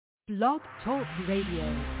Blog Talk Radio.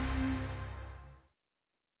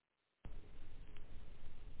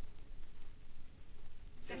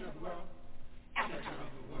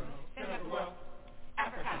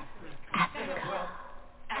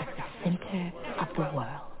 Center of the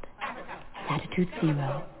world. Latitude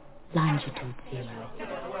 0, longitude 0.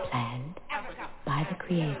 Planned by the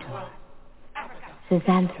Creator.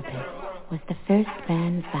 Cisanthropus was the first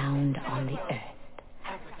man found on the earth.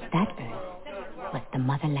 That earth was the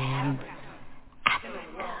motherland, Africa.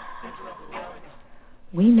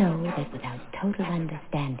 We know that without total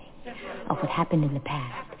understanding of what happened in the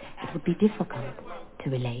past, it would be difficult to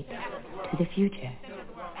relate to the future.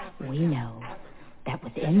 We know that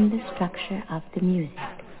within the structure of the music,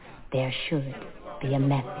 there should be a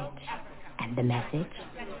message, and the message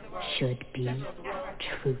should be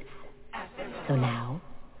truth. So now,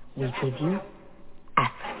 we give you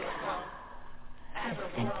Africa, the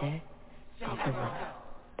center of the world.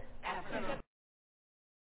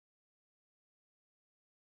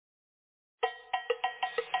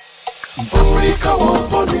 Africa was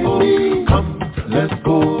born in me. Come, let's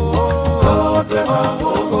go. God bless our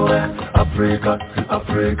homeland. Africa,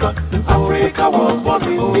 Africa, Africa was born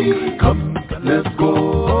in me. Come, let's go.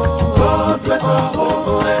 God bless our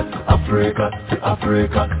homeland. Africa,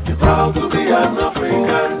 Africa, proud to be an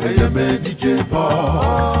African. Hey, DJ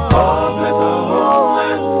Paul. God bless our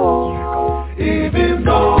homeland. Even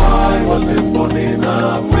though I wasn't born in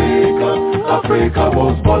Africa, Africa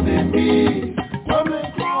was born in me.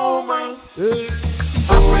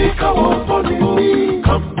 Africa was born in me.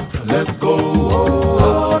 Come, let's go.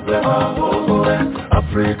 God bless our homeland.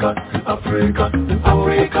 Africa, Africa,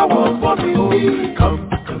 Africa was born in me. Come,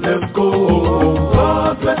 let's go.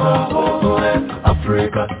 God bless our homeland.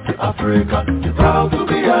 Africa, Africa, proud to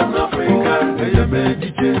be an African. Hey,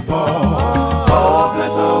 DJ Paul. God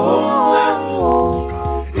bless our homeland.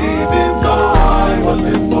 Even though I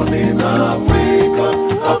wasn't born in Africa,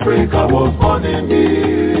 Africa was born in me.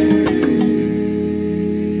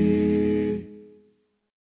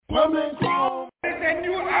 There's a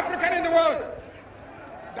new African in the world.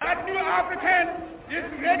 That new African is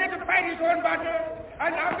ready to fight his own battle,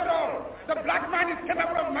 and after all, the black man is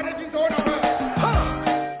capable of managing his own affairs.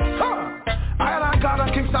 I God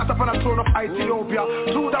and King sat upon the throne of Ethiopia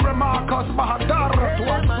through the remarkers Mahadar to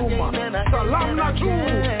Asuma. Salam Naju.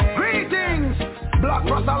 Greetings, Black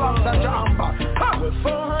Rasalam Jamba. With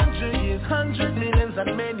 400 years, 100 millions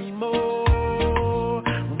and many more.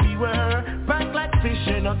 We were back like fish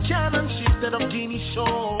in a cannon shifted of Guinea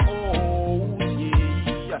shores.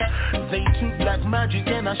 Yeah, they took black magic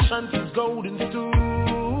and Ashanti's golden stool.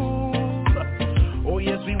 Oh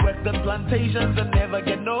yes, we worked the plantations and never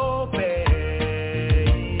get no pay.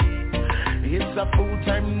 It's a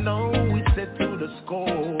full-time no, we set to the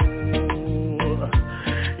score.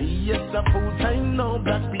 Yes, a full-time no,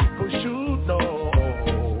 black people should know.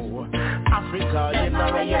 Africa, you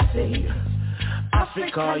know yes,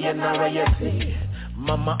 Africa, you know yes,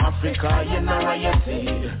 Mama Africa, you know yes,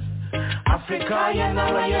 Africa, you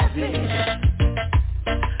know yes.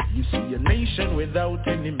 You see, a nation without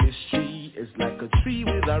any mystery is like a tree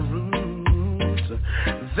without roots.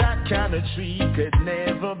 That kind of tree could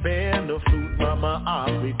never bear no fruit, Mama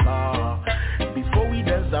Africa. Before we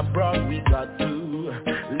dance abroad, we got to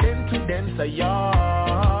learn to dance a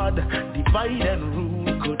yard. Divide and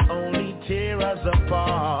rule could only tear us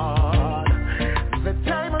apart. The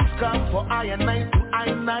time has come for I and night to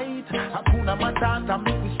I night. Hakuna Matata,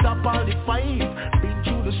 make we stop all the fight. Been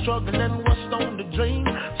through the struggle and washed down the drain.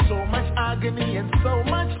 So much agony and so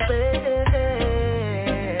much pain.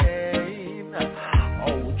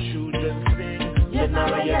 Oh, children sing,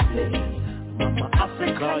 Yenarayete. Mama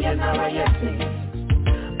Africa, Yenarayete.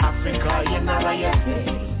 Africa, Yenarayete.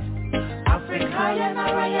 Africa,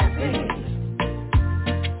 Yenarayete.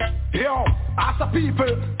 Yo, as a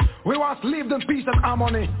people, we once lived in peace and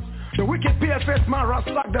harmony. The wicked PFS man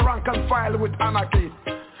ransacked the rank and file with anarchy.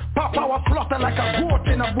 Papa was slaughtered like a goat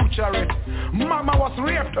in a butchery. Mama was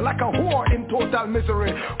raped like a whore in total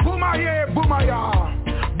misery. Boomaye, boomaya,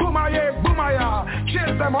 boomaye, boomaya.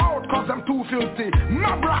 Chase them out cause them too filthy.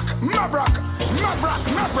 Mabrak, mabrak, mabrak,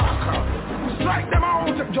 mabrak. Strike them out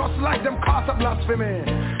just like them cause of blasphemy.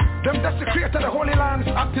 Them desecrated the holy lands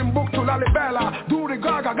at Timbuktu, Lalibela, Duri,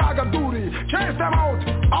 Gaga, Gaga, Duri. Chase them out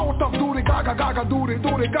of Duri, Gaga, Gaga, Duri,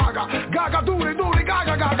 Duri, Gaga, Gaga, Duri, Duri,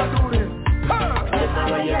 Gaga, Gaga, Duri. Mama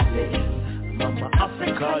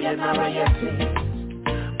Africa, Yenarayete.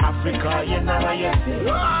 Africa, Yenarayete.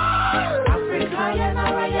 Africa,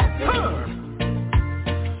 Yenarayete.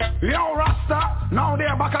 Yo, Rasta, now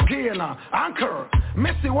they're back again. Anchor,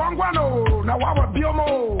 Missy Wangwano, now our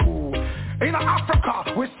Biomo. In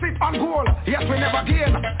Africa, we sit on yet we never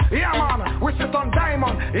gain. Yeah man, we sit on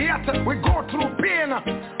diamond, yet we go through pain.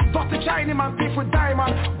 Dirty Chinese man thief with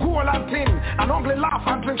diamond, gold and tin, and only laugh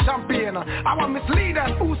and drink champagne. Our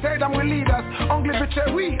misleaders who say them we leaders, only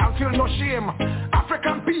betray we and feel no shame.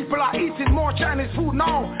 African people are eating more Chinese food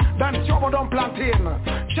now than Jobo Don plantain.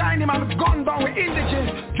 Chinese man gone down with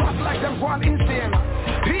indigenous, just like them going insane.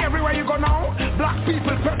 Here everywhere you go now, black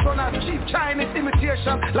people patronize cheap Chinese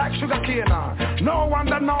imitation like sugar cane. No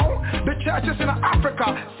wonder now, the churches in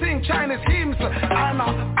Africa sing Chinese hymns and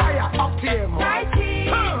higher octave.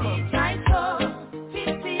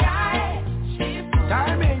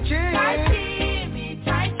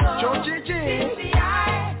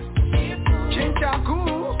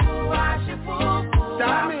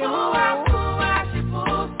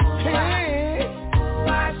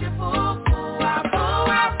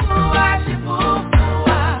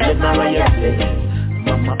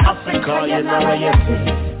 Mama Africa, you know you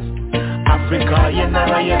see. Africa, you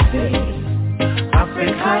know you see.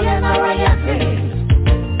 Africa, you know you see.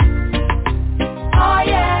 Oh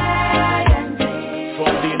yeah, indeed.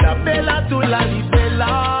 From the Bella to La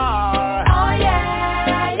Libella. Oh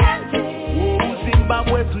yeah, indeed. Oh,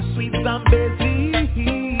 Zimbabwe to sweet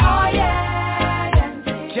Zambezi. Oh yeah,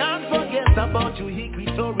 indeed. Can't forget about you,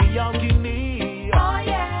 Equatorial Guinea. Oh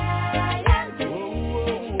yeah.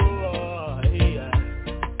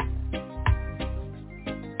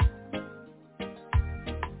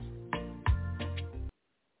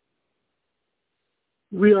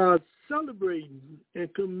 We are celebrating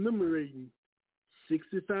and commemorating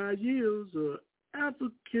 65 years of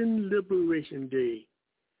African Liberation Day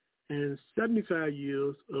and 75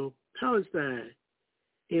 years of Palestine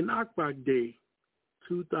in A-APRP Day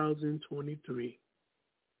 2023,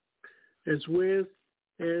 as well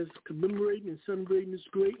as commemorating and celebrating this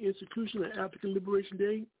great institution of African Liberation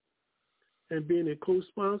Day and being a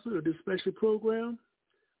co-sponsor of this special program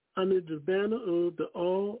under the banner of the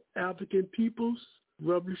All African Peoples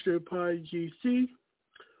Revolutionary Party GC.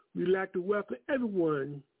 We'd like to welcome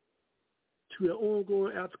everyone to our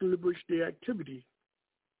ongoing African Liberation Day activity.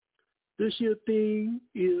 This year's theme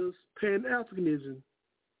is Pan-Africanism,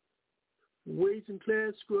 Race and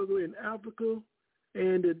Class Struggle in Africa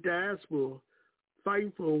and the Diaspora,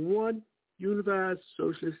 fighting for one unified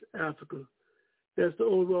socialist Africa. That's the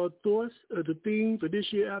overall thoughts of the theme for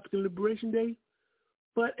this year's African Liberation Day.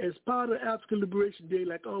 But as part of African Liberation Day,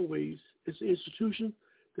 like always, it's an institution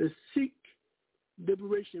that seeks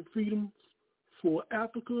liberation and freedom for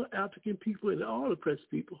Africa, African people, and all oppressed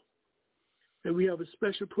people. And we have a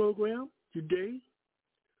special program today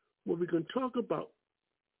where we can talk about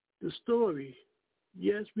the story.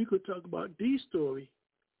 Yes, we could talk about the story,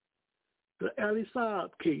 the Saab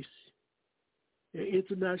case in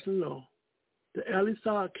international law. The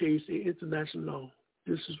Saab case in international law.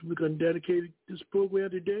 We're going to dedicate this program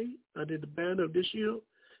today under the banner of this year,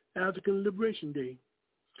 African Liberation Day.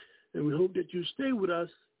 And we hope that you stay with us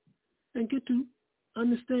and get to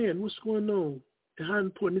understand what's going on and how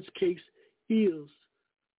important this case is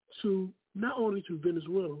to not only to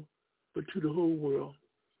Venezuela, but to the whole world.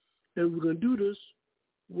 And we're going to do this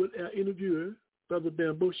with our interviewer, Brother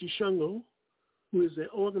Bamboshi Shungo, who is an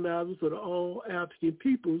organizer for the All African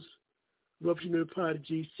Peoples Revolutionary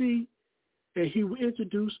Party GC, and he will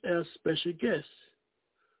introduce our special guest.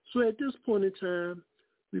 So at this point in time,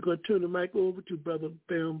 we're going to turn the mic over to Brother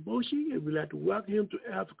Bamboshi, and we'd like to welcome him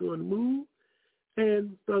to Africa on the Move.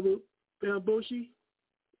 And Brother Bamboshi,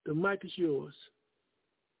 the mic is yours.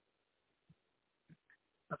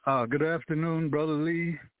 Good afternoon, Brother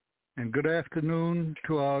Lee, and good afternoon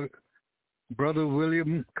to our Brother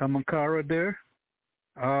William Camacaro there.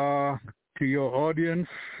 To your audience,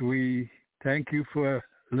 we thank you for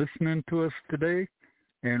listening to us today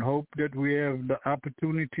and hope that we have the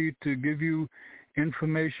opportunity to give you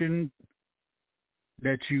information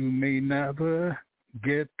that you may never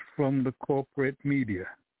get from the corporate media.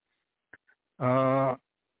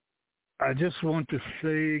 I just want to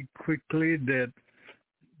say quickly that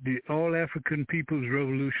the All African Peoples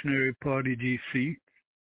Revolutionary Party GC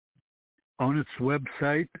on its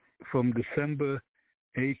website from December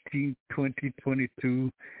 18,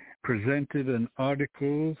 2022 presented an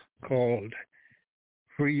article called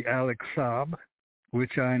Free Alex Saab,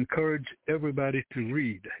 which I encourage everybody to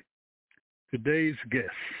read. Today's guest,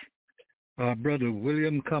 our brother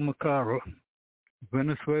William Camacaro,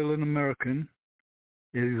 Venezuelan American,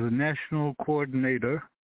 is the national coordinator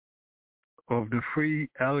of the Free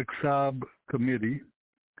Alex Saab Committee.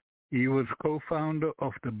 He was co-founder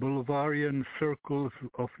of the Bolivarian Circles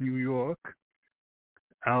of New York,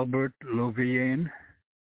 Albert Lovian,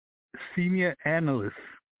 senior analyst,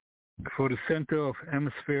 for the Center of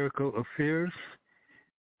Hemispherical Affairs,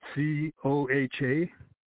 COHA.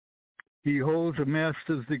 He holds a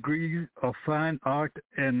master's degree of fine art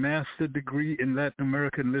and master's degree in Latin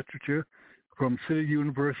American literature from City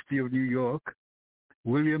University of New York.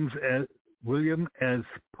 William has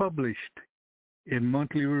published in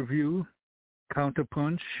Monthly Review,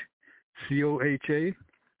 Counterpunch, COHA,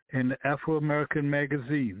 and the Afro-American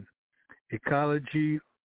Magazine, Ecology,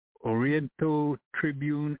 Oriental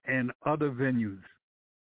Tribune, and other venues.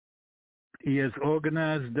 He has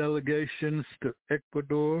organized delegations to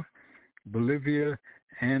Ecuador, Bolivia,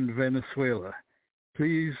 and Venezuela.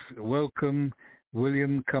 Please welcome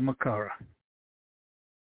William Camacaro.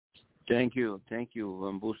 Thank you,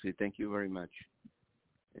 Mbusi. Thank you very much.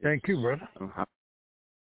 Thank you, brother.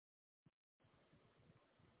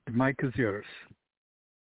 The mic is yours.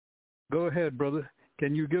 Go ahead, brother.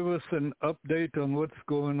 Can you give us an update on what's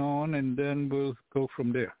going on, and then we'll go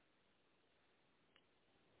from there?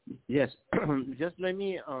 Yes. Just let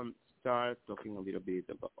me start talking a little bit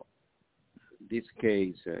about this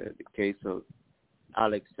case, the case of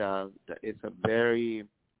Alex Saab. It's a very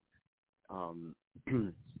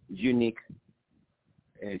unique,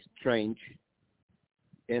 strange,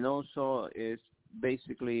 and also is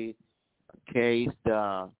basically a case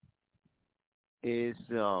that is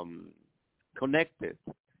connected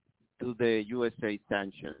to the USA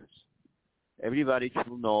sanctions. Everybody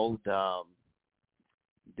should know that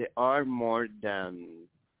there are more than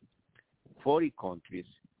 40 countries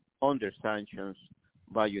under sanctions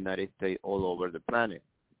by United States all over the planet.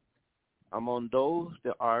 Among those,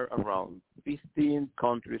 there are around 15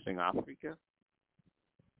 countries in Africa,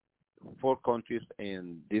 4 countries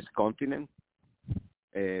in this continent,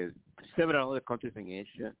 several other countries in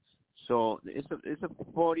Asia. So it's a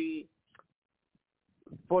 40,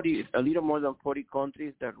 a little more than 40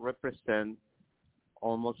 countries that represent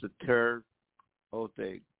almost a third of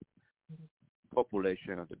the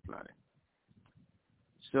population of the planet.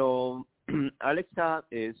 So Alex Saab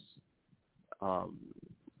is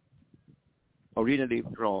originally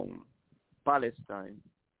from Palestine.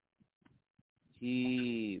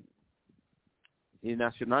 His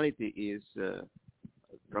nationality is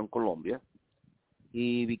from Colombia.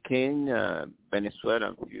 He became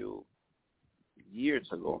Venezuelan a few years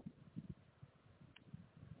ago.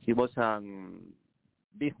 He was a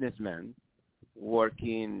businessman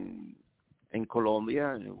working in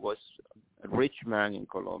Colombia, and was a rich man in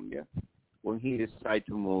Colombia when he decided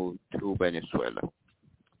to move to Venezuela.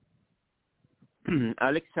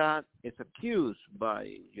 Alex Saab is accused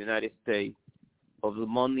by United States of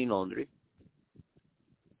money laundering,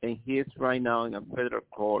 and he is right now in a federal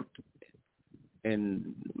court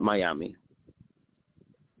in Miami,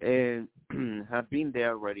 and have been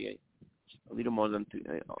there already a little more than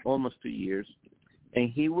almost 2 years, and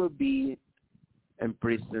he will be in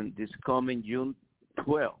prison this coming June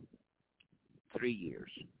 12, 3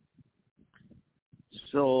 years.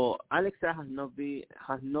 So Alex Saab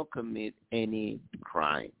has not committed any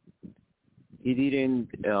crime. He didn't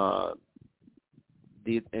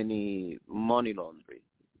did any money laundering.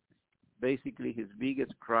 Basically, his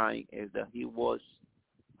biggest crime is that he was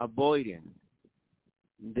avoiding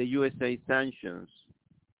the USA sanctions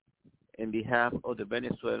in behalf of the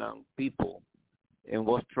Venezuelan people, and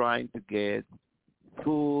was trying to get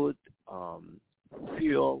food,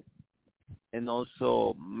 fuel, and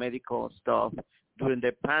also medical stuff during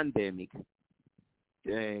the pandemic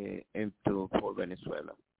for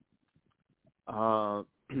Venezuela.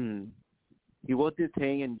 He was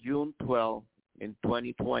detained in June 12 in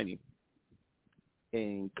 2020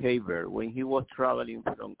 in Cape Verde when he was traveling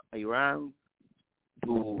from Iran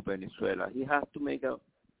to Venezuela. He had to make a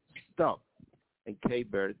stop in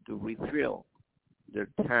Cape Verde to refill their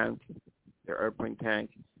airplane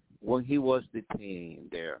tank, when he was detained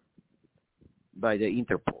there by the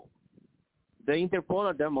Interpol. The Interpol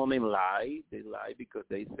at that moment lied. They lied because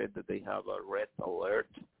they said that they have a red alert,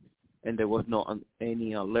 and there was no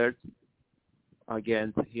any alert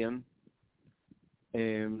against him.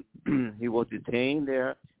 And he was detained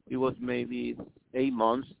there. He was maybe 8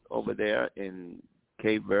 months over there in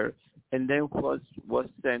Cape Verde, and then was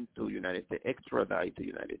sent to United States, extradited to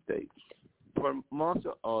United States. For most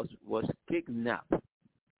of us, was kidnapped.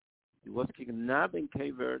 He was kidnapped in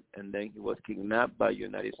Cape Verde, and then he was kidnapped by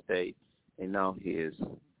United States, and now he is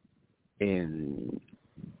in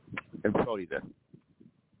Florida.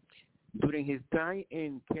 During his time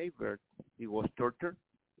in Cape Verde, he was tortured.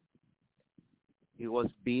 He was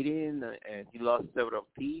beaten, and he lost several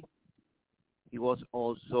teeth. He was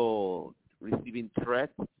also receiving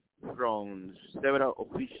threats from several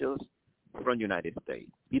officials from United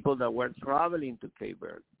States, people that were traveling to Cape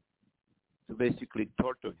Verde, to basically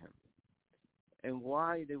torture him. And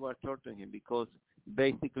why they were torturing him? Because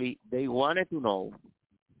basically they wanted to know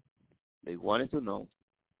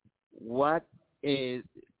what is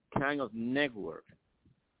kind of network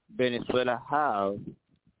Venezuela have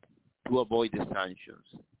to avoid the sanctions,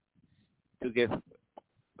 to get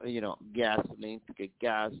gasoline, to get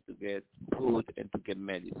gas, to get food, and to get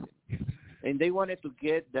medicine. And they wanted to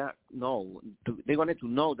get that they wanted to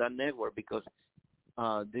know that network because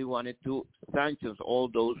they wanted to sanction all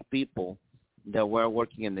those people that were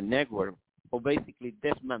working in the network, or basically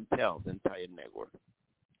dismantle the entire network.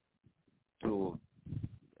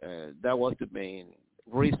 That was the main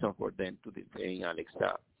reason for them to detain Alex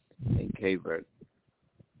Saab in Cape Verde.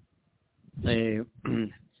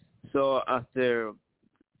 So after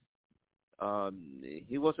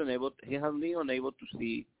he had been unable to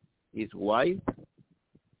see his wife,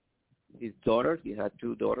 his daughters. He had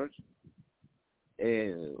two daughters.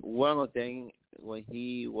 One of them, when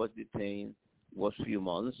he was detained, was few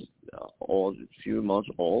months old.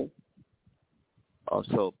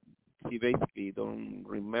 So he basically don't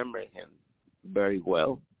remember him very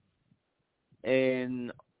well.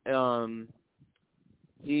 And during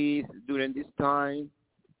this time,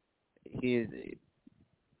 his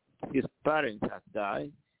parents had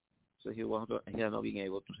died, so he had not been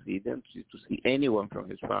able to see them, to see anyone from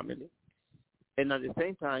his family. And at the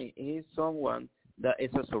same time, he's someone that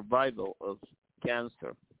is a survivor of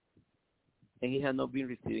cancer, and he had not been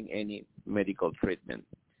receiving any medical treatment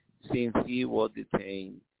since he was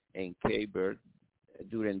detained in Cape Verde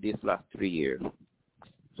during these last 3 years.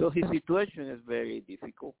 So his situation is very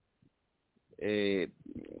difficult.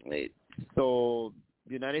 So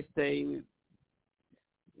the United States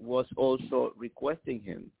was also requesting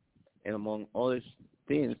him, and among other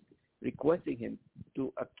things, requesting him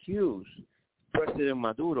to accuse President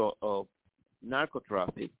Maduro of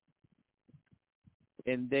narco-traffic,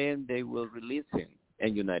 and then they will release him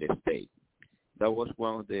in the United States. That was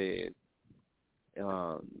one of the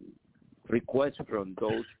requests from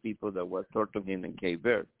those people that were torturing him in Cape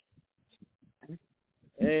Verde.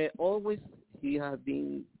 Always he has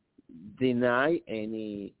been denied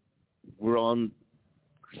any wrong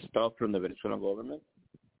stuff from the Venezuelan government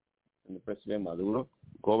and the President Maduro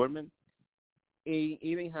government. He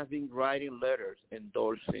even has been writing letters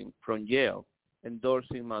endorsing from jail,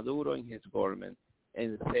 endorsing Maduro and his government,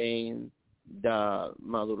 and saying that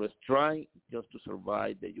Maduro is trying just to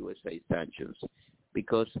survive the USA sanctions.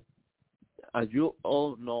 Because as you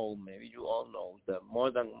all know, maybe you all know, that more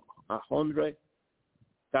than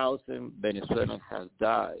 100,000 Venezuelans have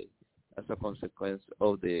died as a consequence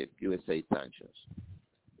of the USA sanctions.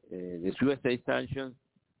 The USA sanctions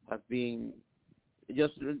have been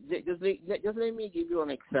just let me give you an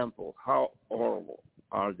example how horrible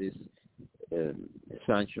are these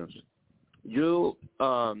sanctions.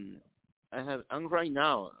 I'm right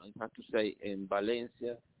now, I have to say, in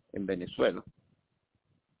Valencia, in Venezuela,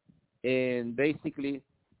 and basically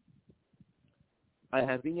I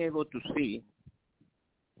have been able to see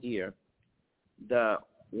here that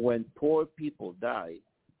when poor people die,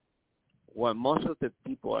 what most of the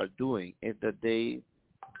people are doing is that they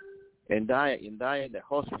die in the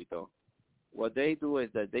hospital. What they do is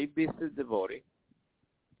that they visit the body,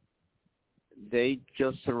 they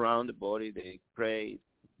just surround the body, they pray,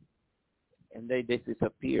 and they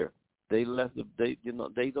disappear. They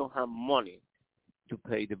don't have money to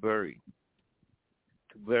pay to bury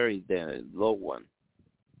the loved one.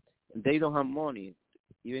 They don't have money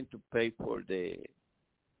even to pay for the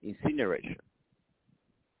incineration.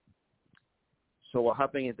 So what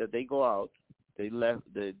happens is that they go out, they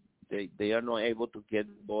are not able to get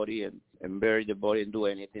the body and bury the body and do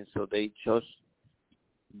anything, so they just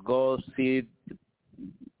go see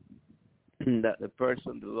the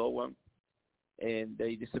person, the loved one, and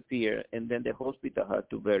they disappear, and then the hospital had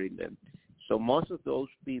to bury them. So most of those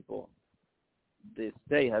people, the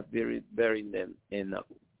state have buried them in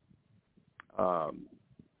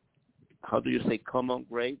how do you say, common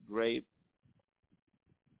grave?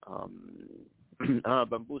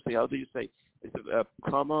 Bambusi, how do you say? It's a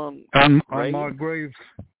common unmarked graves.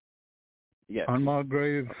 Yes. Unmarked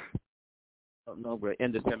graves. No grave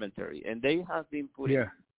in the cemetery, and they have been putting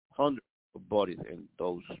hundreds of bodies in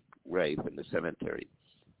those graves in the cemetery.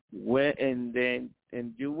 And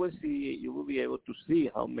you will be able to see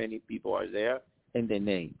how many people are there and the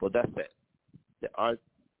name. But that's it. There are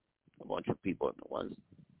a bunch of people in one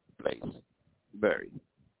place buried.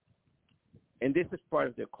 And this is part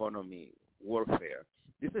of the economy warfare.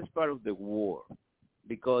 This is part of the war,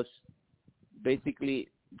 because basically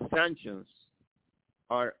sanctions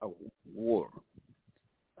are a war.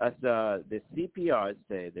 As the CPR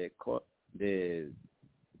say, the the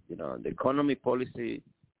economy policy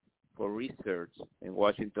for research in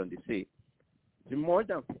Washington, D.C., more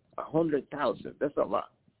than 100,000. That's a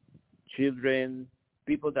lot. Children,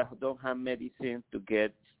 people that don't have medicine to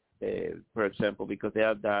get, for example, because they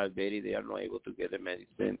have diabetes, they are not able to get the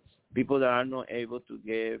medicine. People that are not able to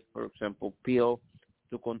get, for example, pill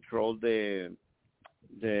to control the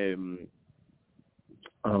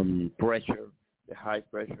pressure, the high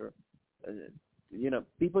pressure.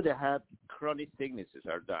 People that have chronic sicknesses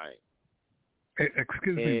are dying.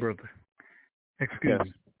 Excuse me, brother. Excuse Yes.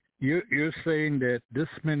 me. You're saying that this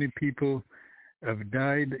many people have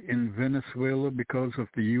died in Venezuela because of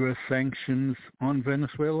the U.S. sanctions on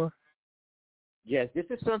Venezuela? Yes, this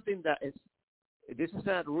is something this is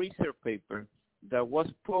a research paper that was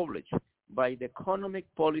published by the Economic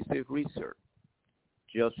Policy Research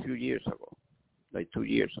just a few years ago, like 2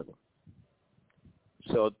 years ago.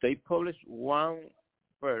 So they published one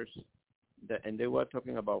first, and they were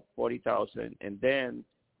talking about 40,000, and then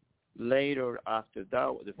later after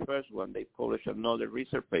that, the first one, they published another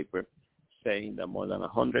research paper saying that more than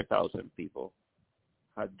 100,000 people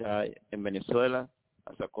had died in Venezuela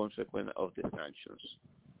as a consequence of the sanctions.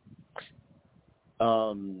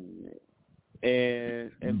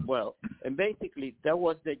 And basically that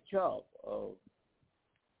was the job of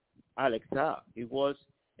Alex Saab. It was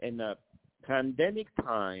in a pandemic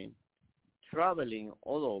time, traveling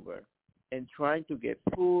all over and trying to get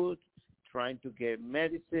food, trying to get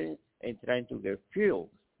medicine, and trying to get fuel.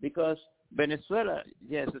 Because Venezuela,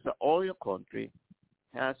 yes, it's an oil country,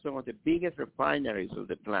 has some of the biggest refineries of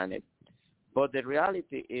the planet, but the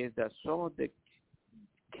reality is that some of the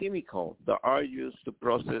chemicals that are used to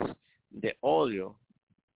process the oil,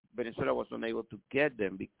 Venezuela was unable to get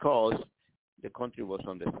them because the country was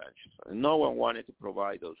under sanctions. And no one wanted to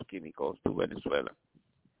provide those chemicals to Venezuela.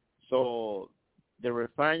 So the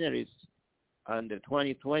refineries under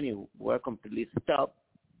 2020 were completely stopped.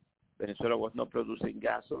 Venezuela was not producing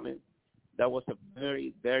gasoline. That was a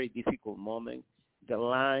very, very difficult moment. The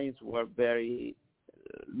lines were very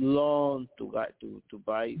long to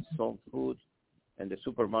buy some food in the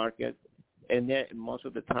supermarket, and then most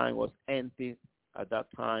of the time was empty at that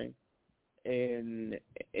time. And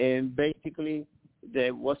basically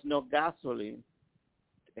there was no gasoline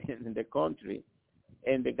in the country,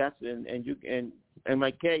 and the gas and you can, in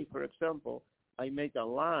my case, for example, I made a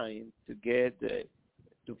line to get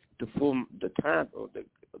to fill the tank of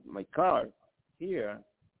my car here,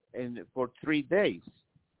 and for 3 days,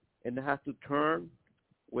 and I had to turn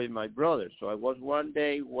with my brother. So I was one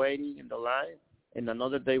day waiting in the line, and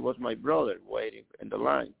another day was my brother waiting in the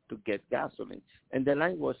line to get gasoline, and the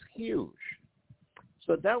line was huge.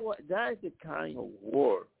 So that is the kind of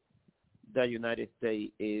war that United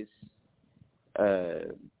States is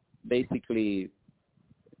basically,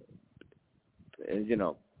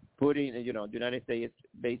 putting, the United States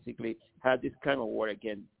basically had this kind of war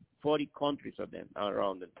against 40 countries of them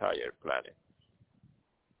around the entire planet.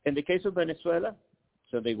 In the case of Venezuela,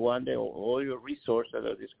 so they want the oil resources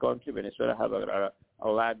of this country. Venezuela have a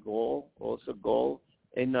lot of gold,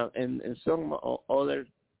 and some other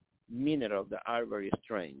minerals that are very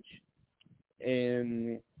strange.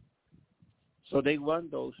 And so they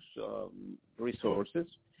want those resources,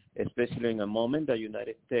 especially in a moment that the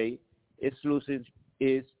United States is losing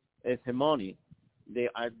its hegemony. They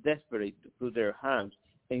are desperate to put their hands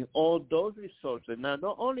in all those resources, not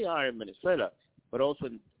only are in Venezuela, but also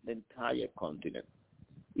in the entire continent.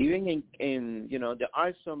 Even in there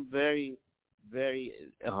are some very, very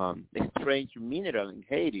strange minerals in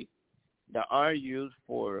Haiti that are used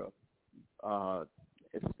for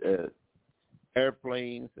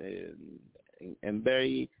airplanes and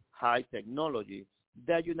very high technology.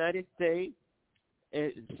 The United States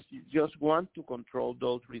just want to control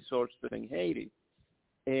those resources in Haiti.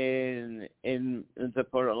 And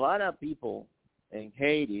for a lot of people in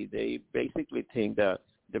Haiti, they basically think that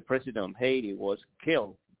the president of Haiti was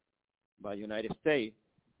killed by the United States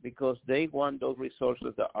because they want those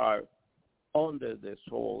resources that are under the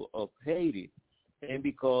soil of Haiti, and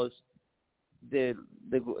because the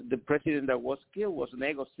president that was killed was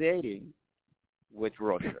negotiating with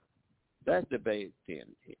Russia. That's the big thing.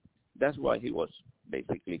 That's why he was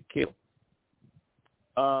basically killed.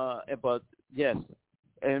 But yes,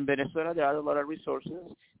 in Venezuela there are a lot of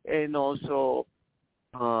resources, and also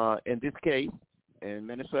in this case, in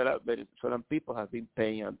Venezuela, Venezuelan people have been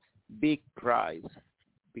paying a big price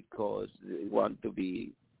because they want to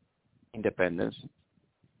be independent,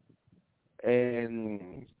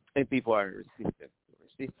 and people are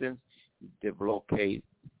resistant the blockade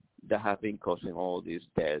that have been causing all this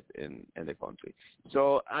death in the country.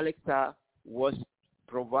 So Alex Saab was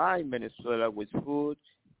provide Venezuela with food,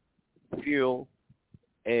 fuel,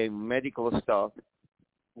 and medical stuff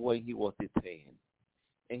when he was detained.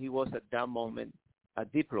 And he was at that moment a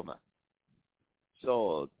diplomat.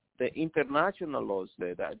 So the international law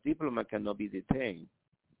said that a diplomat cannot be detained.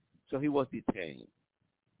 So he was detained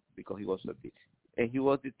because he was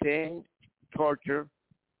detained, tortured,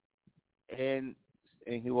 and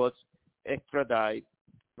he was extradited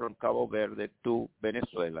from Cabo Verde to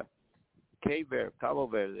Venezuela. Cabo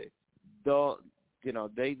Verde,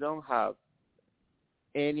 they don't have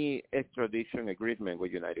any extradition agreement with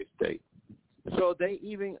the United States. So they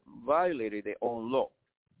even violated their own law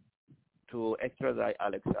to extradite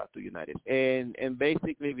Alex Saab to United States. And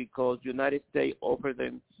basically because United States offered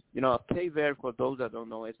them, Cape Verde, for those that don't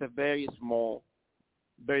know, it's a very small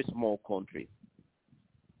country.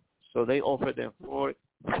 So they offered them for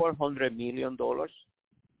 $400 million.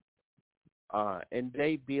 And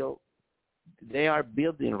they are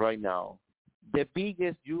building right now the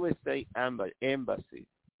biggest USA embassy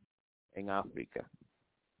in Africa.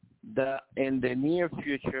 That in the near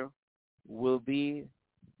future will be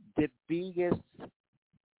the biggest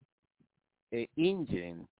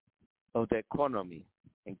engine of the economy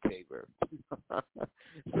in Cape Verde.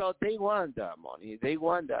 So they want that money. They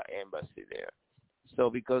want that embassy there. So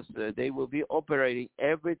because they will be operating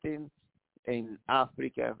everything in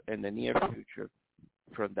Africa in the near future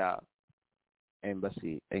from that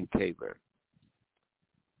embassy in Cape Verde.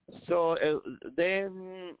 So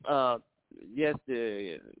then, yes,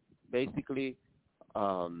 basically,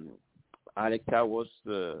 Alex Saab was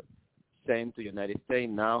sent to the United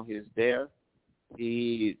States. Now he's there.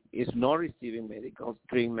 He is not receiving medical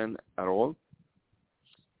treatment at all.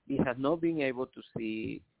 He has not been able to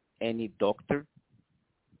see any doctor.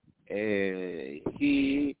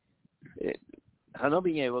 He has not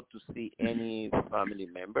been able to see any family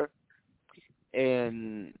member.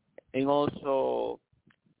 And also,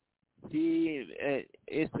 he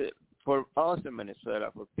is, for us in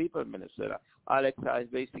Venezuela, for people in Venezuela, Alex Saab is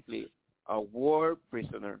basically a war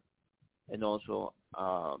prisoner and also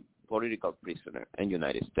a political prisoner in the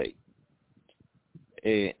United States.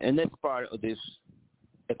 And that's part of this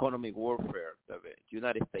economic warfare that the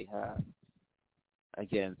United States has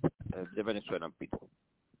against the Venezuelan people.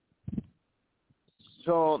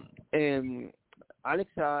 So Alex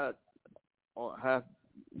Saab have,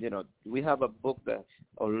 we have a book that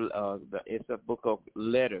it's a book of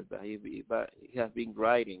letters that he has been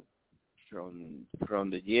writing from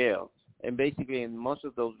the jail, and basically in most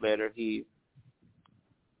of those letters he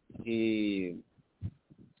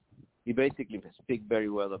basically speaks very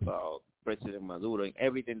well about President Maduro and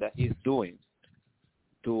everything that he's doing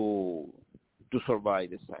to survive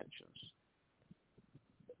the sanctions.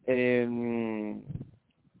 And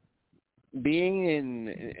being in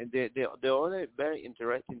the other very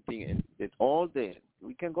interesting thing is that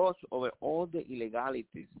we can go over all the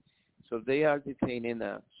illegalities. So they are detaining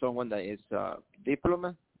someone that is a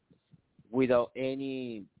diplomat without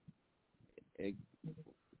any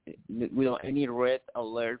red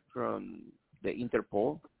alert from the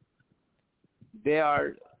Interpol. They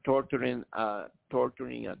are torturing a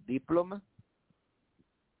diplomat.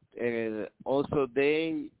 Also,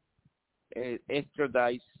 they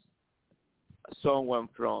extradite someone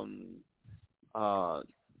from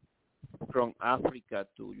Africa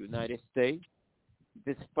to United States,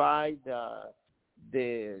 despite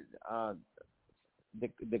the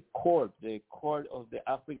court of the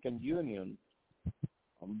African Union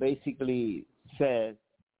basically said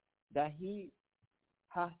that he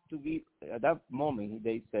has to be, at that moment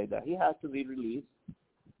they said that he has to be released,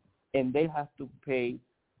 and they have to pay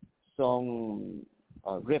some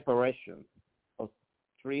reparation of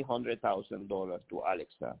 $300,000 to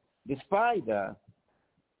Alex Saab. Despite that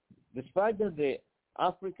the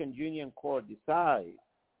African Union court decides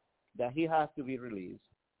that he has to be released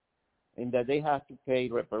and that they have to pay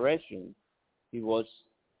reparations, he was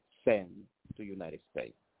sent to United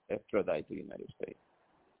States, extradited to United States.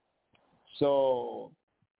 So,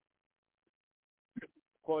 of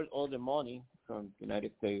course, all the money from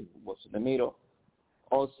United States was in the middle.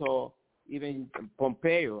 Also, even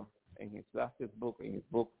Pompeo, in his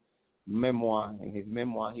memoir,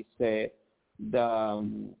 he said that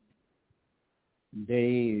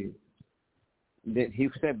he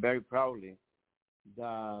said very proudly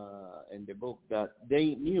that in the book that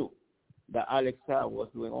they knew that Alex Saab was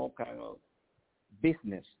doing all kind of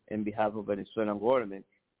business in behalf of Venezuelan government,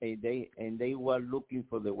 and they were looking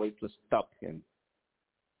for the way to stop him.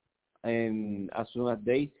 And as soon as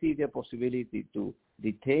they see the possibility to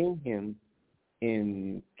detain him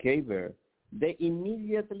in Cape Verde, they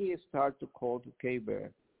immediately start to call to Cape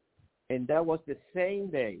Verde And that was the same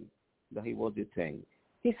day that he was detained.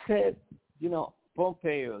 He said,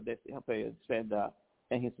 Pompeo said that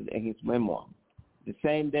in his memoir. The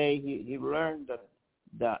same day he learned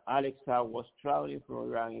that Alex Saab was traveling from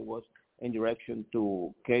Iran. He was in direction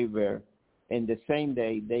to Cape Verde. And the same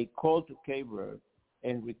day they called to Cape Verde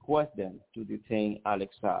and request them to detain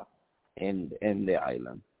Alex Saab in the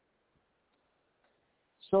island.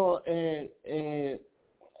 So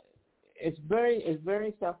it's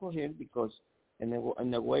very sad for him because in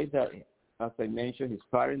the way that, as I mentioned, his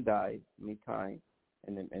parents died meantime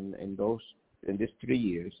in these 3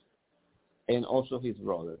 years, and also his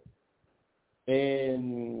brother,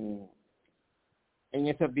 and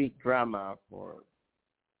it's a big drama for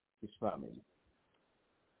his family.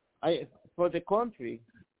 For the country,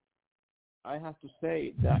 I have to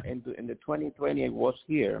say that in the 2020 I was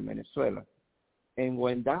here in Venezuela, and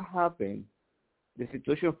when that happened, the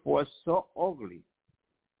situation was so ugly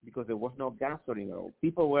because there was no gasoline at all.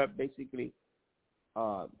 People were basically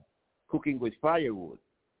cooking with firewood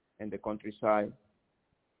in the countryside,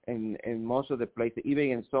 and most of the places, even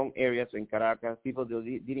in some areas in Caracas, people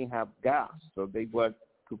didn't have gas, so they were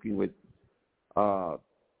cooking with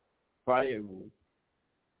firewood.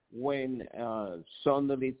 When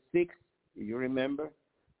suddenly you remember,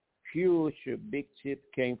 huge big ship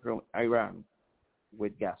came from Iran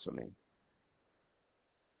with gasoline.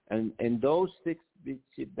 And those 6 big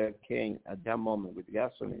ships that came at that moment with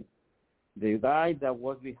gasoline, the guy that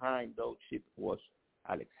was behind those ships was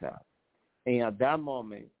Alex Saab. And at that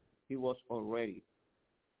moment, he was already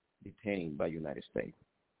detained by the United States.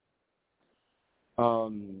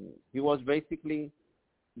 He was basically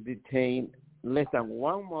detained less than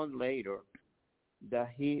 1 month later that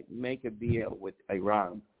he make a deal with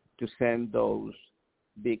Iran to send those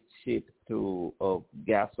big ships of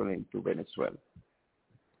gasoline to Venezuela.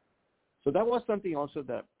 So that was something also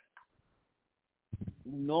that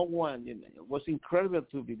no one, it was incredible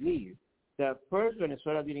to believe that first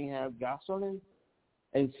Venezuela didn't have gasoline,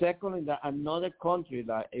 and secondly that another country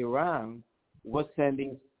like Iran was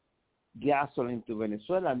sending gasoline to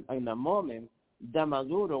Venezuela in a moment that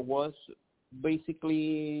Maduro was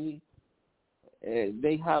basically, at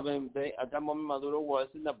that moment Maduro was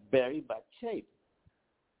in a very bad shape.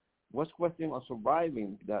 Was question of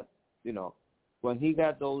surviving that, when he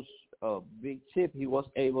got those big ships, he was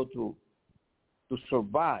able to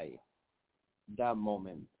survive that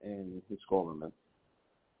moment in his government.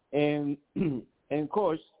 And of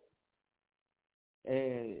course,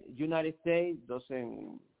 United States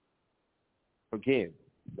doesn't forgive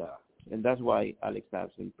that. And that's why Alex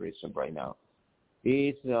Saab's in prison right now.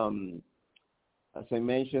 He's, as I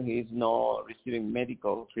mentioned, he's not receiving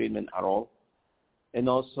medical treatment at all. And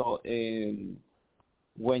also,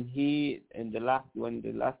 when the last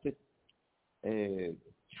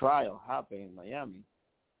trial happened in Miami,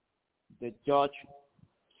 the judge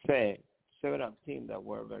said several things that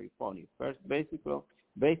were very funny. First,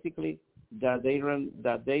 basically that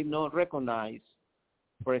they not recognize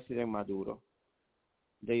President Maduro.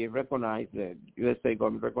 They recognize, the USA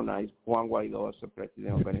government recognized Juan Guaido as the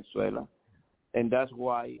president of Venezuela, and that's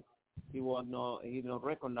why he don't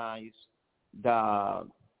recognize that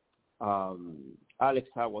Alex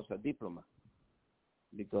Saab was a diplomat,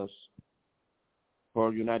 because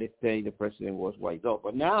for the United States the president was Guaido,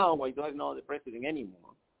 but now Guaido is not the president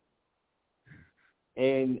anymore.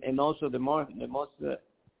 And also the most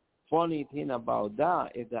funny thing about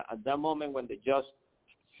that is that at that moment when the judge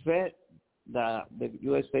said that the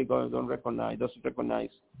USA government doesn't recognize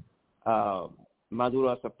Maduro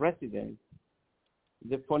as a president,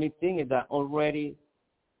 the funny thing is that already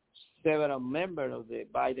several members of the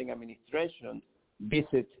Biden administration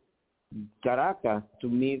visit Caracas to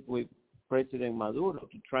meet with President Maduro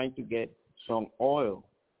to try to get some oil,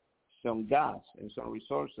 some gas, and some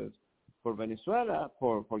resources for Venezuela,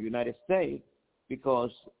 for United States,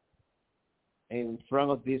 because in front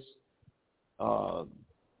of this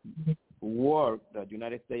war that the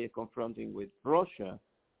United States is confronting with Russia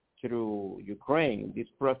through Ukraine, this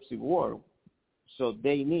proxy war, so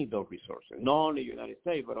they need those resources. Not only the United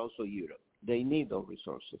States, but also Europe. They need those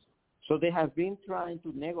resources. So they have been trying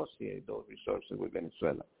to negotiate those resources with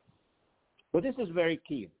Venezuela. But this is very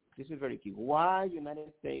key. This is very key. Why the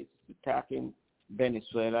United States is attacking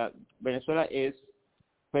Venezuela? Venezuela is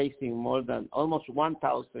facing more than almost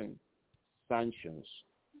 1,000 sanctions,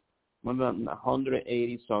 more than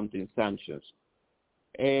 180-something sanctions.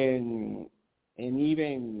 And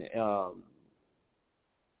even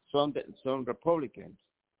some Republicans,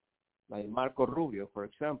 like Marco Rubio, for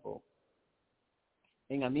example,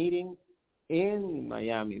 in a meeting in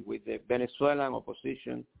Miami with the Venezuelan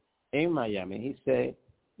opposition in Miami, he said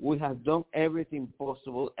we have done everything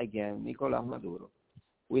possible against Nicolás Maduro.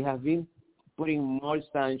 We have been putting more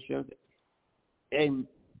sanctions in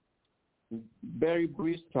very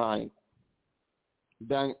brief time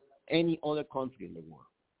than any other country in the world.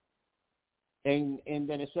 And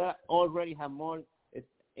Venezuela already have more.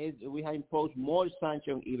 We have imposed more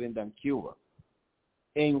sanctions even than Cuba,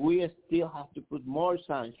 and we still have to put more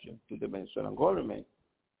sanctions to the Venezuelan government.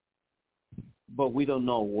 But we don't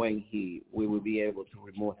know when we will be able to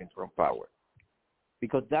remove him from power,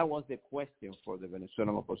 because that was the question for the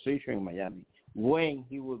Venezuelan opposition in Miami: when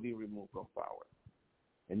he will be removed from power.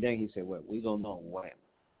 And then he said, "Well, we don't know when."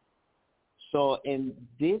 So in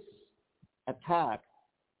this attack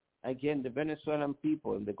against the Venezuelan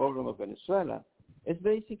people and the government of Venezuela, it's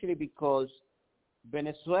basically because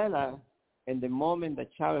Venezuela, in the moment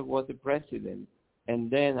that Chavez was the president, and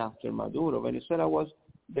then after Maduro, Venezuela was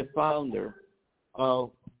the founder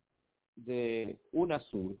of the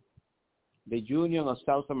UNASUR, the Union of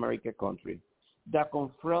South American Countries, that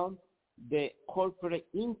confront the corporate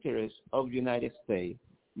interests of the United States.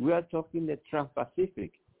 We are talking the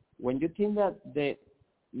Trans-Pacific. When you think that the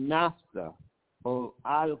NAFTA or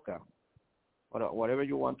ALCA, or whatever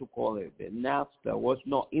you want to call it, the NAFTA was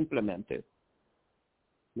not implemented,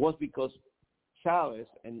 was because Chavez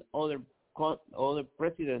and other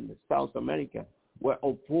presidents of South America were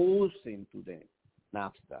opposing to the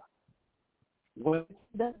NAFTA. When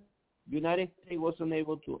the United States was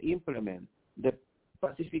unable to implement the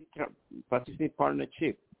Pacific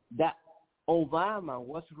Partnership, that Obama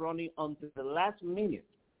was running until the last minute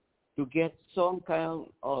to get some kind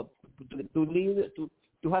of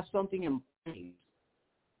to have something in place,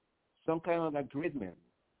 some kind of agreement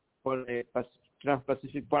for the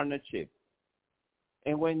Trans-Pacific Partnership.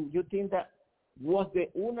 And when you think that was the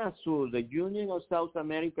UNASUR, the Union of South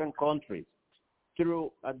American Countries,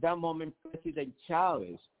 through at that moment President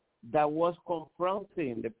Chavez, that was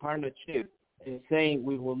confronting the partnership and saying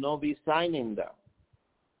we will not be signing that.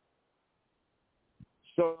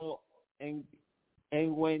 So, and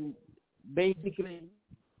when basically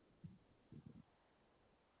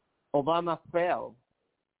Obama failed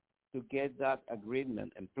to get that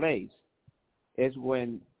agreement in place, is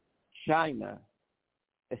when China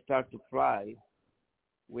started to fly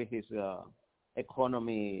with his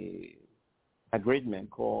economy agreement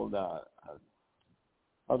called,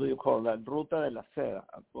 how do you call that? Ruta de la Seda.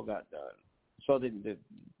 I forgot. So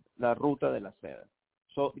la Ruta de la Seda.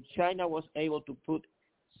 So China was able to put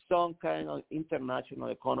some kind of international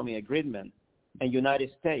economy agreement, and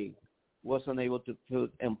United States was unable to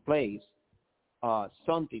put in place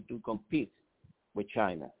something to compete with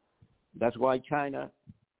China. That's why China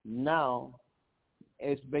now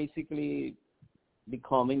is basically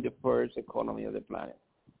becoming the first economy of the planet.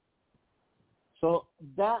 So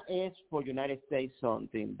that is for United States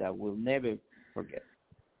something that we'll never forget.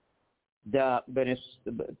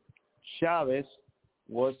 Chavez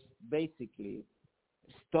was basically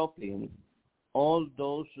stopping all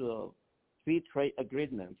those free trade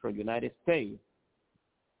agreements from the United States,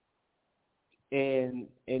 and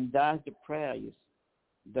that's the price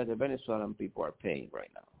that the Venezuelan people are paying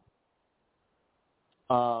right now.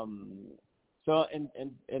 So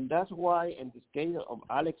and that's why in this case of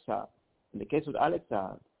Alexa,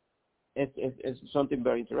 it's something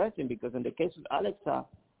very interesting, because in the case of Alexa,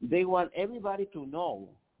 they want everybody to know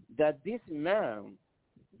that this man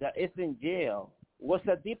that is in jail was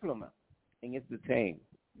a diplomat and is detained,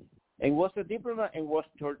 and was a diplomat and was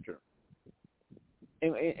tortured,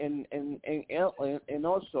 and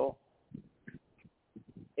also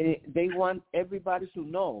they want everybody to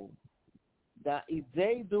know that if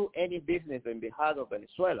they do any business on behalf of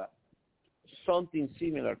Venezuela, something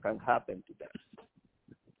similar can happen to them.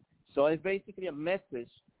 So it's basically a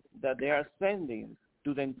message that they are sending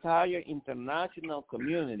to the entire international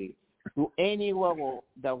community, to anyone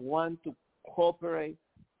that want to cooperate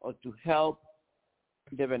or to help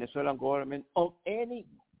the Venezuelan government, or any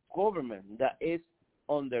government that is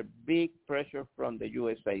under big pressure from the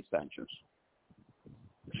USA sanctions.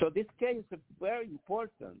 So this case is very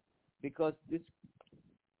important, because this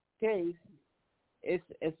case is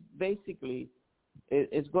basically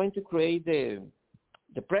it's going to create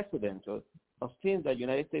the precedent of things that the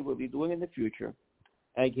United States will be doing in the future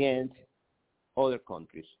against other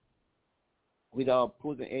countries without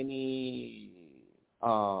putting any,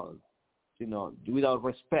 without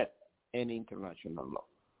respect any international law.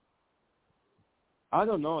 I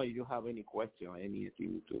don't know if you have any question or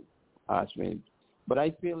anything to ask me, but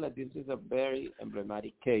I feel that this is a very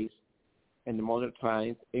emblematic case in the modern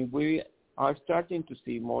times, and we are starting to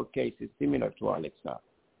see more cases similar to Alexa.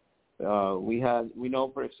 We know,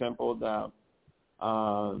 for example, that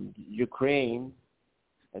Ukraine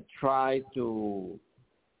tried to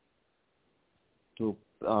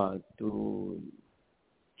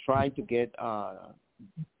try to get a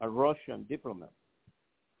Russian diplomat,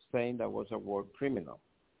 saying that was a war criminal.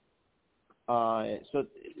 So,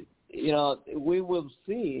 we will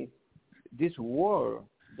see this war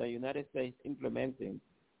the United States implementing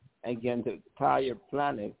against the entire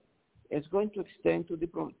planet is going to extend to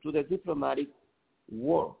the diplomatic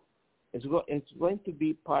war. It's going to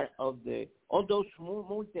be part of all those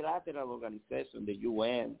multilateral organizations, the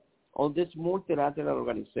UN, all this multilateral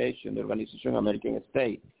organization, the Organization of American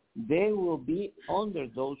States. They will be under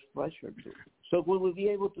those pressure too. So we will be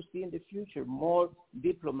able to see in the future more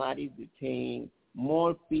diplomats detained,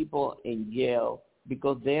 more people in jail,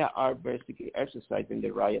 because they are basically exercising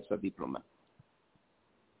the right as a diplomat.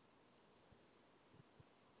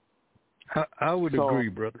 I would agree,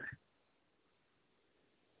 brother.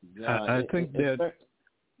 I think that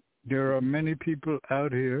there are many people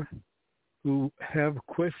out here who have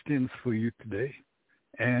questions for you today,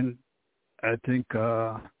 and I think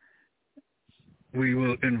we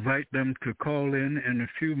will invite them to call in a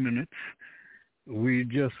few minutes. We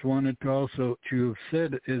just wanted to also, what you have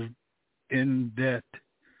said is in that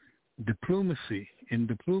diplomacy,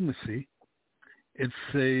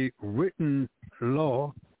 it's a written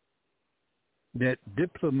law that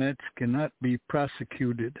diplomats cannot be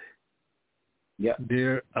prosecuted. Yeah.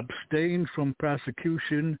 They're abstained from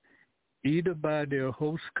prosecution either by their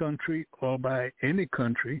host country or by any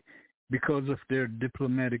country because of their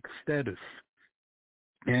diplomatic status.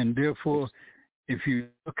 And therefore, if you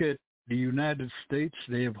look at the United States,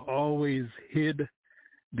 they have always hid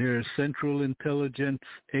their central intelligence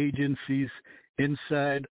agencies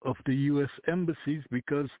inside of the U.S. embassies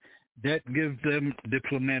because that gives them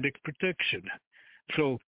diplomatic protection.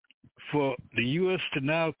 So for the U.S. to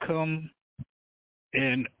now come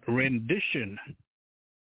and rendition,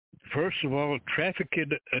 first of all, trafficking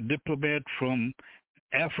a diplomat from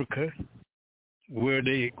Africa, where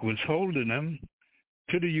they was holding them,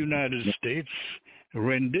 to the United States,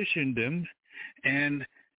 renditioned them, and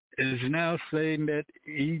is now saying that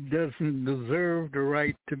he doesn't deserve the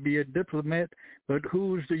right to be a diplomat, but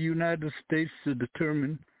who is the United States to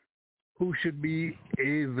determine who should be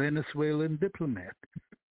a Venezuelan diplomat?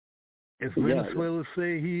 If Venezuela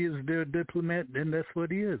say he is their diplomat, then that's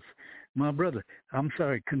what he is. My brother, I'm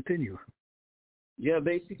sorry, continue. Yeah,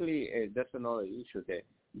 basically, that's another issue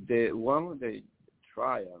there. One of the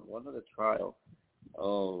trial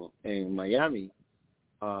in Miami,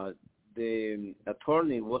 the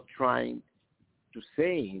attorney was trying to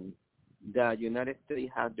say that the United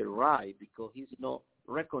States had the right because he's not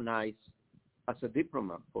recognized as a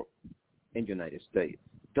diplomat in the United States.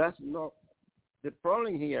 That's not the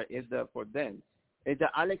problem here. Is that for them is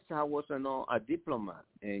that Alex Saab was not a diplomat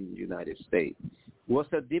in the United States. Was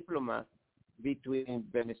a diplomat between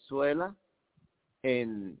Venezuela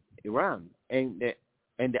and Iran and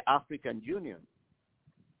the African Union.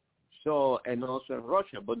 So, and also in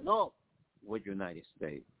Russia, but not with the United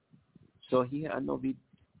States. So he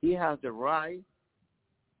has the right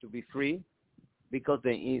to be free because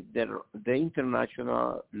the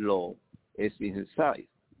international law is in his side.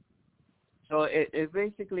 So it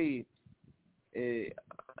basically the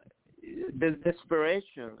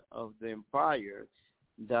desperation of the empire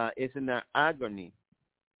that is in an agony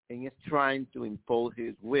and is trying to impose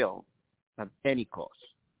his will at any cost.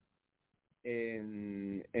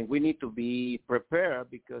 And we need to be prepared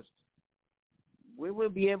because we will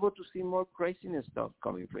be able to see more craziness stuff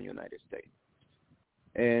coming from the United States.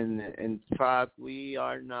 And in fact, we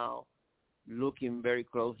are now looking very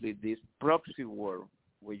closely at this proxy war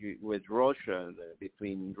with Russia,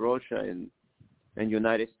 between Russia and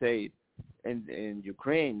United States and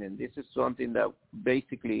Ukraine. And this is something that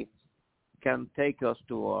basically can take us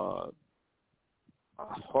to a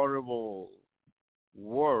horrible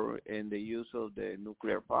war in the use of the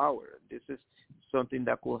nuclear power. This is something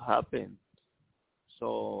that could happen.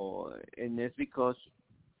 So, and it's because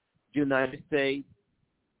the United States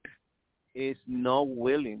is not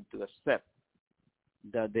willing to accept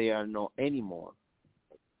that they are not anymore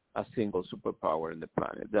a single superpower in the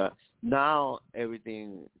planet. That now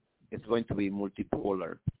everything is going to be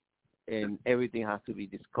multipolar and everything has to be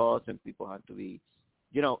discussed and people have to be,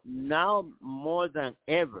 now more than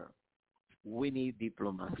ever, we need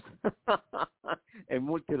diplomats and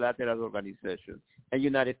multilateral organizations. And the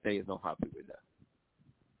United States is not happy with that.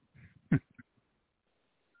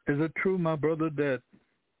 Is it true, my brother, that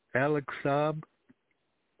Alex Saab,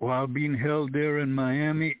 while being held there in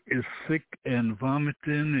Miami, is sick and vomiting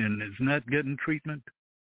and is not getting treatment?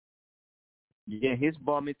 Yeah, he's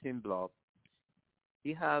vomiting blood.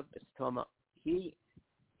 he have stomach. He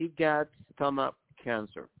got stomach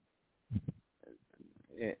cancer.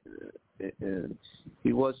 He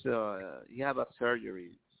had a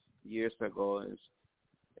surgery years ago,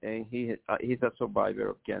 and he's a survivor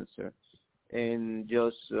of cancer. And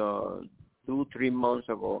just 2-3 months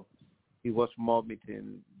ago, he was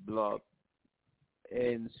vomiting blood,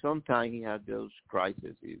 and sometimes he had those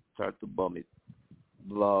crises. He started to vomit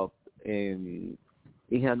blood, and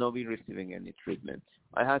he had not been receiving any treatment.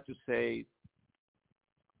 I have to say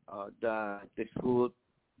that the food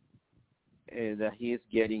that he is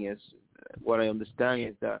getting is, what I understand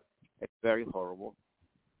is that it's very horrible,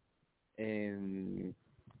 and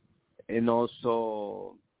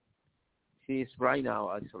also he is right now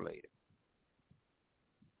isolated.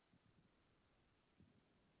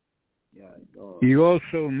 Yeah. You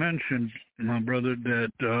also mentioned, my brother,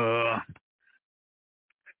 that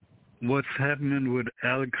what's happening with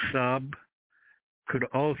Alex Saab could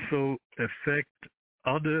also affect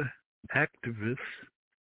other activists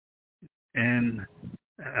and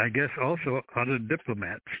I guess also other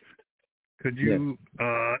diplomats. Could you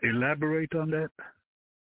elaborate on that?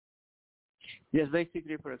 Yes,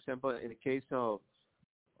 basically, for example, in the case of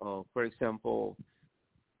for example,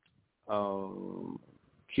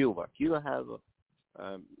 Cuba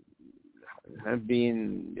have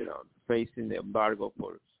been, facing the embargo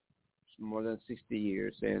for more than 60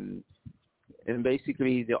 years, and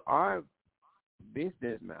basically there are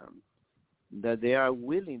businessmen that they are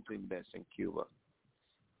willing to invest in Cuba.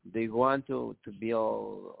 They want to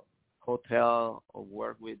build hotel or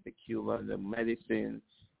work with the Cuban, the medicine,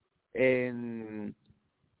 and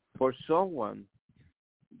for someone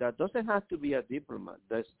that doesn't have to be a diplomat,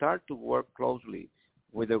 that start to work closely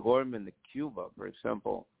with the government of Cuba, for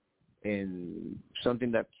example, and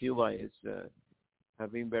something that Cuba is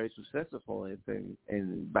have been very successful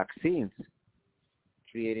in vaccines,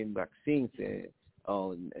 creating vaccines,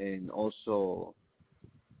 and also,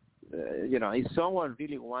 if someone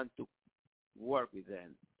really wants to work with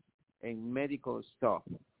them and medical stuff,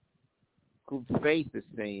 could face the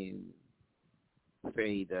same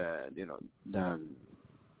fate, than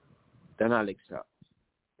Alexa.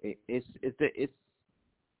 It's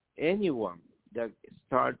anyone that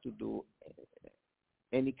start to do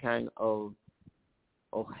any kind of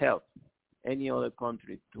help any other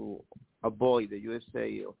country to avoid the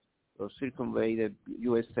USA or circumvent the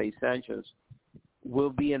USA sanctions will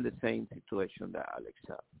be in the same situation that Alex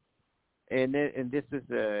had. And this is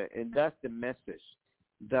and that's the message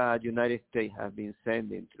that United States have been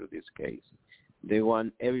sending through this case. They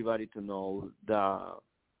want everybody to know that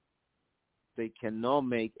they cannot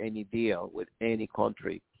make any deal with any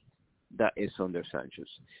country that is under sanctions.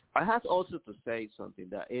 I have also to say something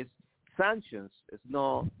that is sanctions is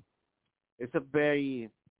not. It's a very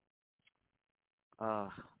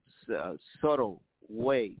subtle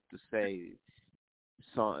way to say.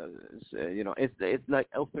 So it's like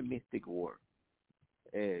euphemistic word.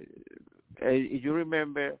 You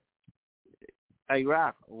remember,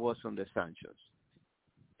 Iraq was under sanctions,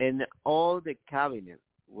 and all the cabinet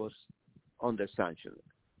was under sanctions.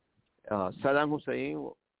 Saddam Hussein,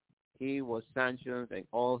 he was sanctions, and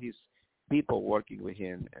all his people working with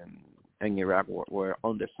him in Iraq were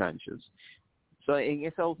under sanctions. So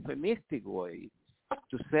it's a euphemistic way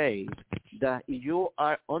to say that if you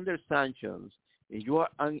are under sanctions, if you are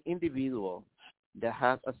an individual that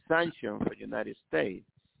has a sanction for the United States,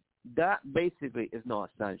 that basically is not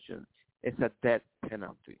a sanction. It's a death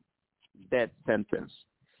penalty, death sentence.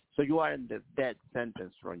 So you are in the death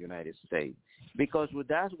sentence from the United States, because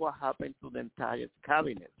that's what happened to the entire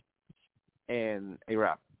cabinet in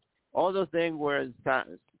Iraq. All of them were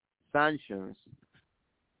sanctions,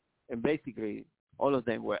 and basically all of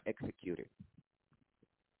them were executed,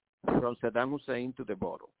 from Saddam Hussein to the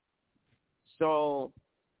bottom. So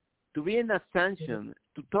to be in a sanction,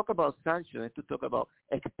 to talk about sanctions is to talk about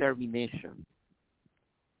extermination.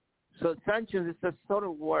 So sanctions is a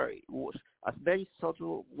subtle word, a very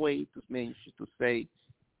subtle way to say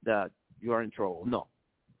that you are in trouble. No,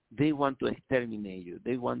 they want to exterminate you.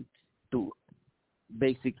 They want to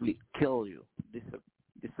basically kill you,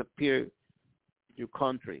 disappear your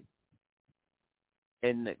country.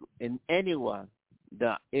 And anyone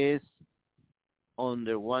that is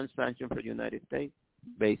under one sanction for the United States,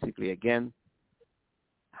 basically, again,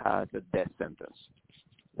 has a death sentence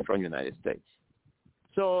from the United States.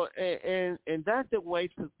 So, and that's the way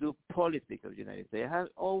to do politics of the United States. I have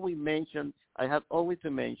always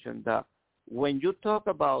to mention that when you talk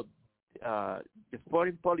about the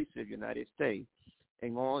foreign policy of the United States,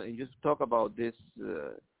 and just talk about this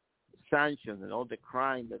sanctions and all the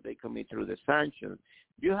crime that they commit through the sanctions,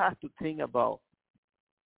 you have to think about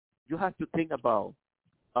you have to think about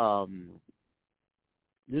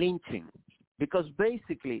lynching, because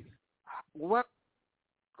basically, when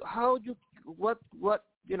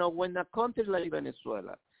a country like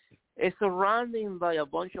Venezuela is surrounded by a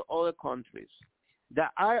bunch of other countries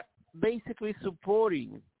that are basically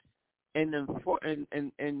supporting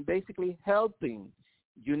and basically helping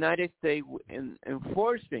United States in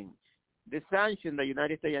enforcing the sanctions the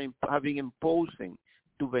United States have been imposing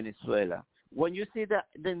to Venezuela. When you see that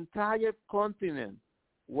the entire continent,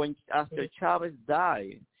 after Chavez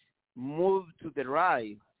died, moved to the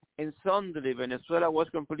right, and suddenly Venezuela was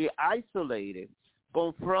completely isolated,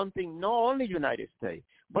 confronting not only United States,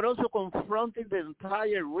 but also confronting the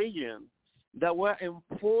entire region that were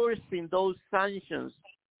enforcing those sanctions,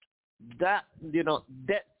 that,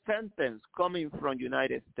 death sentence coming from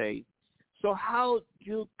United States. So how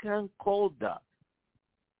you can call that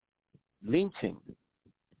lynching?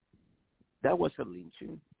 That was a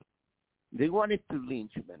lynching. They wanted to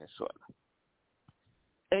lynch Venezuela.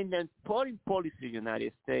 And then foreign policy of the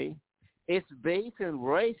United States is based on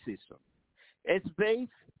racism. It's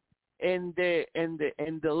based in the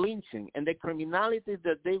lynching and the criminality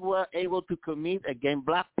that they were able to commit against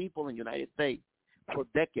black people in the United States for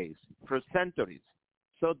decades, for centuries.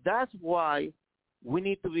 So that's why we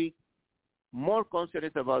need to be more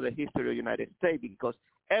concerned about the history of the United States, because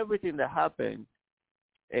everything that happened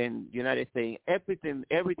in the United States, everything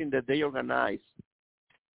that they organize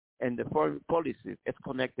and the foreign policy is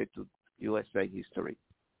connected to USA history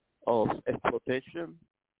of exploitation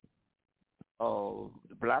of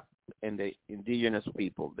the black and the indigenous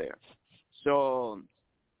people there. So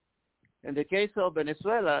in the case of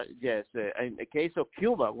Venezuela, yes. In the case of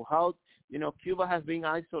Cuba, how Cuba has been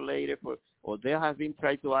isolated they have been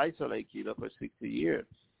trying to isolate Cuba for 60 years.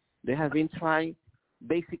 They have been trying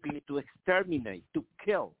basically to exterminate, to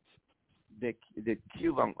kill the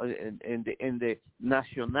Cuban and the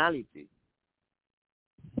nationality.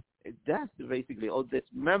 That's basically, or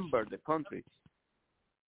dismember the country.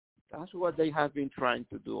 That's what they have been trying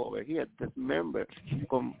to do over here. Dismember,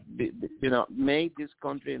 make this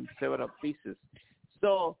country in several pieces.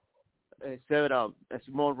 So several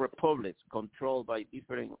small republics controlled by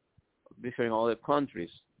different other countries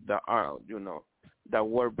that are, that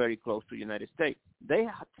were very close to the United States. They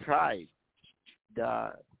have tried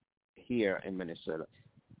that here in Venezuela.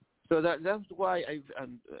 So that's why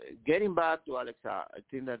I'm getting back to Alex Saab. I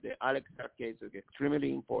think that the Alex Saab case is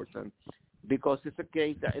extremely important, because it's a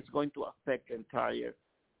case that is going to affect the entire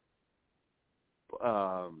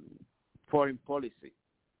foreign policy.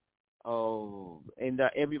 And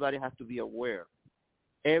that everybody has to be aware.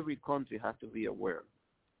 Every country has to be aware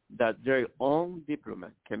that their own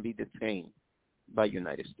diplomat can be detained by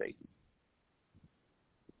United States.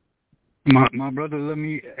 My brother, let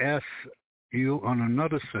me ask you on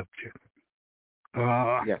another subject.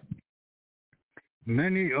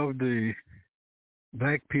 Many of the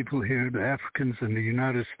black people here, the Africans in the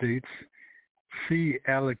United States, see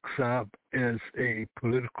Alex Saab as a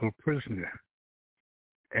political prisoner.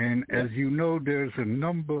 And as you know, there's a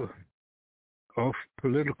number of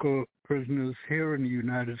political prisoners here in the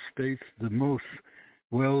United States. The most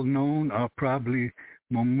well-known are probably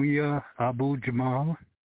Mumia Abu Jamal.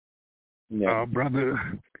 Our brother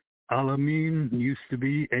Alameen used to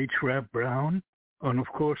be H. Brown, and of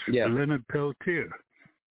course Leonard Peltier.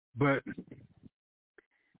 But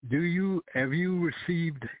have you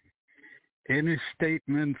received any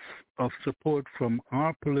statements of support from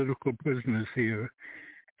our political prisoners here,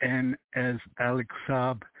 and as Alex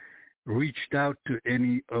Saab reached out to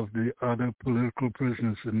any of the other political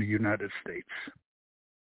prisoners in the United States?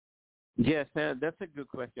 Yes, that's a good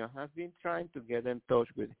question. I have been trying to get in touch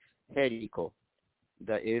with Jericho.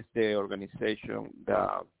 That is the organization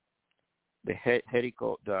that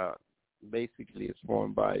Jericho that basically is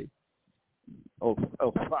formed of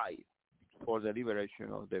fight for the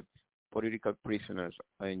liberation of the political prisoners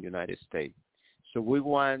in the United States. So we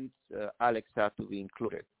want Alex Saab to be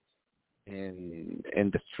included in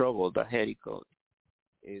the struggle that Jericho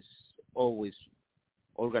is always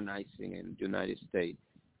organizing in the United States.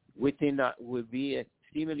 We think that will be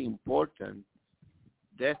extremely important,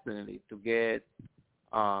 definitely, to get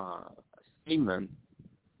a statement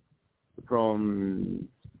from,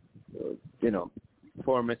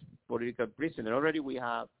 former political prisoner. Already we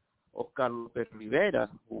have Oscar Lopez Rivera,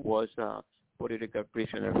 who was a political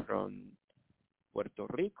prisoner from Puerto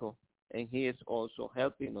Rico, and he is also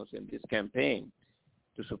helping us in this campaign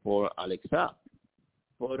to support Alex Saab.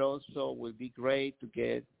 But also would be great to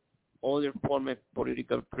get other former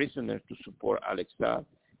political prisoners to support Alex Saab,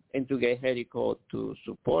 and to get Jericho to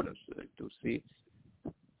support us, to see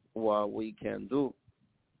what we can do.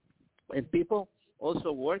 and people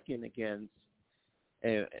also working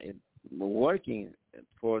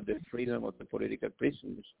for the freedom of the political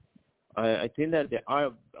prisoners. I think that there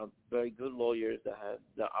are very good lawyers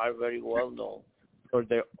that are very well known for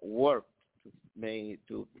their work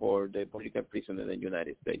for the political prisoners in the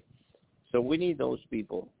United States. So we need those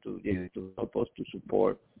people to help us to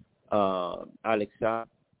support Alex Saab.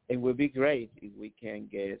 It would be great if we can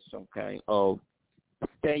get some kind of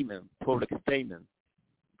public statement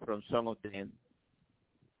from some of them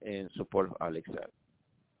in support of Alex Saab.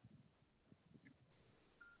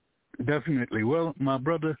 Definitely. Well, my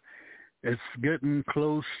brother, it's getting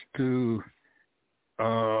close to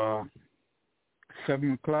 7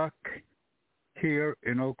 o'clock here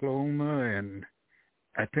in Oklahoma, and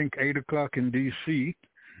I think 8 o'clock in D.C.,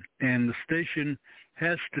 and the station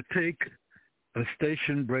has to take a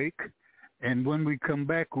station break. And when we come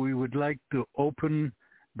back, we would like to open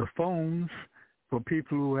the phones for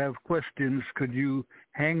people who have questions. Could you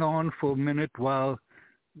hang on for a minute while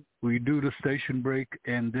we do the station break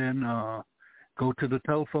and then go to the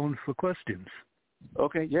telephones for questions?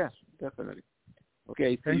 Okay, yes, definitely.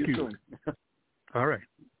 Okay, thank you. Soon. All right.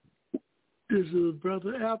 This is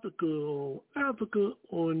Brother Africa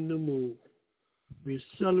on the Move. We're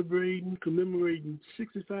commemorating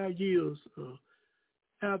 65 years of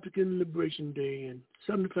African Liberation Day and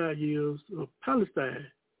 75 years of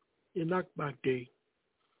Palestine in NAKBA Day.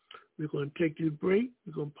 We're going to take this break.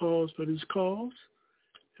 We're going to pause for these calls.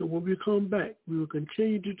 And when we come back, we will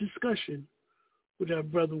continue the discussion with our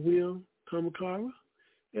brother Will Camacaro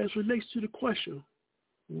as relates to the question,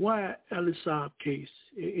 why Alex Saab case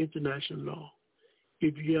in international law?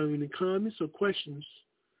 If you have any comments or questions,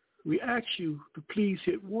 we ask you to please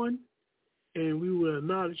hit 1, and we will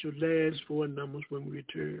acknowledge your last 4 numbers when we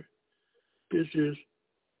return. This is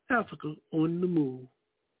Africa on the Move.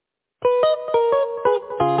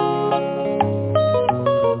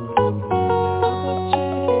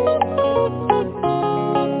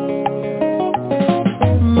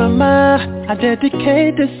 Mama, I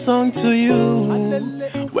dedicate this song to you.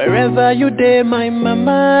 Wherever you there, my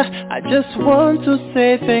mama, I just want to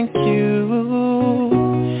say thank you.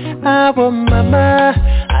 Our mama,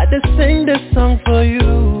 I just sing this song for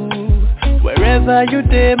you. Wherever you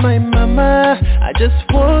there, my mama, I just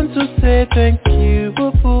want to say thank you.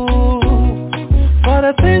 For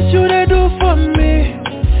the things you they do for me,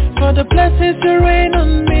 for the blessings you rain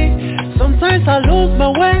on me. Sometimes I lose my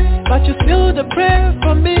way, but you still the prayer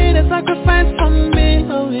for me, the sacrifice for me.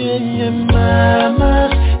 Oh yeah, yeah, mama,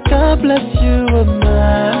 God bless you, oh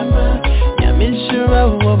mama. Yeah, me sure,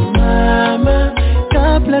 oh mama,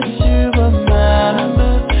 God bless you, oh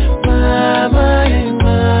mama. Mama, yeah,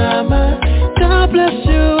 mama, God bless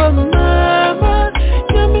you, oh mama.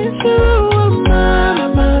 Yeah, me sure, oh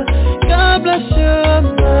mama, God bless you, oh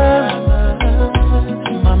mama.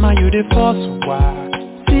 Mama, you the first one.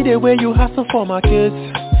 See the way you hustle for my kids.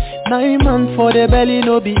 9 months for the belly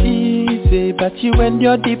no be easy, but you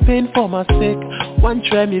endure the pain for my sake. One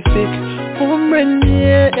try me fake, mama,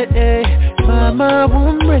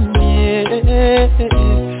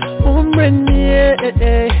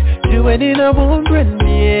 do it in a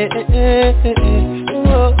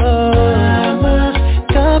mama,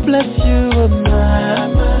 God bless you, oh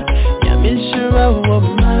mama. Yeah, me sure, oh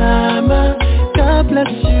mama, God bless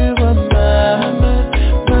you, oh mama.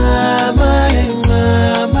 Mama, hey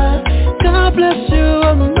mama, God bless you,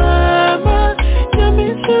 oh mama. Yeah, me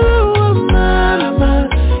too, oh mama,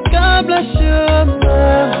 God bless you, oh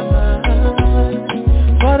mama.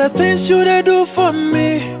 For the things you they do for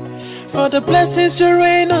me, for the blessings you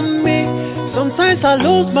rain on me. Sometimes I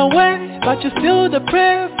lose my way, but you still the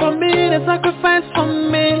prayer for me, the sacrifice for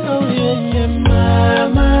me. Oh yeah, yeah,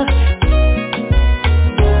 mama.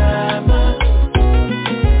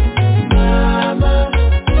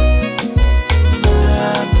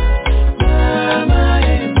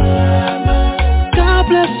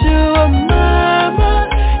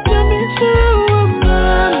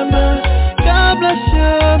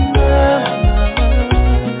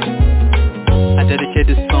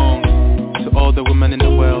 This song to all the women in the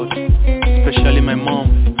world, especially my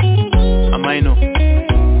mom, Amaino.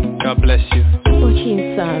 God bless you.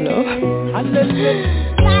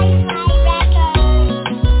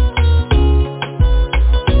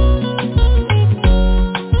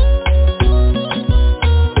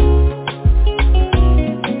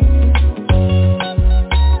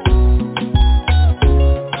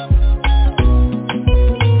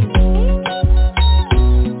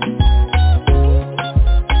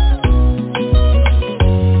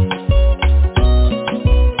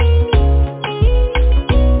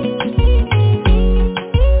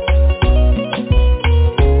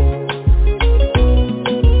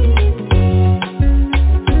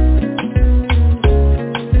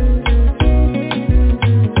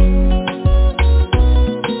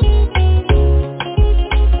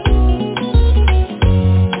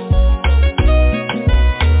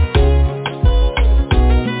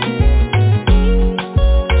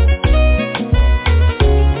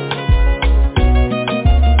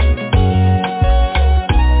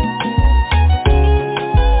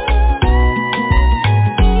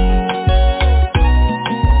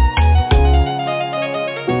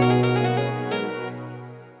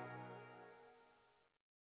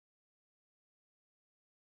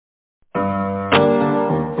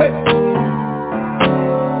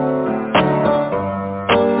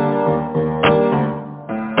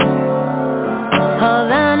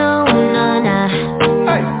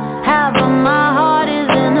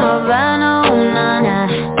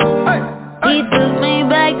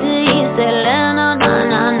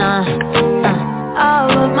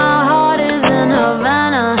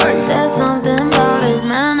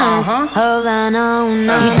 Havana,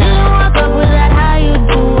 una. He didn't walk up with that, how you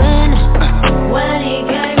doing? When he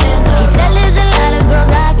came in, he said, there's a lot of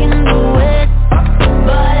girls I can do it,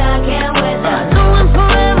 but I can't with that. Doing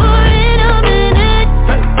forever in a minute.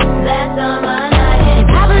 That's on my night. And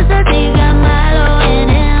Papa says he got Milo in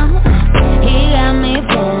him. He got me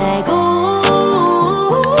feeling like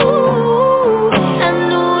ooh. I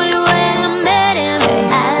knew it when I met him.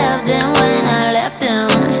 I loved him when I left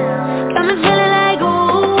him. Got me feeling like ooh.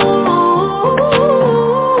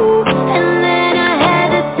 And then I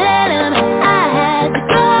had to tell him I had to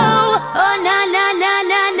go. Oh na na na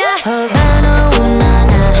na na. Havana, ooh na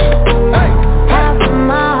na. Half of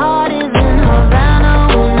my heart is in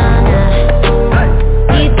Havana, ooh na na.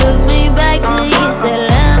 He took me back to East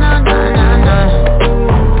Atlanta, na na na.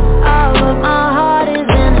 All of my heart is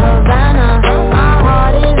in Havana. My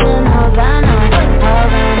heart is in Havana,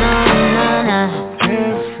 Havana, na na.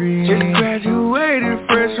 Carefree. Just graduated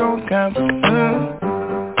fresh on campus.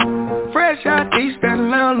 Fresh out East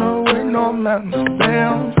Atlanta with no mountains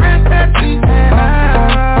down. Fresh out East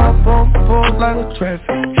Atlanta. Up on fours like a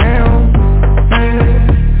traffic jam.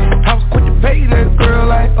 Man, I was quick to pay that girl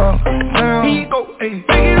like now. Here you go, ayy,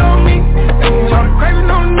 take it on me. Try to craving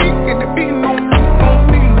on me, get the beating on me,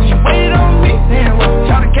 on me. She waited on me, damn,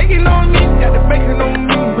 try to cake it on me, got the bacon on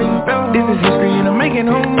me. This is history and I'm making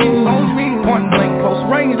on me, on me. Point blank, close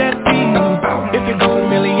range, that's me. If it goes a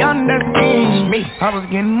million, that's me. I was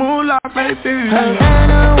getting moolah, baby.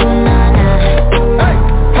 Havana, ooh na na.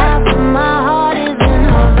 Half of my heart is in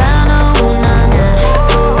Havana, ooh na na.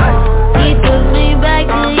 He took me back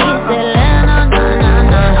to East Atlanta, na na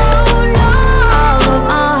na. All of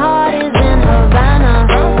my heart is in Havana.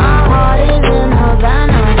 My heart is in Havana,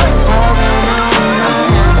 Havana, na na.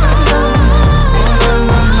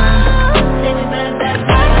 Take me back, back,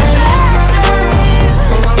 back.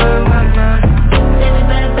 Take me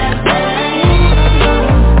back, back, back.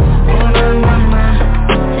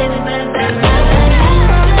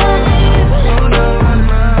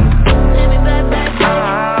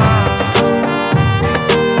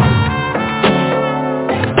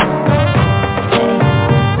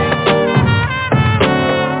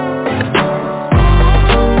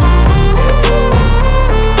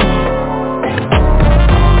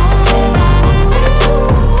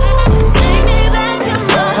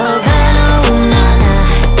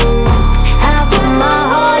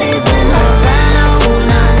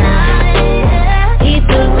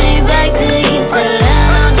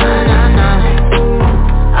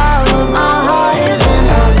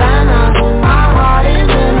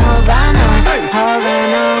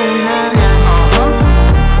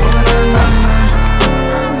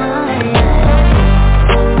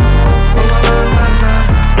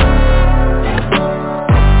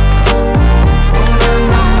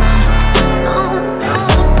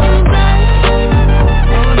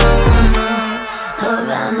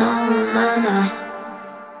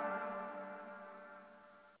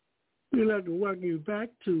 We'd like to welcome you back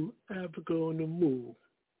to Africa on the Move.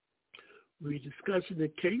 We're discussing the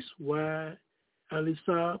case, why Ali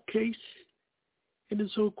Saab case, and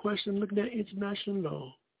this whole question looking at international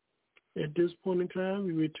law. At this point in time,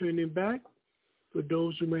 we're returning back for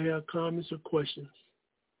those who may have comments or questions.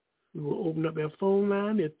 We will open up our phone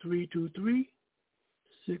line at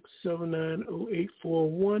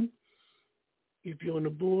 323-679-0841. If you're on the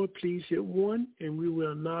board, please hit 1, and we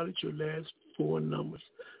will acknowledge your last 4 numbers.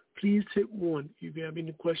 Please hit 1 if you have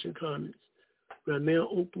any question comments. We are now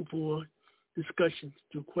open for discussions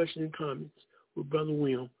through question and comments with Brother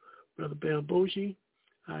William. Brother Bamboshi,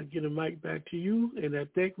 I'll get the mic back to you, and I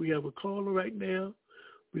think we have a caller right now.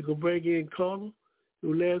 We can bring in caller.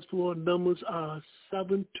 Your last 4 numbers are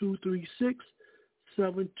 7236,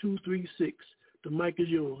 7236. The mic is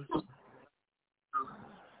yours.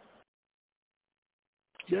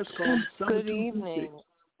 Just call 7236. Good evening.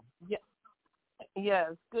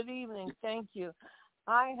 Yes, good evening. Thank you.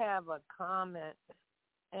 I have a comment,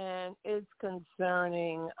 and it's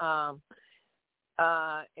concerning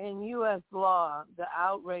in U.S. law, the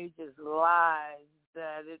outrageous lies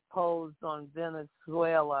that it posed on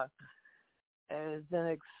Venezuela is an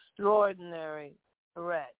extraordinary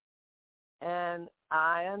threat. And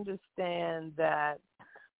I understand that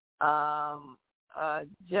a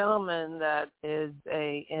gentleman that is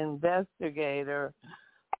an investigator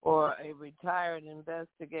or a retired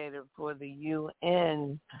investigator for the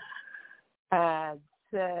UN had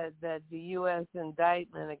said that the U.S.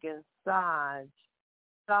 indictment against Saab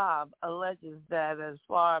alleges that as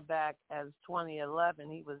far back as 2011,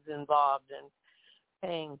 he was involved in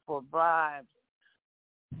paying for bribes.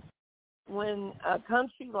 when a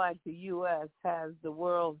country like the U.S. has the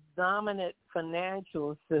world's dominant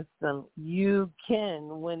financial system, you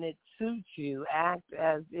can, when it suits you, act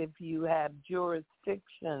as if you have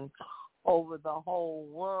jurisdiction over the whole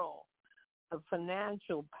world. The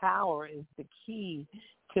financial power is the key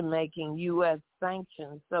to making U.S.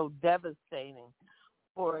 sanctions so devastating.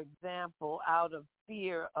 For example, out of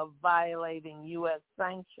fear of violating U.S.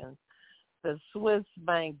 sanctions, the Swiss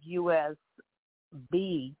bank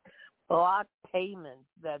USB blocked payments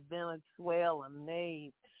that Venezuela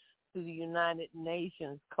made to the United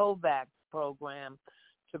Nations COVAX program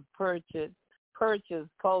to purchase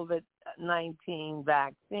COVID-19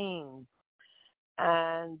 vaccines.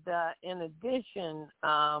 And in addition,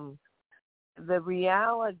 the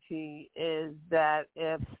reality is that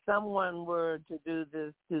if someone were to do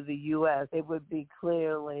this to the U.S., it would be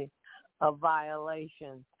clearly a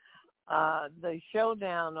violation. The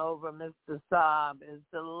showdown over Mr. Saab is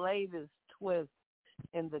the latest twist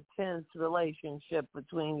in the tense relationship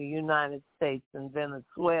between the United States and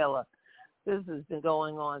Venezuela. This has been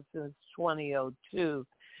going on since 2002,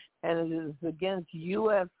 and it is against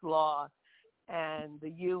U.S. law and the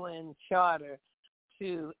UN Charter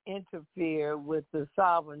to interfere with the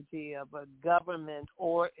sovereignty of a government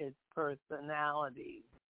or its personalities.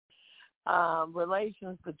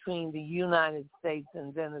 Relations between the United States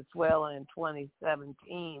and Venezuela in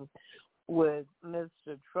 2017 with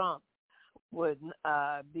Mr. Trump would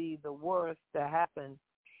be the worst to happen.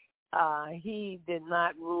 He did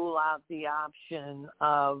not rule out the option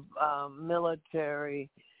of the military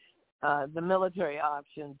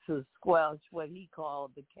option to squelch what he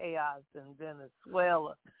called the chaos in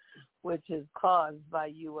Venezuela, which is caused by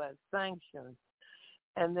U.S. sanctions.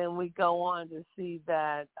 And then we go on to see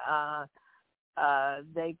that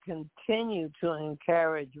they continue to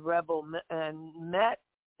encourage rebel and met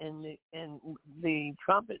in the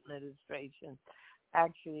Trump administration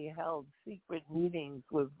actually held secret meetings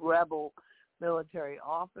with rebel military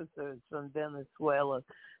officers from Venezuela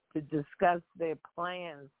to discuss their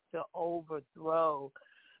plans to overthrow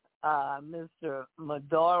Mr.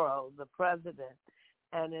 Maduro, the president.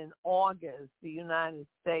 And in August, the United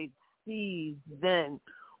States seized then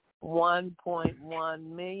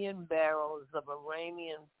 1.1 million barrels of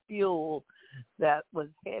Iranian fuel that was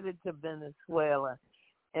headed to Venezuela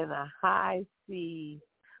in a high-sea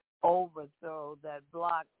overthrow that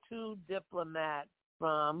blocked 2 diplomats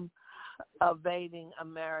from evading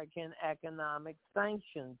American economic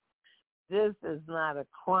sanctions. This is not a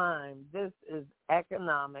crime. This is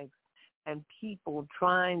economics and people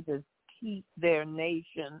trying to keep their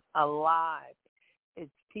nation alive.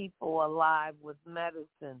 It's people alive with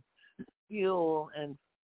medicine, fuel, and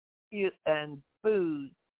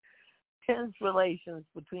food. Tense relations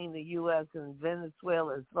between the U.S. and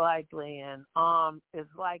Venezuela is like an armed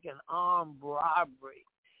robbery,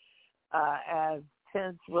 as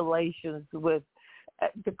tense relations with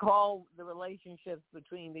to call the relationships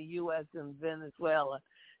between the U.S. and Venezuela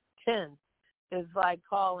tense is like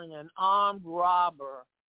calling an armed robber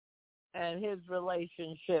and his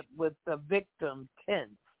relationship with the victim tense,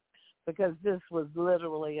 because this was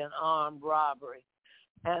literally an armed robbery.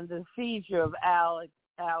 And the seizure of Alex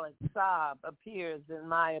Saab appears, in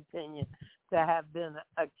my opinion, to have been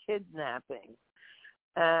a kidnapping.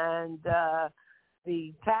 And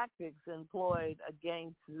the tactics employed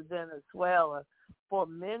against Venezuela for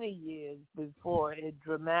many years before it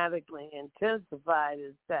dramatically intensified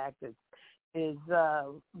its tactics is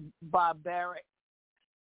barbaric.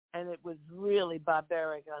 And it was really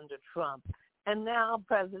barbaric under Trump. And now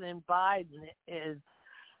President Biden is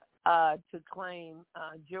to claim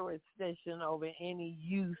jurisdiction over any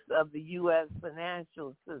use of the U.S.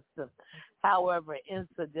 financial system, however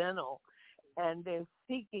incidental, and they're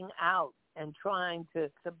seeking out and trying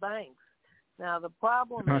to banks. Now, the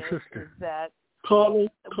problem is that Carla,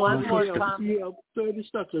 you have 30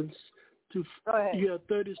 seconds to. Go ahead. You have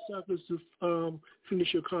 30 seconds to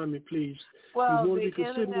finish your comment, please. Well, you want the to be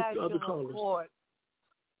considerate to other International callers. Court.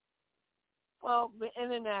 Well, the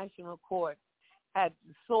International Court had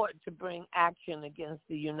sought to bring action against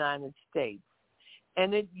the United States,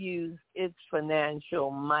 and it used its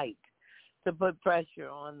financial might to put pressure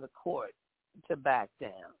on the court to back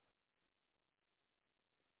down.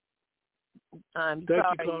 I'm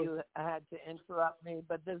sorry you had to interrupt me,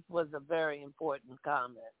 but this was a very important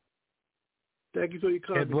comment. Thank you for your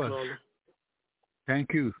comment, Carla.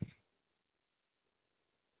 Thank you.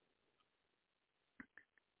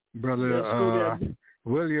 Brother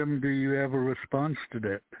William, do you have a response to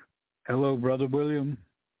that? Hello, Brother William.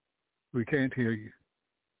 We can't hear you.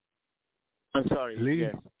 I'm sorry. Lee?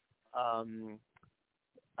 Yes.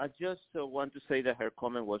 I just want to say that her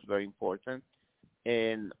comment was very important,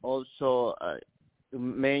 and also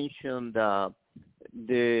mentioned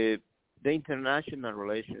the international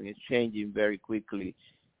relation is changing very quickly,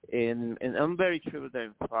 and I'm very sure that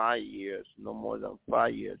in 5 years, no more than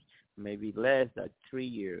 5 years, maybe less than 3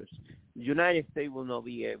 years, the United States will not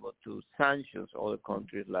be able to sanction other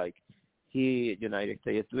countries like the United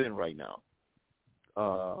States is doing right now.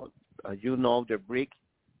 As you know, the BRIC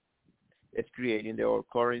is creating their own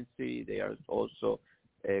currency. They are also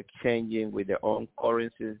exchanging with their own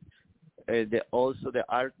currencies. There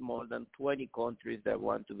are more than 20 countries that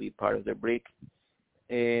want to be part of the BRIC.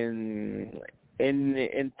 And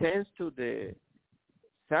thanks to the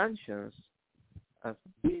sanctions, a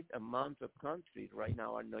big amount of countries right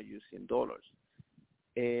now are not using dollars.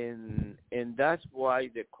 And that's why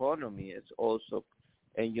the economy is also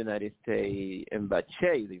in United States in bad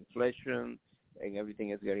shape. The inflation and everything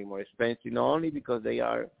is getting more expensive, not only because they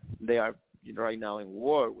are right now in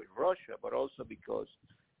war with Russia, but also because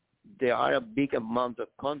there are a big amount of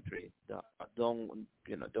countries that don't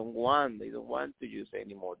want to use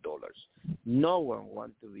any more dollars. No one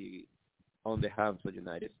wants to be on the hands of the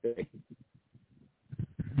United States.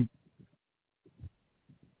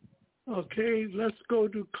 Okay, let's go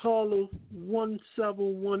to caller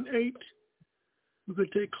 1718. We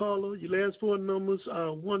could take caller. Your last four numbers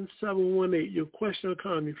are 1718. Your question or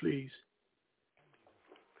comment, please.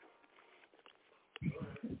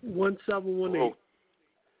 1718. Hello.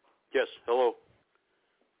 Yes, hello.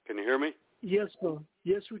 Can you hear me? Yes, sir.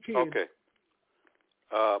 Yes, we can. Okay.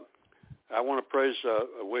 I want to praise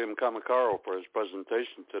William Camacaro for his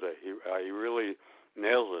presentation today. He really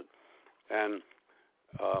nails it. And,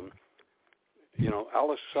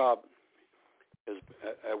 Alex Saab is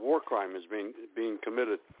a war crime is being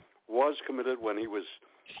committed. Was committed when he was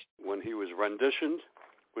renditioned,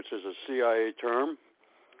 which is a CIA term.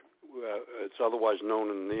 It's otherwise known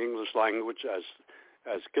in the English language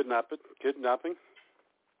as kidnapping.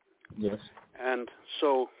 Yes. And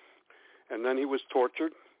then he was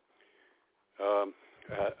tortured,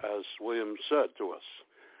 as William said to us.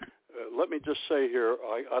 Let me just say here,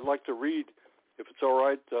 I'd like to read, if it's all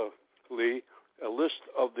right, Lee, a list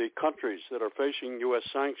of the countries that are facing U.S.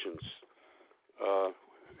 sanctions.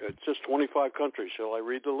 It's just 25 countries. Shall I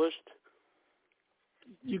read the list?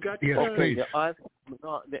 You got yes, please.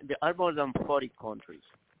 There are more than 40 countries,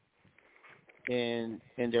 and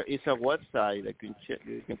there is a website that you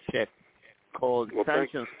can check called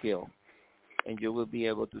Sanctions Kill, and you will be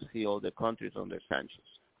able to see all the countries under sanctions.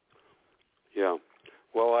 Yeah.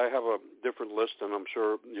 Well, I have a different list, and I'm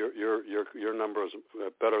sure your number is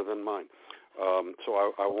better than mine. So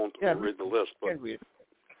I won't read the list. But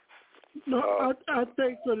no, I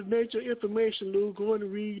think for the nature of information, Lou, go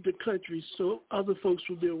and read the countries so other folks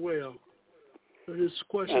will be aware of this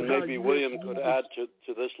question. And maybe William could add to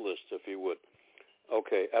this list if he would.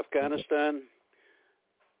 Okay, Afghanistan,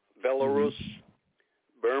 Belarus,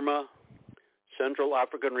 Burma, Central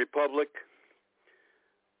African Republic,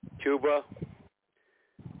 Cuba,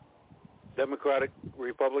 Democratic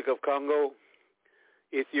Republic of Congo,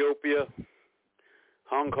 Ethiopia,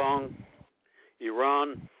 Hong Kong,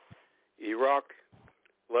 Iran, Iraq,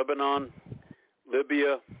 Lebanon,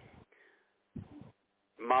 Libya,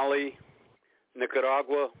 Mali,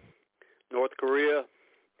 Nicaragua, North Korea,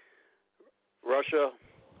 Russia,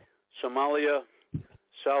 Somalia,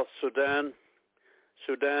 South Sudan,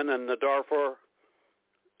 and the Darfur,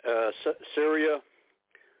 Syria,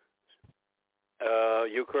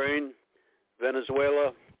 Ukraine,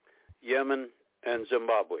 Venezuela, Yemen, and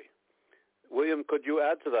Zimbabwe. William, could you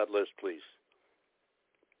add to that list, please?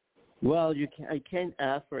 Well, I can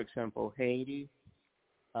add, for example, Haiti.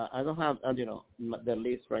 I don't have the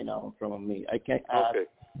list right now in front of me. I can add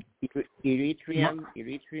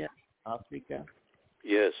Eritrea, Africa.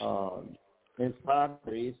 Yes. In fact,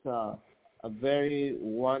 there is a very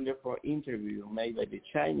wonderful interview made by the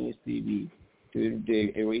Chinese TV to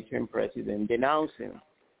the Eritrean president denouncing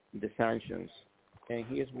the sanctions. And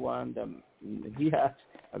he is one that he has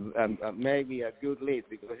maybe a good list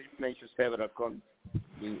because he mentioned several countries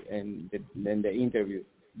in the interview.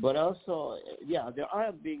 But also, there are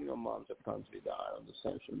a big amount of countries that are under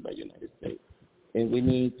sanctions by the United States. And we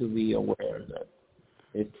need to be aware that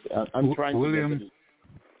I'm trying William, to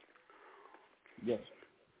Yes.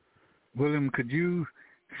 William, could you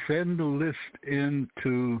send the list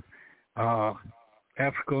into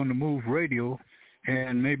Africa on the Move Radio,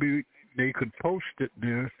 and maybe they could post it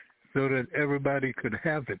there so that everybody could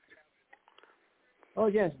have it? Oh,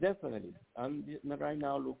 yes, definitely. I'm right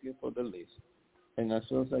now looking for the list. And as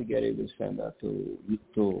soon as I get it, we'll send that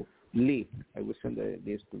to Lee. I will send the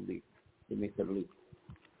list to Lee, to Mr. Lee.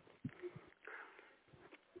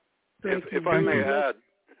 If I may add,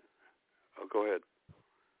 go ahead.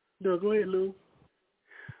 No, go ahead, Lou.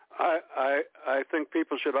 I think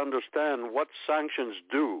people should understand what sanctions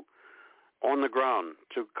do on the ground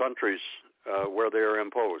to countries where they are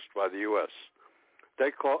imposed by the U.S.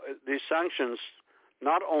 These sanctions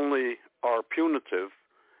not only are punitive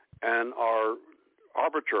and are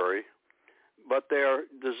arbitrary, but they are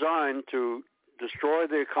designed to destroy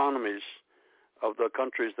the economies of the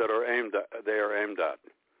countries that they are aimed at,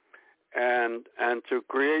 and to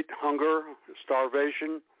create hunger,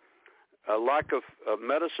 starvation, a lack of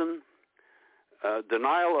medicine,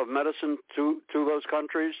 denial of medicine to those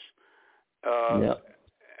countries,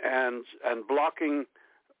 and blocking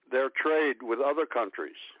their trade with other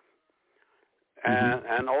countries,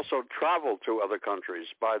 and also travel to other countries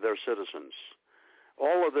by their citizens.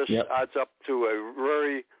 All of this adds up to a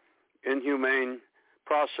very inhumane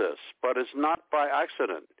process, but it's not by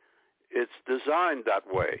accident. It's designed that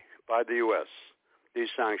way by the U.S., these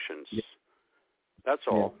sanctions. That's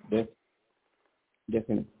all.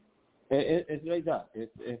 Definitely. It's like that.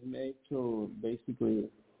 It's made to basically,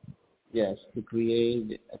 to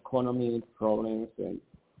create economic problems,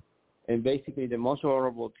 and basically the most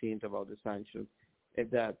horrible thing about the sanctions is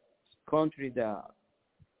that countries that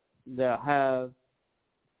have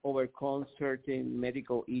overcome certain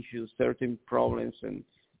medical issues, certain problems, and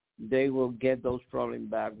they will get those problems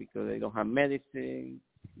back because they don't have medicine,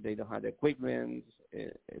 they don't have equipment.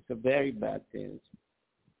 It's a very bad thing.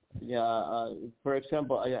 For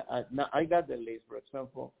example, I got the list. For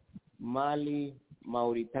example, Mali,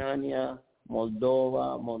 Mauritania,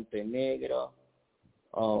 Moldova, Montenegro,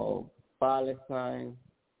 Palestine,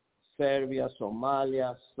 Serbia,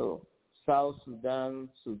 Somalia, South Sudan,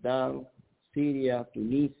 Syria,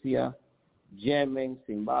 Tunisia, Yemen,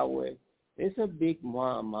 Zimbabwe. It's a big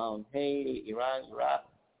amount. Haiti, Iran, Iraq.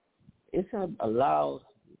 It's a Laos,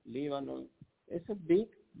 Lebanon. It's a big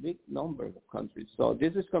number of countries. So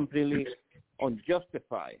this is completely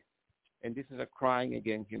unjustified, and this is a crime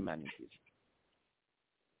against humanity.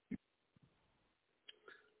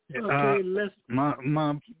 Okay,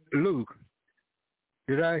 Lou,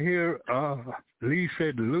 did I hear Lee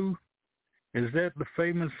said Lou? Is that the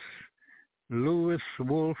famous Louis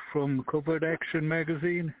Wolf from Covert Action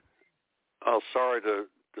magazine? Oh, sorry to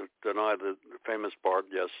deny the famous part.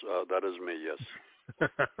 Yes, that is me, yes.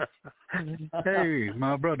 Hey,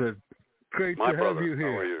 my brother. Great to have you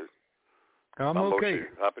here. How are you? I'm okay.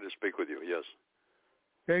 Happy to speak with you, yes.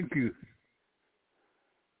 Thank you.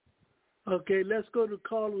 Okay, let's go to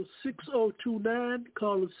caller 6029.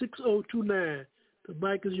 Caller 6029. The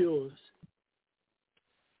mic is yours.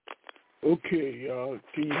 Okay,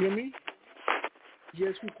 can you hear me?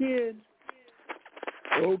 Yes, we can.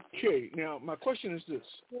 Okay, now my question is this.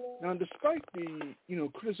 Now, despite the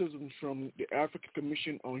criticisms from the African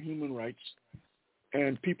Commission on Human Rights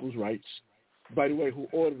and People's Rights, by the way, who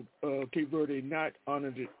ordered Cape Verde not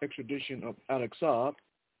honor the extradition of Alex Saab,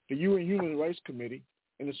 the UN Human Rights Committee,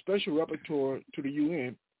 and the Special Rapporteur to the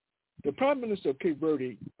UN, the Prime Minister of Cape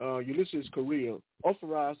Verde, Ulysses Correa,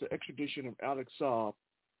 authorized the extradition of Alex Saab,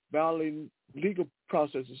 violating legal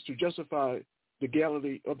processes to justify the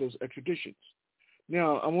legality of those extraditions.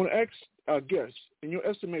 Now, I want to ask our guests, in your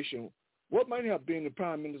estimation, what might have been the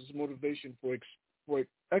Prime Minister's motivation for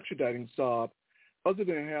extraditing Saab other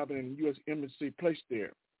than having a U.S. embassy placed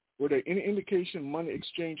there? Were there any indication money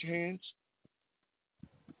exchanged hands?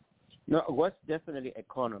 No, it was definitely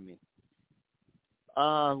economy.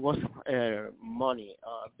 Was money.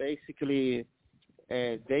 Basically,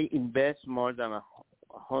 they invest more than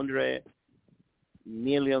 $100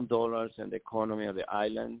 million in the economy of the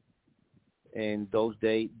island. In those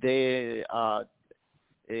days, Cape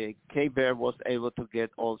Verde was able to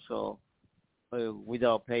get also,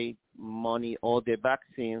 without pay money, all the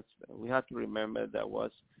vaccines. We have to remember that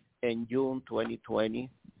was in June 2020.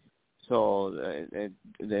 So that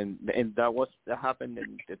happened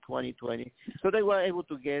in the 2020. So they were able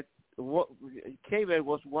to get. Cape Verde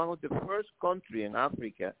was one of the first countries in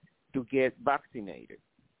Africa to get vaccinated.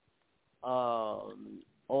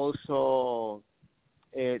 Also,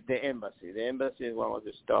 the embassy. The embassy is one of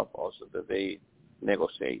the stuff also that they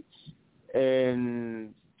negotiate.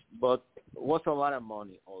 But was a lot of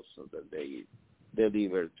money also that they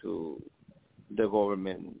delivered to the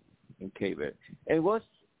government in Cape Verde. It was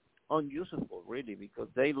unusable, really, because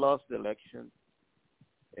they lost the election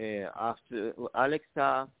after Alex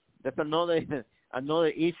Saab. That's another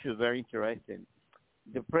issue very interesting.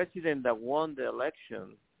 The president that won the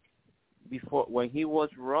election, before when he was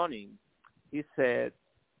running, he said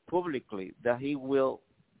publicly that he will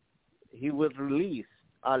release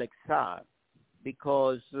Alex Saab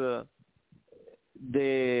because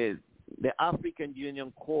the the African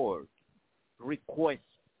Union Court requests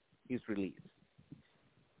his release.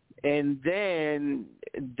 And then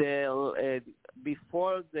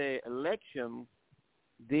before the election,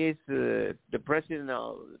 the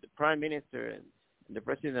prime minister and the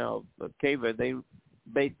president of Cape Verde, they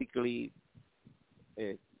basically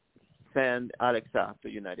sent Alex Saab to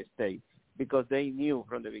the United States because they knew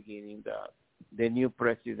from the beginning that the new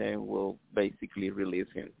president will basically release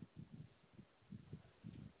him.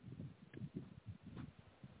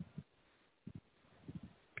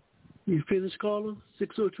 You finished, caller?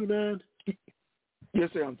 6029? Yes,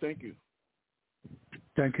 sir. Thank you.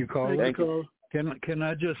 Thank you, caller. Thank you, caller. Can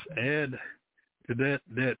I just add to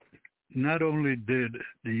that not only did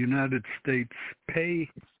the United States pay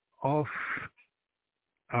off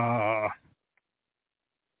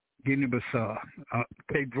Guinea-Bissau,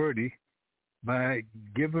 Cape Verde, by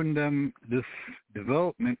giving them this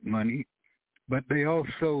development money, but they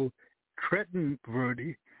also threatened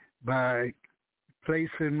Verde by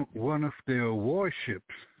placing one of their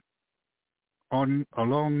warships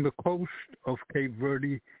along the coast of Cape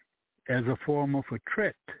Verde as a form of a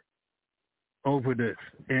threat over this.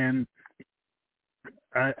 And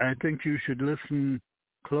I think you should listen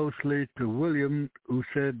closely to William, who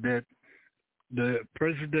said that the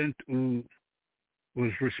president who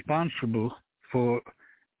was responsible for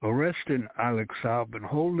arresting Alex Saab and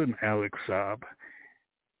holding Alex Saab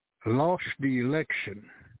lost the election.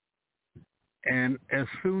 And as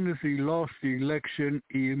soon as he lost the election,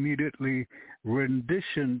 he immediately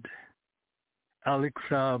renditioned Alex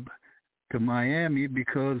Saab to Miami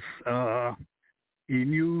because he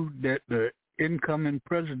knew that the incoming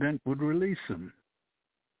president would release him.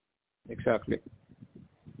 Exactly.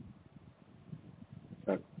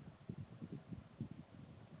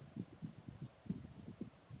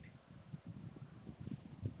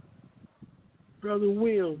 Brother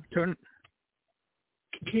Will, can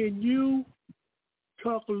you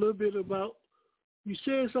talk a little bit about, you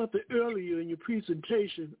said something earlier in your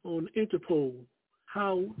presentation on Interpol,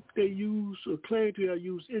 how they use or claim to have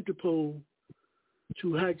used Interpol to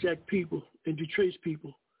hijack people and to trace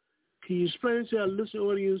people. Can you explain to our listening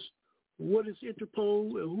audience what is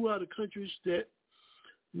Interpol and who are the countries that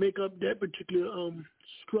make up that particular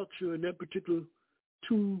structure and that particular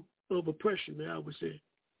tool of oppression, I would say?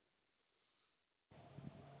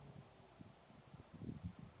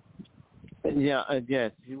 Yeah,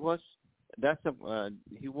 yes, he was.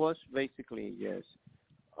 He was basically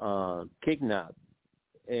kidnapped,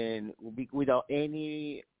 and without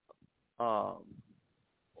any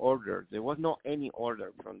order. There was no any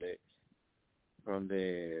order from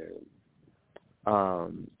the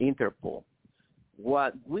Interpol.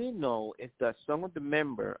 What we know is that some of the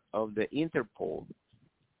members of the Interpol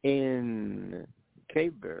in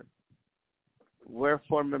Cape Verde were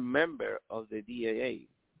former members of the DAA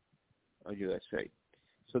of USA.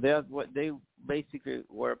 So they basically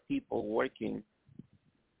were people working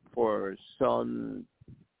for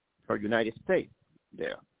United States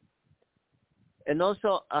there. And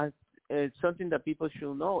also, something that people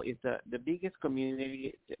should know is that the biggest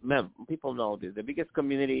community, people know this, the biggest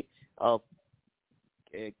community of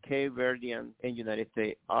Cape Verdean and United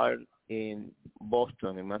States are in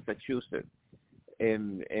Boston, in Massachusetts.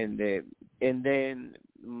 And then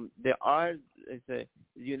there are, the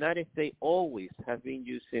United States always has been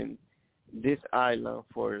using this island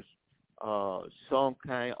for some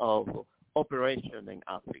kind of operation in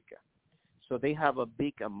Africa. So they have a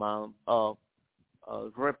big amount of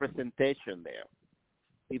representation there.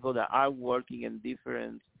 People that are working in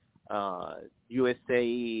different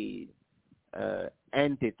USA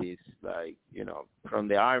entities, like, from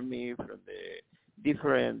the Army, from the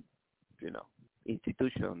different,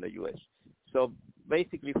 institutions in the U.S. So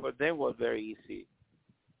basically for them it was very easy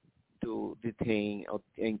to detain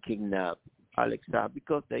and kidnap Alex Saab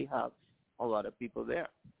because they have a lot of people there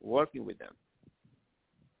working with them.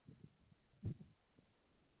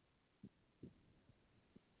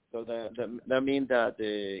 So that means that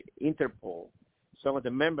the Interpol, some of the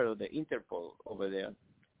members of the Interpol over there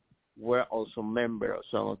were also members of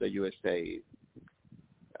some of the USA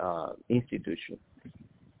institutions.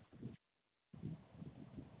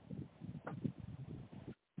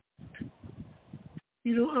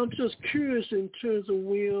 I'm just curious in terms of,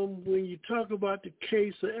 William, when you talk about the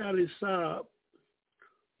case of Alex Saab,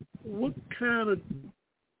 what kind of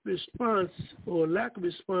response or lack of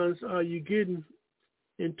response are you getting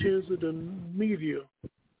in terms of the media?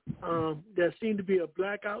 There seemed to be a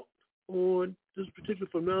blackout on this particular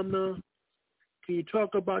phenomenon. Can you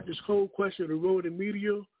talk about this whole question of the role of the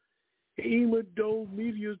media? Even though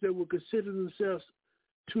media that will consider themselves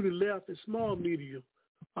to the left as small media,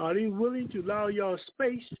 Are they willing to allow y'all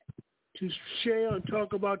space to share and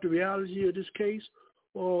talk about the reality of this case,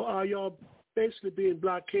 or are y'all basically being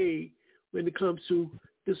blockaded when it comes to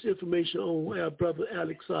this information on our brother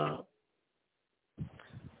Alex Saab?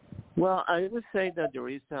 Well, I would say that there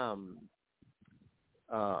is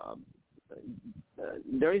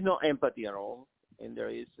no empathy at all, and there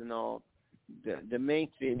is no the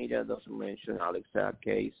mainstream media doesn't mention Alex Saab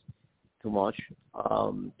case too much.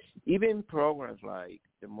 Even programs like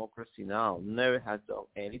Democracy Now! Never has done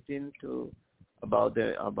anything about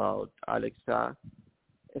Alex Saab,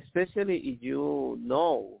 especially if you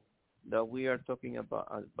know that we are talking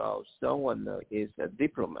about someone that is a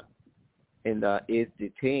diplomat and that is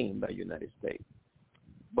detained by the United States.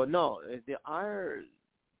 But no,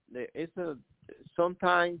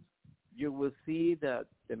 sometimes you will see that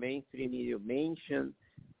the mainstream media mention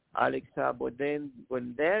Alex Saab, but then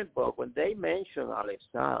when they mention Alex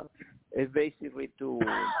Saab, it's basically to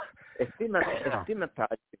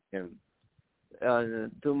stigmatize him,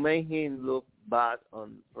 to make him look bad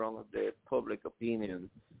in front of the public opinion,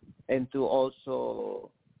 and to also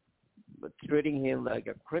treating him like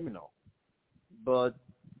a criminal. But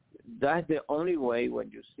that's the only way when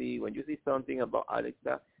you see something about Alex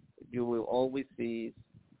Saab, you will always see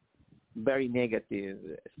very negative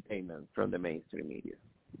statements from the mainstream media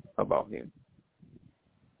about him.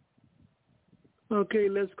 Okay,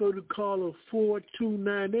 let's go to caller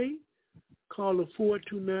 4298. Caller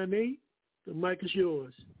 4298, the mic is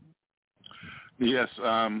yours. Yes,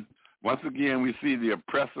 once again, we see the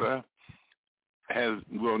oppressor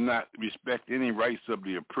will not respect any rights of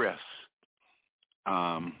the oppressed.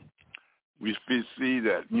 We see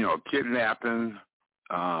that, kidnapping,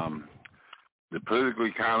 the political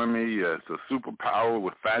economy is a superpower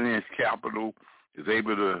with finance capital, is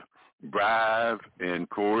able to bribe and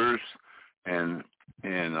coerce and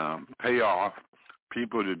pay off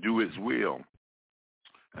people to do its will.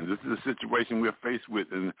 And this is a situation we're faced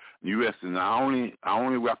with in the U.S., and our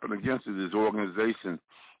only weapon against it is organization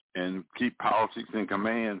and keep politics in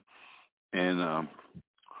command and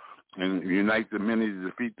unite the many to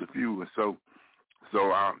defeat the few. And so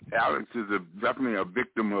Alex is definitely a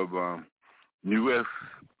victim of U.S.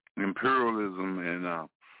 imperialism and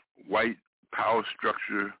white power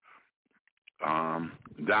structure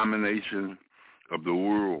domination of the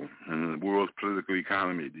world and the world's political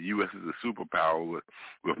economy. The U.S. is a superpower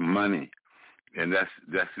with money, and that's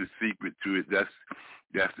the secret to it. That's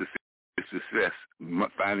the success,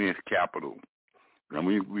 finance capital, and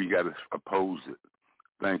we got to oppose it.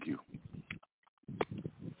 Thank you.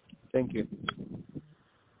 Thank you.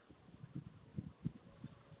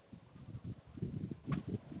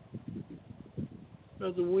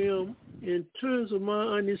 Brother William, in terms of my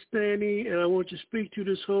understanding, and I want to speak to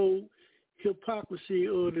this whole hypocrisy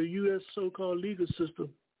of the U.S. so-called legal system.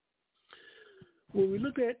 When we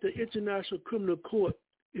look at the International Criminal Court,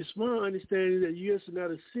 it's my understanding that the U.S. is not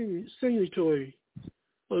a signatory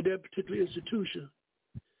of that particular institution.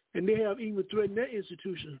 And they have even threatened that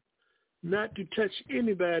institution not to touch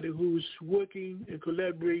anybody who's working and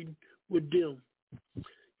collaborating with them.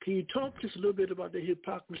 Can you talk just a little bit about the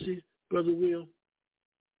hypocrisy, Brother Will?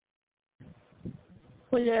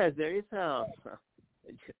 Well, yes, there is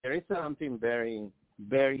something very,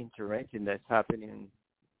 very interesting that's happening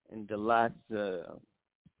in the last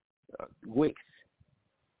weeks.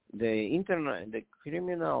 The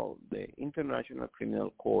International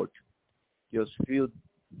Criminal Court just a few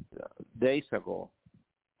days ago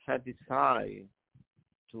had decided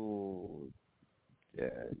to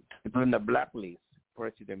put on the blacklist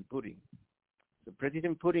President Putin. So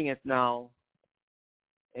President Putin is now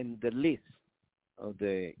in the list of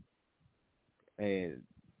the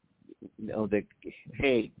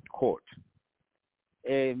Hague Court,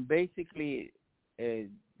 and basically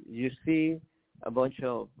you see a bunch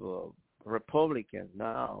of Republicans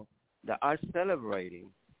now that are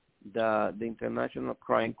celebrating the International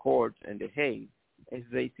Crime Court and the Hague is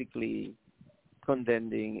basically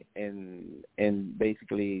condemning and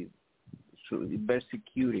basically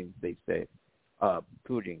persecuting, they say,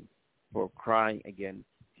 Putin for crime against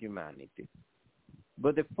humanity.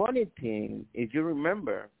 But the funny thing is, you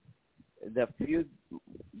remember that a few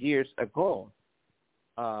years ago,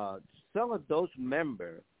 some of those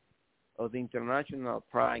members of the International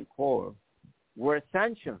Crime Court were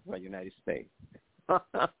sanctioned by the United States.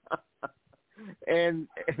 and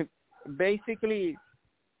basically,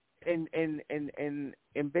 and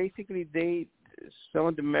basically some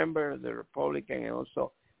of the members of the Republican, and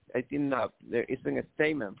also I think there isn't a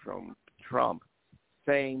statement from Trump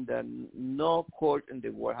saying that no court in the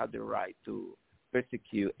world had the right to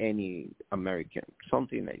persecute any American,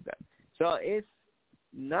 something like that. So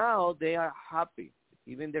now they are happy.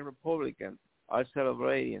 Even the Republicans are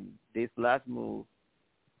celebrating this last move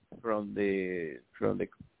from the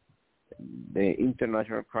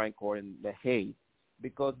International Crime Court in The Hague,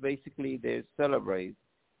 because basically they celebrate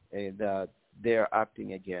that they're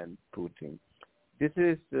acting against Putin. This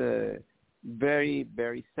is very,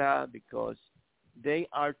 very sad, because they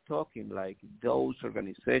are talking like those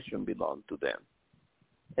organizations belong to them.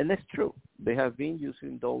 And it's true. They have been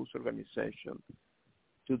using those organizations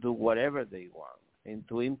to do whatever they want and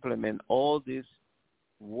to implement all these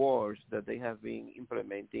wars that they have been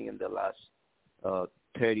implementing in the last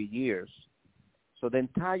 30 years. So the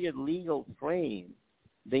entire legal frame,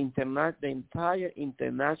 the entire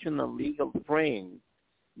international legal frame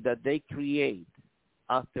that they create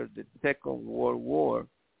after the Second World War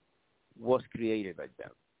was created by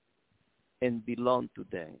them and belonged to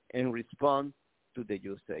them and respond to the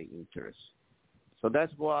USA interests. So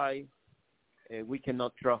that's why we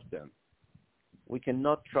cannot trust them. We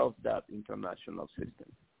cannot trust that international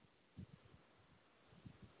system.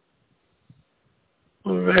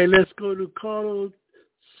 All right, let's go to Carlos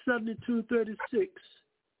 7236.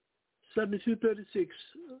 7236.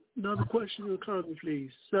 Another question or comment,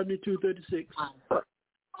 please. 7236.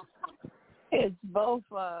 It's both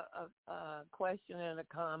a question and a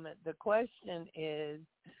comment. The question is,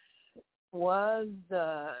 was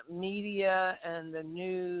the media and the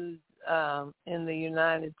news in the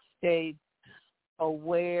United States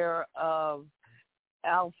aware of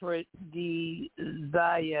Alfred D.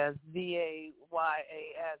 Zayas,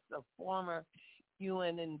 Z-A-Y-A-S, a former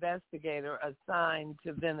UN investigator assigned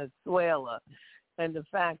to Venezuela, and the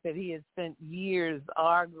fact that he has spent years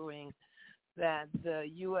arguing that the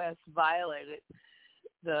U.S. violated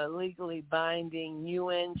the legally binding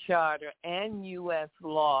UN Charter and U.S.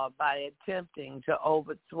 law by attempting to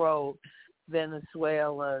overthrow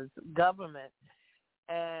Venezuela's government.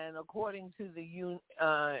 And according to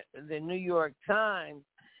the New York Times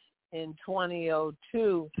in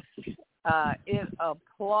 2002, it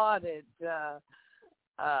applauded the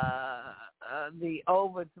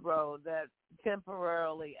overthrow that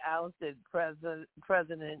temporarily ousted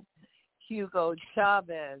President Hugo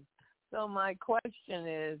Chavez. So my question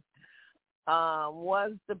is,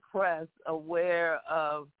 was the press aware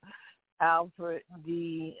of Alfred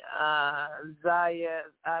D.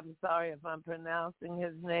 Zayas, I'm sorry if I'm pronouncing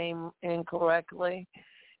his name incorrectly,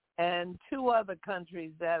 and two other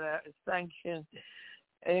countries that are sanctioned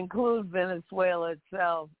include Venezuela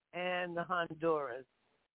itself and Honduras?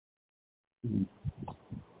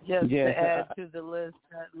 Just to add to the list,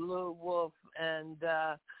 Lou Wolf and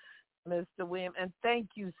Mr. William. And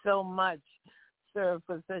thank you so much, sir,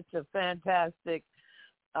 for such a fantastic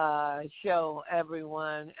show,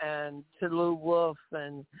 everyone, and to Lou Wolf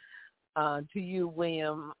and to you,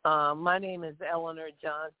 William. My name is Eleanor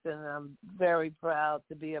Johnson. I'm very proud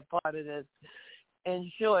to be a part of this.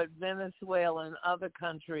 In short, Venezuela and other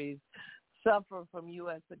countries suffer from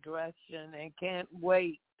U.S. aggression and can't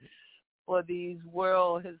wait for these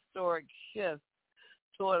world historic shifts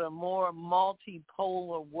toward a more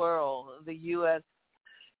multipolar world. The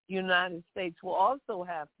United States will also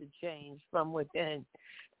have to change from within.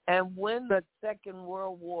 And when the Second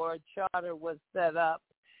World War Charter was set up,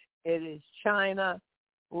 it is China,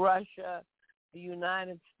 Russia, the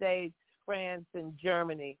United States, France, and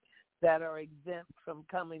Germany that are exempt from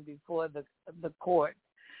coming before the court.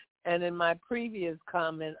 And in my previous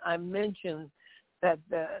comment, I mentioned that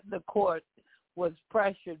the court was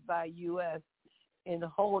pressured by U.S. in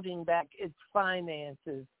holding back its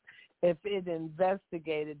finances if it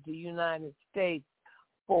investigated the United States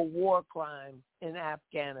for war crimes in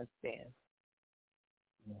Afghanistan.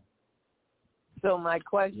 Yeah. So my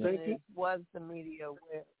question is, was the media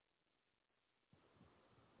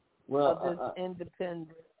aware of this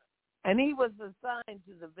independent? And he was assigned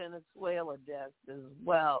to the Venezuela desk as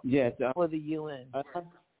well, yes, for the UN.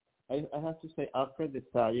 I have to say, Alfred de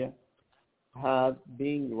Zayas have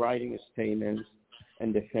been writing statements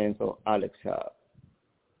in defense of Alex Saab.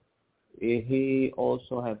 He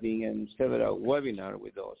also has been in several webinars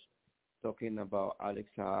with us talking about Alex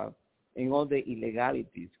Saab and all the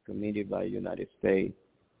illegalities committed by the United States.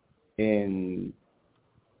 And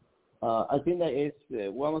I think that it's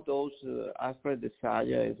one of those, Alfred de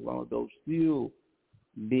Zayas is one of those few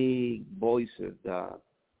big voices that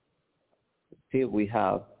still we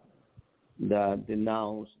have that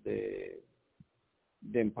denounce the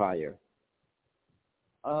empire.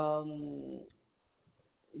 The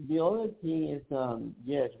other thing is,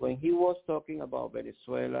 yes, when he was talking about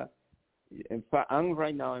Venezuela, in fact, I'm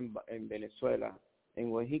right now in Venezuela,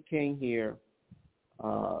 and when he came here,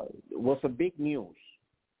 it was a big news.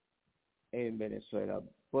 in Venezuela,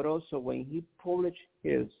 but also when he published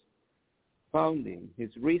his founding, his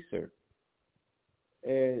research,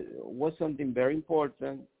 was something very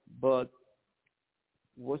important, but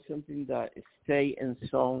was something that stayed in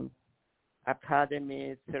some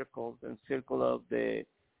academy circles and some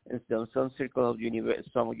circle of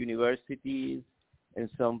some universities and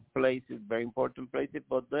some places, very important places,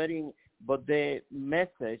 but the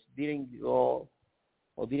message didn't go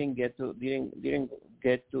or didn't get to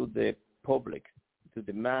the public, to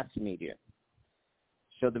the mass media.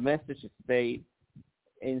 So the message stayed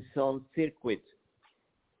in some circuit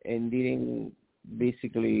and didn't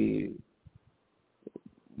basically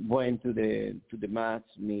went to the mass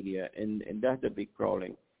media, and that's a big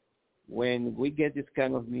problem. When we get this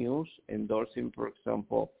kind of news endorsing, for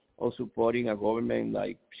example, or supporting a government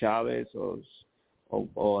like Chavez or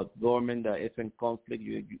a government that is in conflict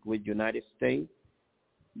with United States,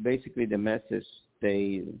 basically the message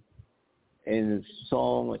stays in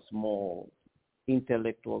some small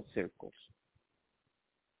intellectual circles.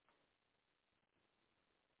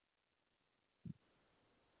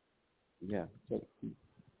 Yeah. So,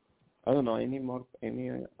 I don't know, any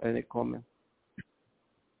comment?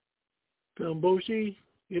 Boshi,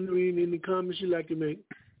 any comments you'd like to make?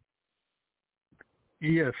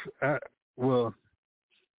 Yes. Well,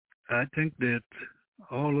 I think that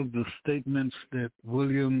all of the statements that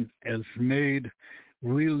William has made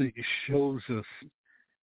really shows us,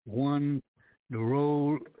 one, the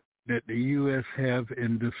role that the U.S. have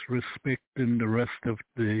in disrespecting the rest of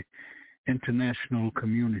the international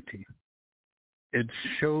community. It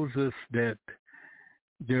shows us that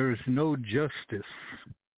there is no justice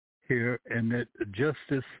here, and that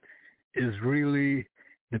justice is really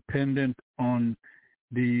dependent on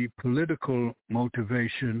the political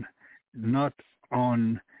motivation, not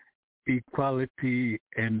on equality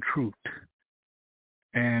and truth.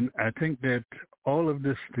 And I think that all of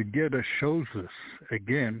this together shows us,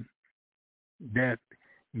 again, that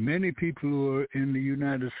many people who are in the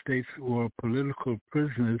United States who are political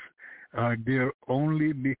prisoners are there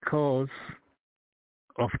only because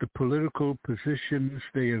of the political positions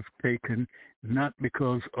they have taken, not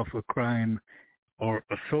because of a crime or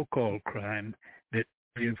a so-called crime that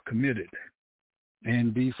they have committed.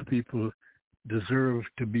 And these people deserve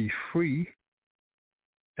to be free,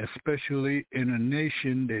 especially in a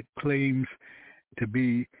nation that claims to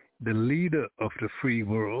be the leader of the free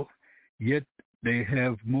world, yet they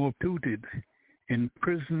have more polluted in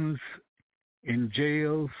prisons, in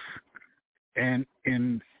jails, and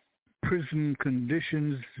in prison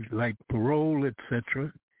conditions like parole,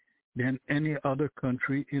 etc., than any other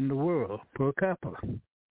country in the world per capita.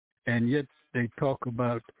 And yet they talk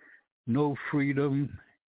about no freedom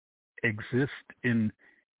exists in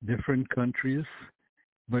different countries,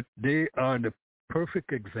 but they are the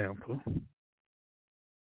perfect example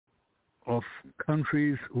of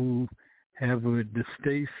countries who have a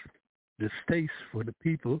distaste for the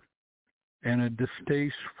people and a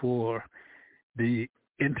distaste for the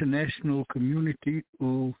international community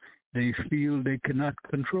who they feel they cannot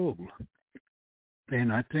control.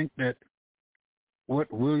 And I think that what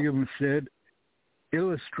William said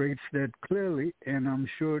illustrates that clearly, and I'm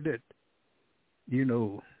sure that,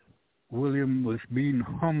 William was being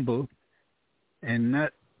humble and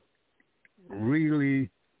not really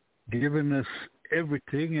giving us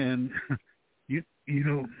everything, and,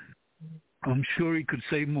 I'm sure he could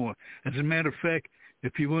say more. As a matter of fact,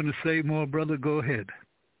 if you want to say more, brother, go ahead.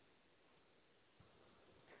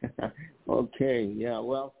 Okay, yeah,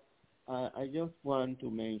 well, I just want to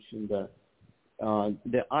mention that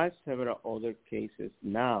there are several other cases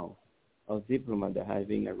now of diplomats that have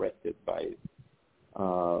been arrested by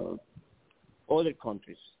other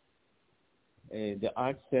countries. There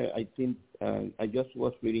are, I think, I just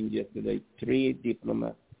was reading yesterday, 3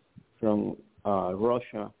 diplomats from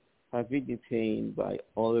Russia have been detained by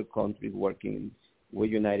other countries working with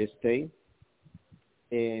United States.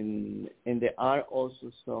 And there are also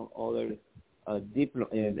some other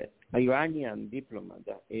Iranian diplomats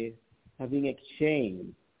that have been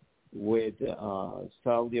exchanged with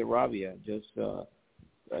Saudi Arabia just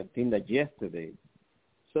I think that yesterday.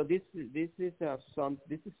 So this is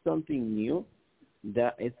something new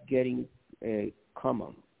that is getting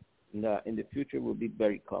common. That in the future will be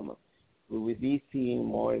very common. We will be seeing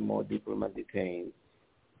more and more diplomats detained.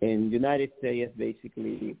 And the United States is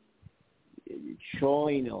basically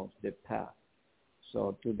showing us the path.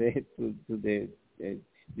 So to the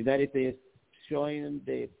United States showing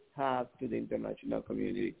the path to the international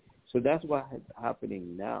community. So that's what is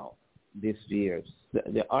happening now this year.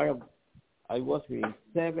 I was reading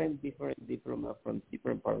 7 different diplomats from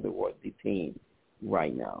different parts of the world detained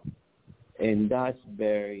right now. And that's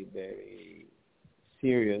very, very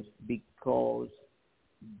serious because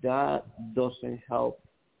that doesn't help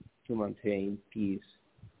to maintain peace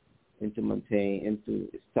and to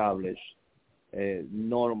establish a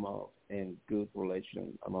normal and good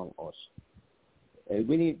relation among us.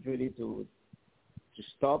 We need really to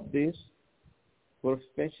stop this, but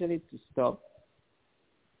especially to stop,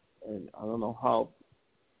 and I don't know how,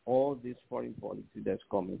 all this foreign policy that's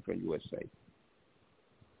coming from USA.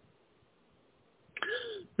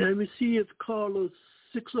 Let me see if caller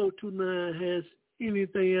 6029 has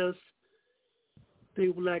anything else they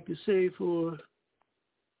would like to say for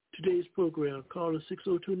today's program. Caller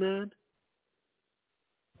 6029.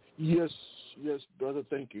 Yes, brother,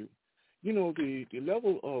 thank you. You know, the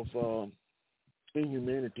level of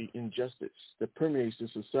inhumanity, injustice that permeates the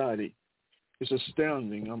society is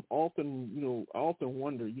astounding. I often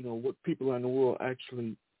wonder, what people around the world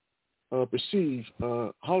actually perceive,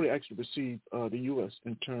 how they actually perceive the U.S.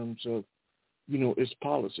 in terms of, its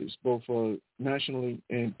policies, both nationally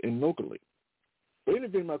and locally. But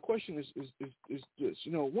anyway, my question is this.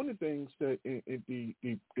 One of the things that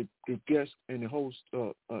the guest and the host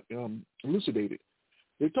elucidated,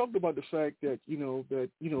 they talked about the fact that,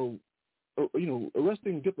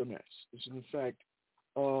 arresting diplomats is in fact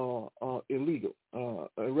illegal.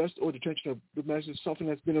 Arrest or detention of diplomats is something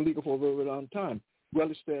that's been illegal for a very, very long time,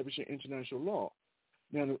 well established in international law.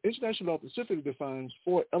 Now, the international law specifically defines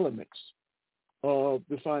 4 elements of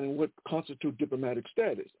defining what constitutes diplomatic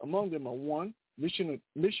status. Among them are 1, mission.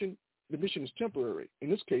 The mission is temporary. In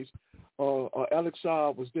this case, Alex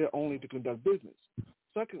Saab was there only to conduct business.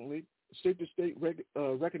 Secondly, state-to-state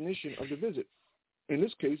recognition of the visit. In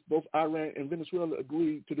this case, both Iran and Venezuela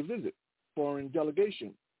agreed to the visit. Foreign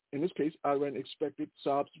delegation. In this case, Iran expected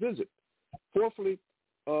Saab's visit. Fourthly,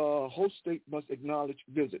 host state must acknowledge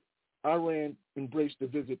visit. Iran embraced the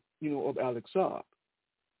visit, of Alex Saab.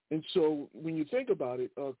 And so when you think about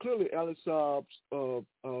it, clearly Alex Saab's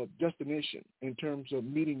destination in terms of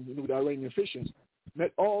meeting with Iranian officials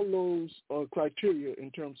met all those criteria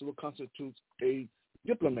in terms of what constitutes a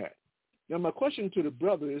diplomat. Now, my question to the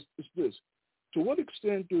brother is this. To what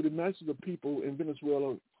extent do the masses of people in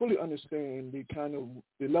Venezuela fully understand the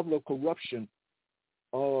level of corruption,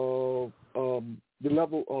 the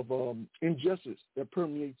level of injustice that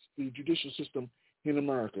permeates the judicial system in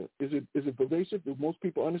America? Is it pervasive? Do most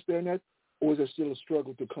people understand that, or is there still a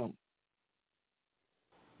struggle to come?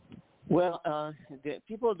 Well,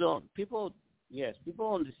 people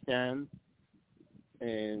understand,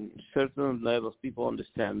 in certain levels, people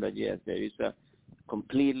understand that, yes, there is a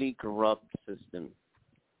completely corrupt system,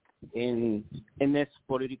 and it's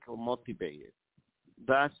politically motivated.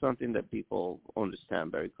 That's something that people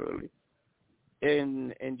understand very clearly.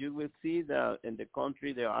 And you will see that in the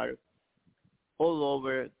country there are all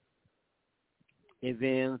over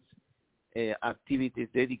events, activities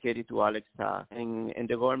dedicated to Alex Saab, and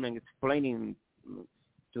the government explaining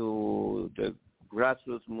to the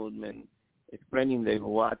grassroots movement, explaining them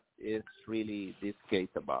what is really this case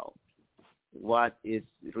about, what is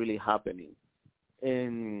really happening.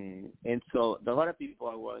 And so a lot of people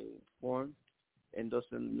are well informed, and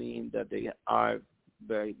doesn't mean that they are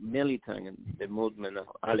very militant in the movement of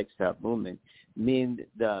Alex Saab movement, means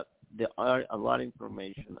that there are a lot of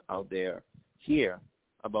information out there here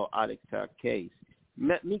about Alex Saab case.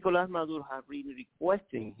 Nicolás Maduro has been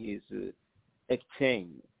requesting his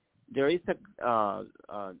exchange. There is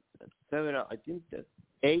several, I think that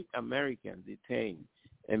 8 Americans detained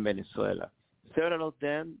in Venezuela, several of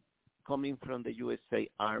them coming from the USA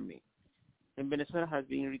Army. And Venezuela has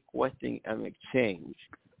been requesting an exchange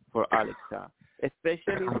for Alex Saab,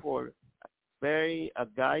 especially for a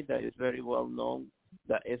guy that is very well known,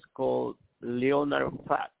 that is called Leonard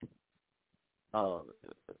Fat,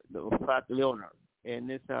 Fat Leonard.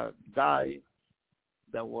 And it's a guy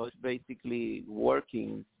that was basically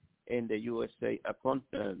working in the USA,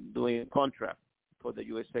 doing a contract for the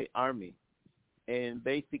USA Army. And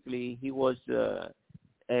basically he was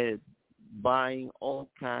buying all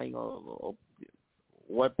kind of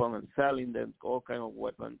weapons and selling them, all kind of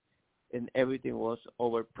weapons, and everything was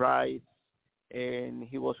overpriced. And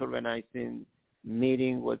he was organizing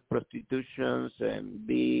meeting with prostitutions and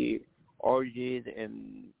be orgies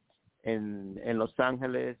in Los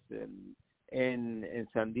Angeles and in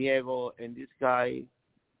San Diego. And this guy,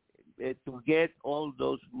 to get all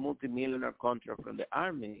those multimillionaire contracts from the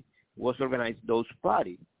Army, was organized those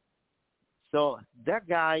parties. So that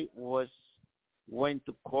guy went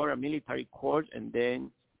to court, a military court, and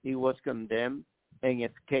then he was condemned and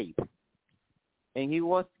escaped. And he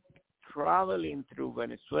was traveling through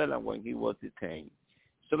Venezuela when he was detained.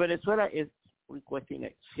 So Venezuela is requesting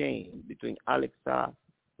exchange between Alex Saab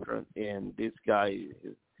and this guy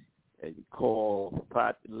called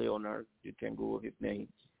Pat Leonard. You can Google his name.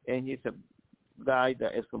 And he's a guy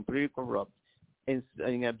that is completely corrupt. And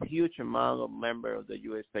a huge amount of members of the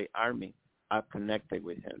USA Army are connected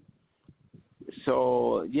with him.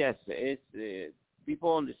 So, yes, it's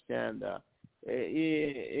people understand that.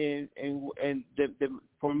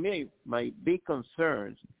 For me, my big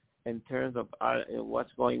concerns in terms of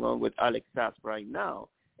what's going on with Alex Saab right now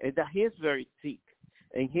is that he's very sick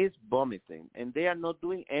and he's vomiting, and they are not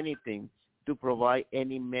doing anything to provide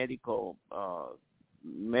any medical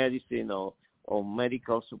medicine or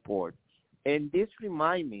medical support. And this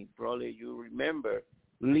reminds me, probably you remember,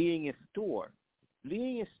 Leon Stewart.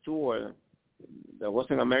 Leon Stewart, that was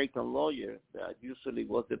an American lawyer that usually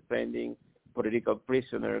was defending political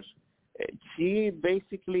prisoners. She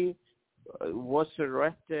basically was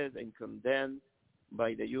arrested and condemned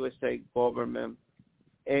by the USA government,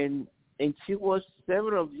 and she was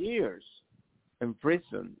several years in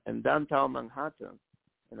prison in downtown Manhattan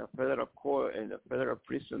in a federal court, in a federal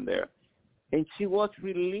prison there. And she was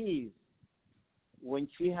released when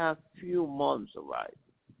she had few months of life.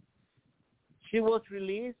 She was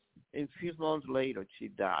released, and few months later she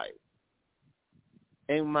died.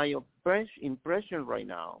 And my impression right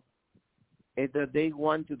now is that they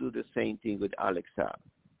want to do the same thing with Alex Saab.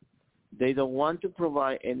 They don't want to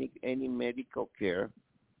provide any medical care.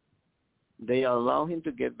 They allow him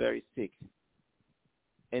to get very sick,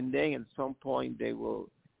 and then at some point they will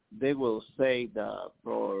say that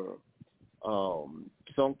for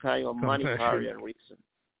some kind of humanitarian reason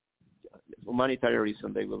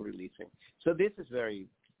they will release him. So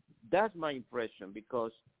that's my impression,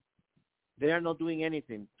 because they are not doing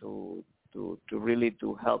anything to really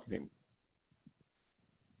help him.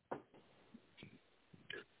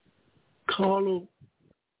 Caller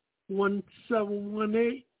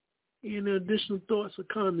 1718, any additional thoughts or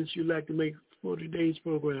comments you'd like to make for today's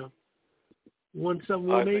program?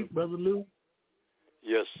 1718, Brother Lou?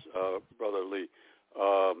 Yes, Brother Lee.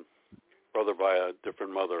 Brother by a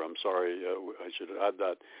different mother, I'm sorry, I should add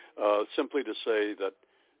that. Simply to say that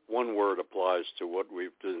one word applies to what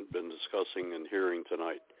we've been discussing and hearing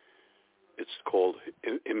tonight. It's called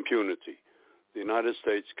impunity. The United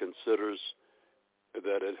States considers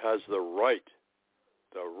that it has the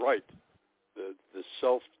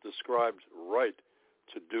self-described right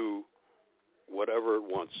to do whatever it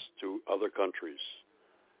wants to other countries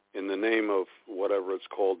in the name of whatever it's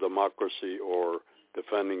called, democracy or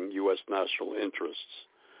defending U.S. national interests.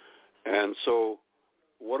 And so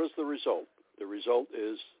what is the result? The result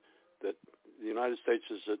is that the United States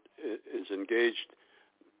is engaged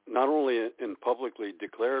not only in publicly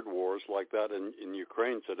declared wars like that in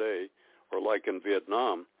Ukraine today or like in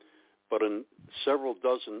Vietnam, but in several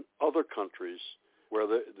dozen other countries where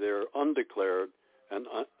they're undeclared and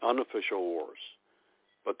unofficial wars.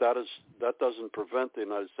 But that doesn't prevent the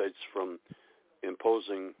United States from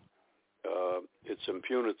imposing its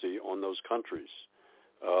impunity on those countries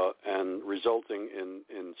and resulting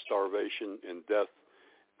in starvation, in death,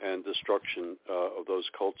 and destruction of those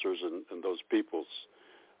cultures and those peoples.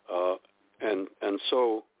 And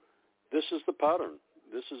so this is the pattern.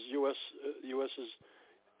 This is U.S.'s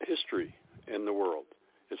history in the world.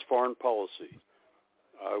 It's foreign policy.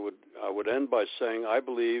 I would end by saying I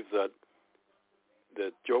believe that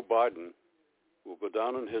Joe Biden will go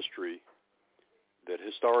down in history, that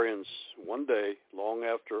historians one day, long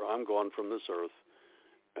after I'm gone from this earth,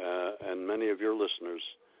 and many of your listeners,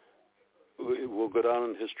 will go down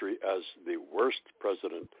in history as the worst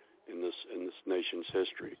president in this nation's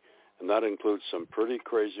history. And that includes some pretty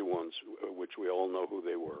crazy ones, which we all know who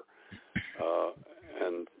they were.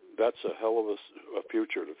 And that's a hell of a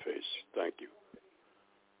future to face. Thank you.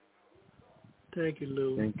 Thank you,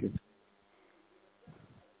 Lou. Thank you.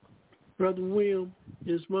 Brother William,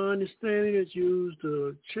 it's my understanding that you're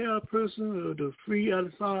the chairperson of the Free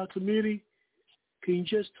Al-Assad Committee. Can you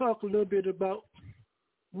just talk a little bit about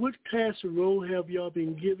what task or role have y'all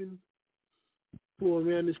been given for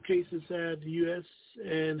around this case inside the U.S.,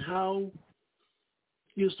 and how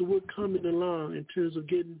is the work coming along in terms of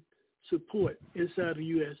getting support inside the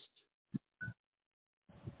U.S.?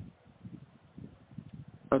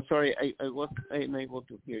 I'm sorry, I wasn't able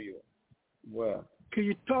to hear you well. Can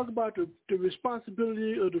you talk about the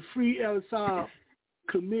responsibility of the Free Al-Assad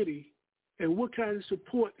Committee, and what kind of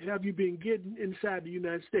support have you been getting inside the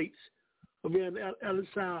United States around the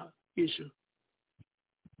Al-Assad issue?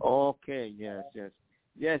 Okay, yes.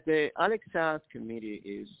 The Alex Saab Committee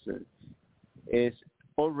is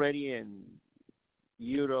already in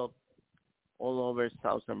Europe, all over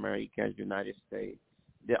South America, United States,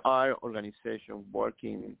 there are organizations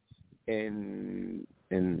working in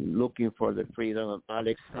looking for the freedom of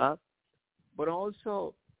Alex Saab, but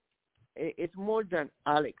also it's more than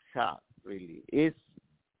Alex Saab, really. It's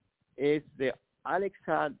the Alex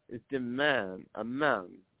Saab is a man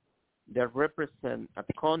that represents a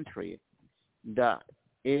country that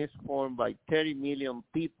is formed by 30 million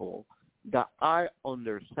people that are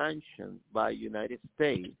under sanctions by United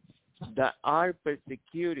States, that are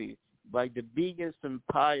persecuted by the biggest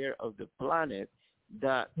empire of the planet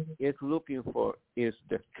that is looking for its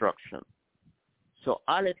destruction. So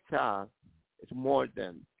Alex Saab is more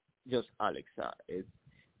than just Alex Saab. It's,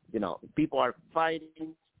 people are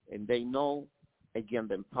fighting, and they know against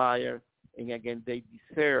the empire, and again they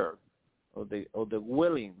deserve or they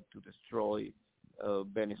willing to destroy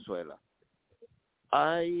Venezuela.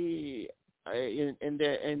 And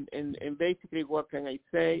basically what can I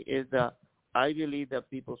say is that I believe that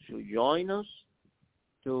people should join us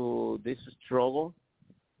to this struggle.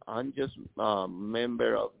 I'm just a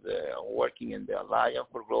member of working in the Alliance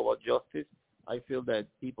for Global Justice. I feel that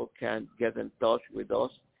people can get in touch with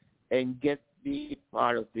us and be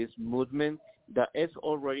part of this movement that is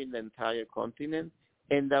already in the entire continent,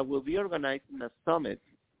 and that will be organizing a summit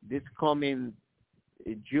this coming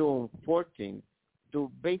June 14th to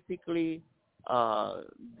basically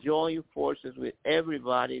join forces with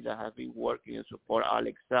everybody that has been working to support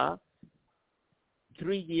Alex Saab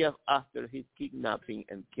 3 years after his kidnapping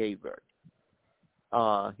in Cape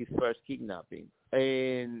Verde, his first kidnapping.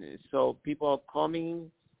 And so people are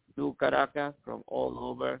coming to Caracas from all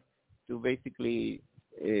over to basically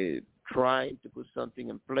try to put something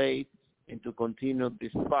in place and to continue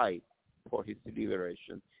this fight for his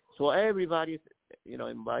liberation. So everybody is,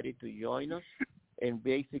 invited to join us and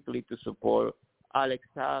basically to support Alex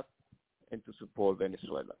Saab and to support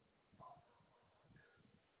Venezuela.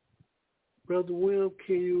 Brother Will,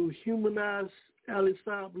 can you humanize Alex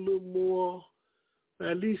Saab a little more, or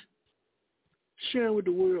at least share with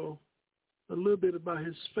the world a little bit about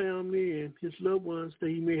his family and his loved ones that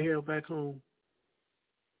he may have back home?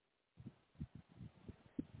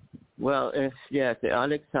 Well, yes,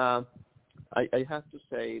 Alex Saab, I have to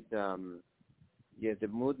say that, the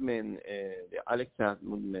movement, the Alex Saab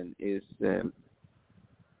movement is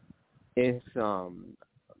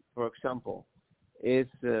for example, is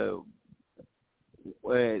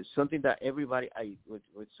something that everybody,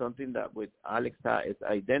 with something that with Alex Saab is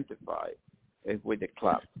identified with the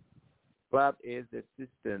club. Club is the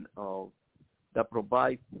system that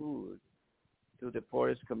provides food to the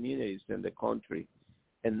poorest communities in the country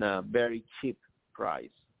in a very cheap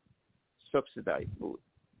price, subsidized food.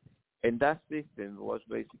 And that system was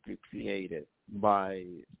basically created by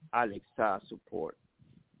Alex Saab's support,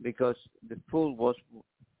 because the food was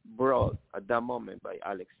brought at that moment by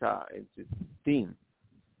Alex Saab and his team.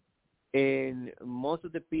 And most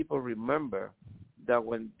of the people remember that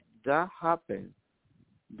when that happened,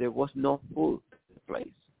 there was no food in the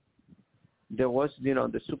place. There was,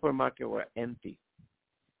 the supermarket were empty.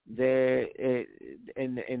 The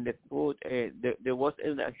food, there was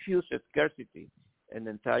a huge scarcity in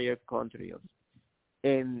the entire country.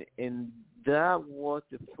 And that was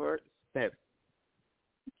the first step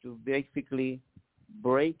to basically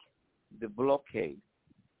break the blockade,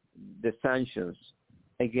 the sanctions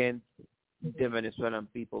against the Venezuelan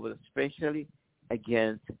people, but especially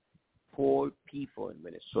against poor people in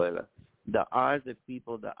Venezuela that are the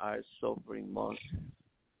people that are suffering most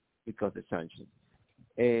because of the sanctions.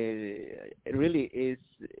 It really is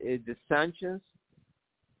the sanctions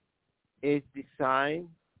is designed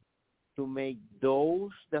to make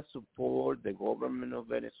those that support the government of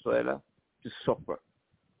Venezuela to suffer.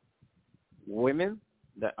 Women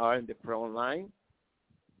that are in the front line,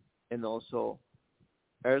 and also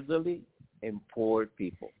elderly and poor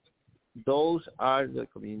people. Those are the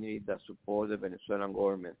communities that support the Venezuelan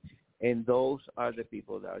government, and those are the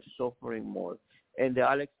people that are suffering more. And the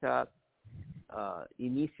Alex Saab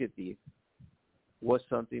initiative was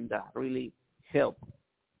something that really helped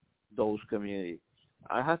those communities.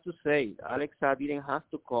 I have to say, Alex Saab didn't have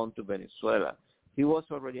to come to Venezuela. He was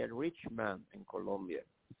already a rich man in Colombia.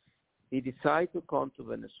 He decided to come to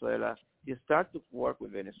Venezuela. He started to work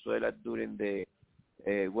with Venezuela during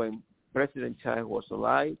when President Chávez was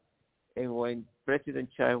alive, and when President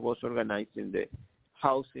Chávez was organizing the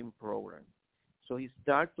housing program. So he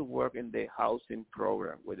started to work in the housing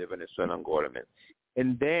program with the Venezuelan government.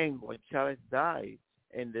 And then when Chávez died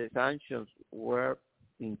and the sanctions were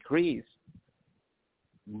increased,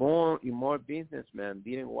 more and more businessmen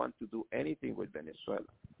didn't want to do anything with Venezuela.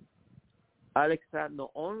 Alex Saab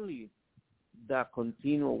not only that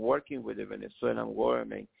continued working with the Venezuelan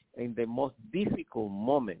government in the most difficult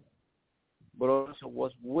moment, but also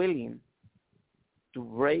was willing to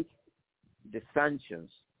break the sanctions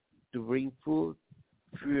to bring food,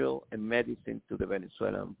 fuel, and medicine to the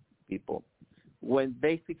Venezuelan people, when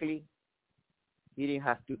basically he didn't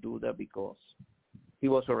have to do that because he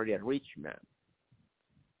was already a rich man.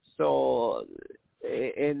 So,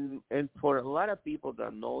 and for a lot of people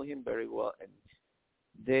that know him very well, and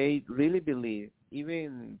they really believe,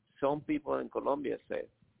 even some people in Colombia say,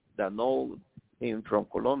 that know him from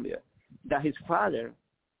Colombia, that his father,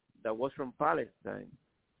 that was from Palestine,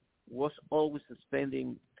 was always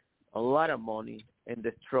spending a lot of money in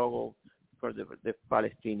the struggle for the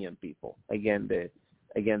Palestinian people against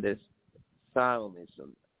the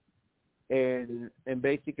Zionism, and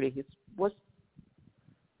basically he was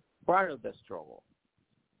part of the struggle.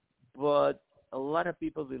 But a lot of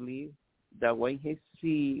people believe that when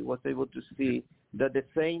he was able to see that the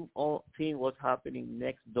same thing was happening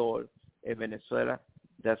next door in Venezuela,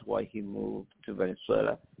 that's why he moved to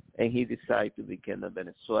Venezuela, and he decided to become a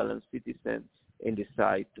Venezuelan citizen and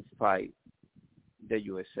decided to fight the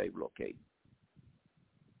USA blockade.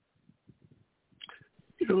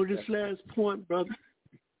 This last point, brother.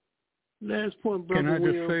 Can I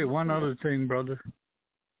just say one other thing, brother?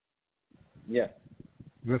 Yeah.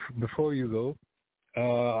 Before you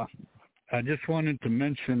go, I just wanted to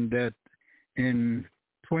mention that in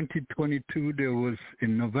 2022,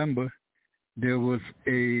 in November, there was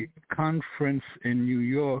a conference in New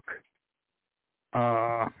York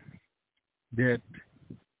that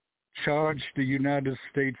charged the United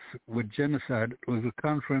States with genocide. It was a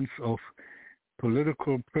conference of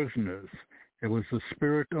political prisoners. It was the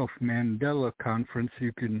Spirit of Mandela conference.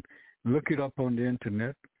 You can look it up on the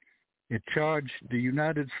internet. It charged the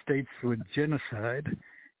United States with genocide.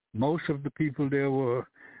 Most of the people there were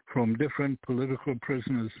from different political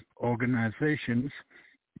prisoners organizations.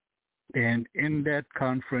 And in that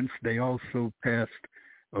conference, they also passed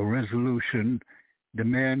a resolution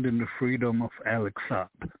demanding the freedom of Alex Saab.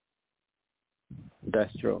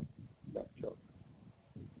 That's true.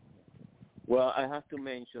 Well, I have to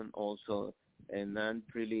mention also, and I'm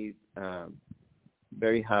really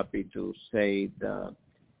very happy to say that,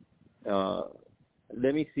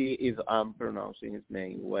 let me see if I'm pronouncing his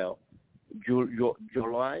name well.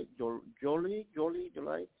 Jolie.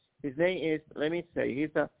 His name is, let me say,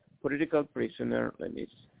 he's a political prisoner.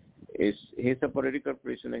 He's a political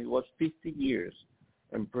prisoner. He was 50 years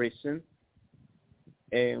in prison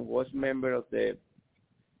and was member of the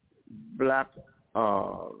Black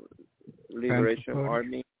Liberation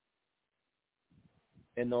Army,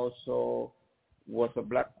 and also was a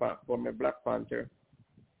former Black Panther.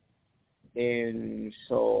 And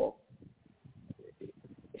so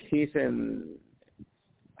he's I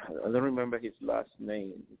don't remember his last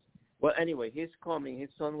name. Well, anyway, he's coming. He's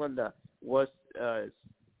someone that was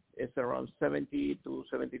is around 70 to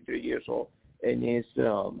 73 years old, and is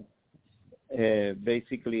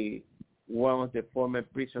basically one of the former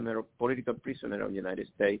political prisoners of the United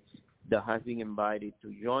States that has been invited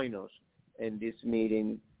to join us in this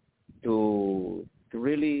meeting to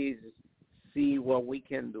really see what we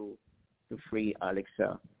can do to free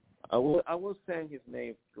Alexa. I will send his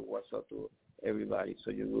name to WhatsApp to everybody,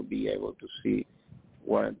 so you will be able to see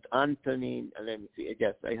what Anthony. Let me see.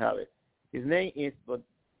 Yes, I have it. His name is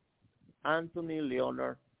Anthony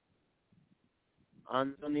Leonard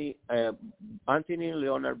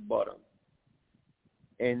Bottom,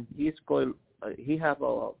 and he's called. He have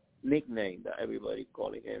a nickname that everybody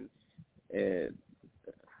calling him. I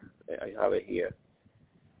have it here.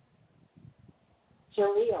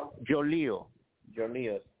 Jolio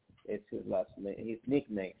is his last name, his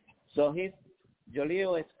nickname. So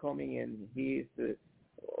Jolio is coming in. He's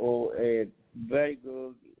very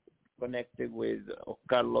good, connected with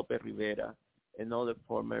Oscar Lopez Rivera and other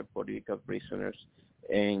former political prisoners,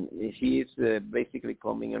 and he is basically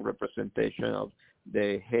coming in representation of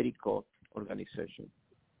the Jericho organization.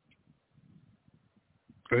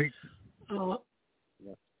 Great.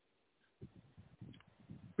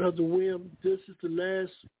 Brother William, this is the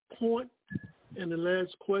last point and the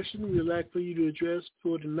last question we'd like for you to address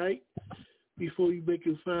for tonight before you make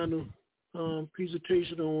your final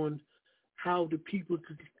presentation on how the people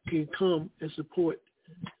can come and support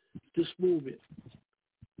this movement.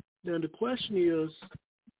 Now, the question is,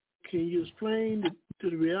 can you explain to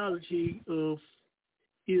the reality of,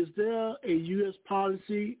 is there a U.S.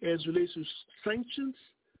 policy as relates to sanctions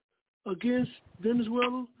against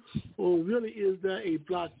Venezuela, or really is there a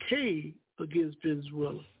blockade against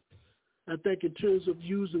Venezuela? I think in terms of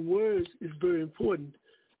using words, it's very important.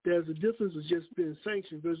 There's a difference of just being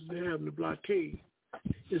sanctioned versus having a blockade.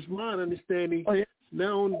 It's my understanding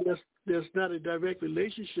Not only there's not a direct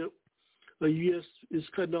relationship, the U.S. is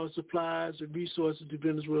cutting off supplies and resources to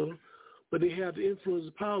Venezuela, but they have the influence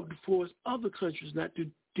and power to force other countries not to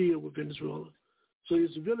deal with Venezuela. So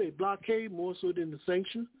it's really a blockade more so than the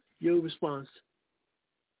sanction. Your response?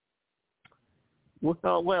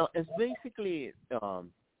 Well, it's basically,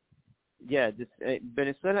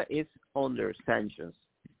 Venezuela is under sanctions.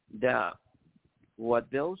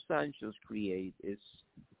 What those sanctions create is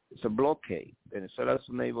a blockade. Venezuela is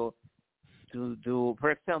unable to do,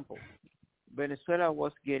 for example, Venezuela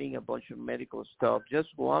was getting a bunch of medical stuff just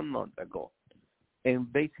 1 month ago.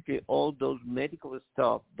 And basically all those medical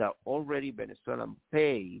stuff that already Venezuelan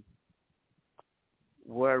paid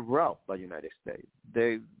were robbed by the United States.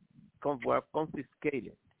 They were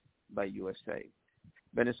confiscated by USA.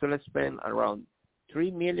 Venezuela spent around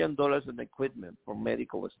 $3 million in equipment for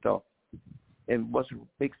medical stuff and was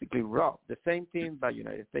basically robbed. The same thing by the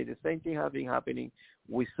United States. The same thing has been happening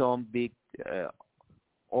with some big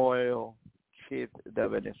oil ships that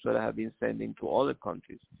Venezuela have been sending to other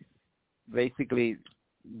countries. Basically,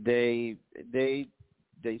 they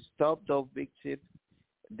stopped those big ships.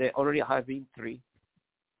 They already have been 3,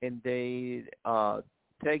 and they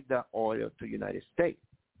take the oil to United States.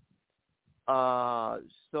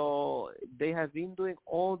 So they have been doing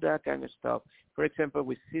all that kind of stuff. For example,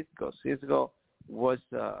 with Cisco. Cisco was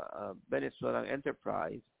a Venezuelan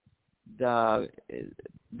enterprise. The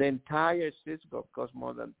entire Cisco cost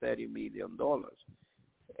more than $30 million.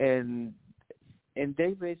 And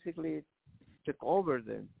they basically took over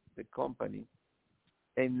the company.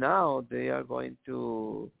 And now they are going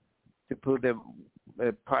to put the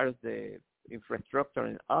part of the infrastructure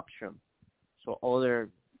in auction, so other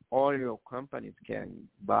oil companies can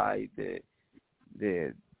buy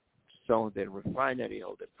some of the refinery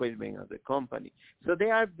or the equipment of the company. So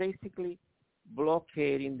they are basically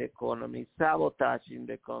blockading the economy, sabotaging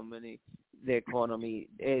the economy.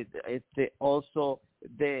 It's also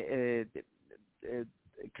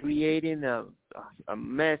creating a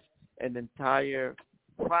mess in the entire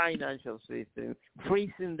financial system,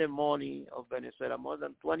 freezing the money of Venezuela. More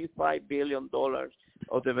than $25 billion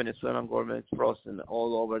of the Venezuelan government is frozen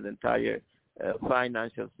all over the entire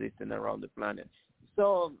financial system around the planet.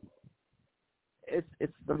 So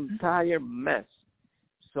it's the entire mess.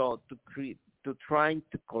 So to trying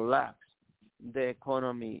to collapse the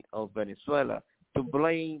economy of Venezuela, to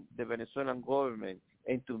blame the Venezuelan government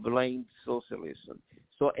and to blame socialism.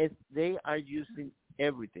 So they are using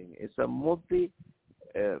everything. It's a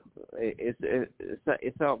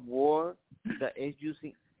it's a war that is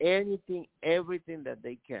using everything that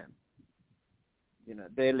they can. You know,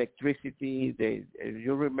 the electricity.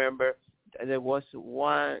 You remember there was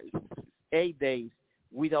 8 days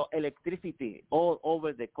without electricity all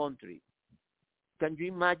over the country. Can you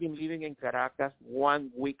imagine living in Caracas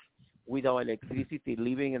 1 week without electricity,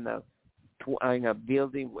 living in a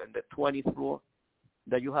building in the 20th floor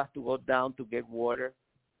that you have to go down to get water,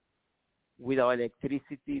 without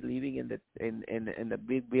electricity, living in the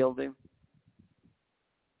big building,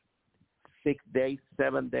 6 days,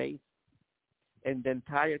 7 days, and the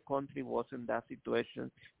entire country was in that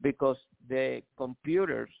situation because the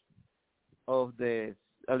computers of the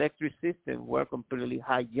electric system were completely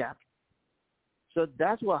hijacked. So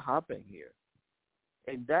that's what happened here,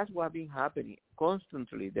 and that's what's been happening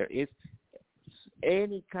constantly. There is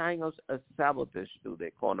any kind of a sabotage to the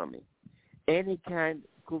economy, any kind.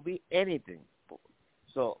 Could be anything.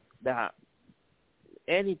 So that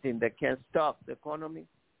anything that can stop the economy,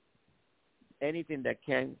 anything that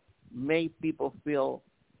can make people feel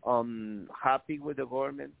happy with the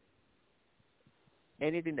government,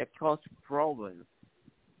 anything that causes problems,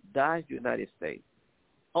 that's the United States.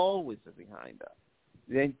 Always behind that.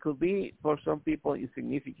 Then it could be for some people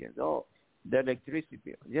insignificant. Oh, the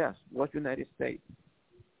electricity. Yes, what's United States?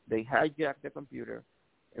 They hijacked the computer,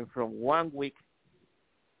 and from 1 week,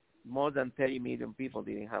 more than 30 million people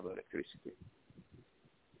didn't have electricity.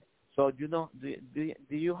 So, do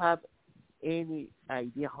you have any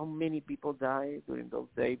idea how many people died during those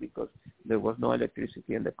days because there was no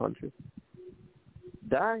electricity in the country?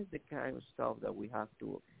 That is the kind of stuff that we have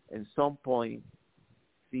to, at some point,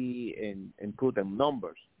 see and put in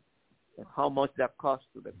numbers, and how much that cost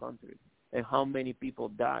to the country, and how many people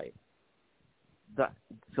died.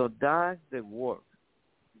 So that's the work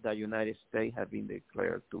the United States have been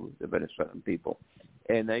declared to the Venezuelan people.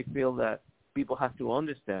 And I feel that people have to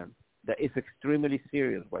understand that it's extremely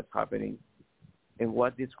serious what's happening and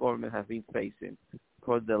what this government has been facing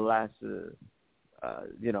for the last,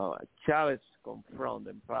 Chavez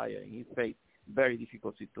confronted empire, and he faced very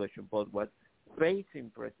difficult situation, but what's facing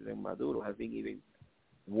President Maduro has been even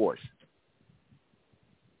worse.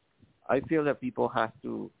 I feel that people have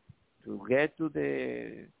to get to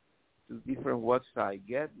different websites,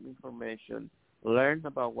 get information, learn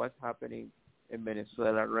about what's happening in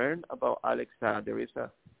Venezuela, learn about Alex Saab.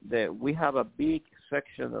 We have a big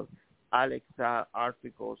section of Alex Saab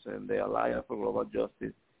articles in the Alliance for Global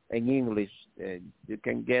Justice in English. And you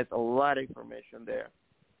can get a lot of information there.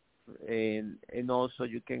 And also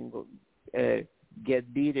you can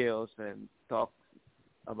get videos and talk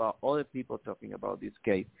about other people talking about this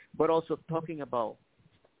case, but also talking about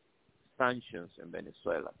sanctions in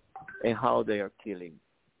Venezuela and how they are killing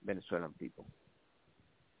Venezuelan people.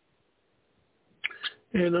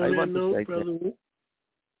 And on that note,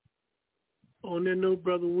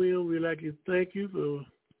 Brother Will, we'd like to thank you for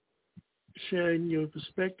sharing your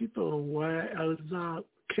perspective on why Al-Saab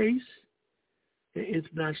case and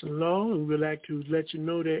international law. And we'd like to let you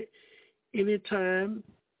know that anytime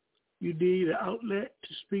you need an outlet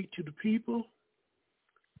to speak to the people,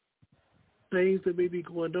 things that may be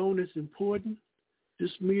going on that's important,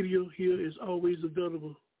 this media here is always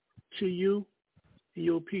available to you and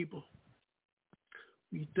your people.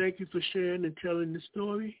 We thank you for sharing and telling the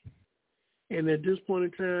story. And at this point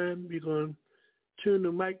in time, we're going to turn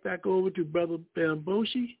the mic back over to Brother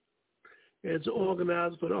Bamboshi as the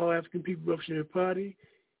organizer for the All African People Revolutionary Party.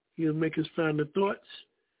 He'll make his final thoughts,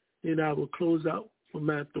 and I will close out with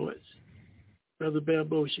my thoughts. Brother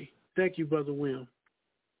Bamboshi. Thank you, Brother William.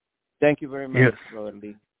 Thank you very much, Brother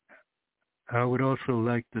Lee. I would also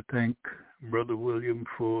like to thank Brother William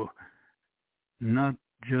for not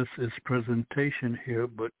just his presentation here,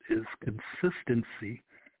 but his consistency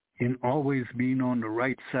in always being on the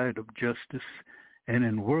right side of justice and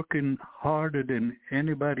in working harder than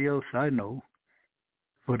anybody else I know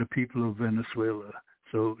for the people of Venezuela.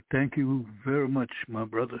 So thank you very much, my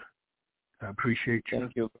brother. I appreciate you.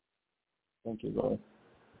 Thank you. Thank you, Lord.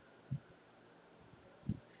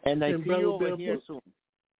 And I see you over here soon.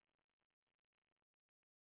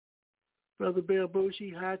 Brother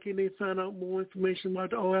Bamboshi, how can they find out more information about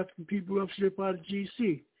the All African People Revolutionary Party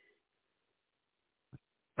GC?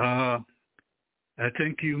 I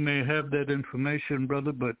think you may have that information,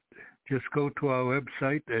 brother, but just go to our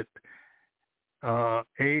website at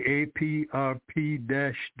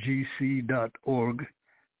AAPRP-GC.org,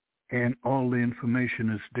 and all the information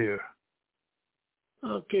is there.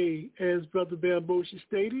 Okay, as Brother Bamboshi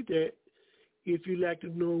stated, that if you'd like to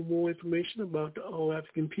know more information about the All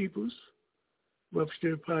African Peoples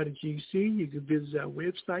Revolutionary Party GC, you can visit our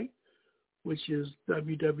website, which is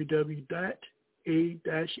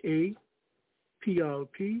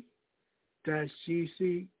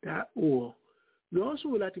www.AAPRP-GC.org. We also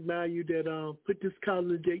would like to remind you that put this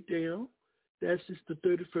calendar date down. That's just the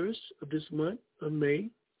 31st of this month of May.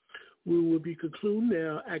 We will be concluding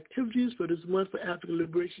our activities for this month for African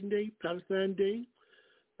Liberation Day, Palestine Day,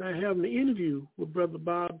 by having an interview with Brother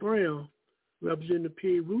Bob Brown, representing the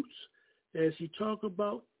Pay Roots, as he talk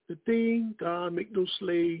about the thing, God make no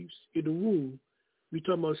slaves in the womb. We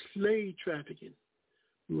talking about slave trafficking.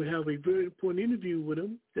 We will have a very important interview with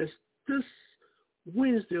him. That's this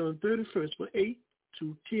Wednesday on 31st from 8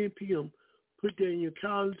 to 10 p.m. Put that in your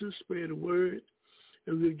calendar, spread the word.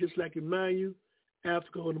 And we'd just like to remind you,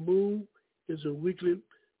 Africa on the Move is a weekly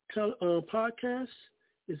podcast.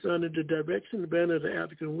 It's under the direction and banner of the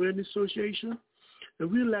African Awareness Association.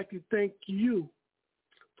 And we'd like to thank you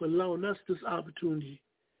for allowing us this opportunity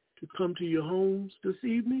to come to your homes this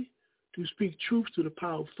evening to speak truth to the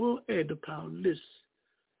powerful and the powerless.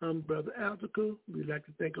 I'm Brother Africa. We'd like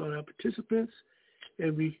to thank all our participants.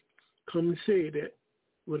 And we come and say that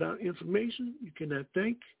without information, you cannot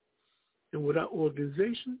think. And without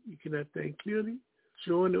organization, you cannot think clearly.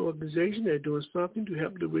 Join the organization that's doing something to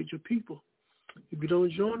help liberate your people. If you don't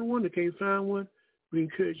join one or can't find one, we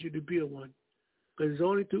encourage you to build one. Because it's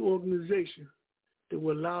only through organization that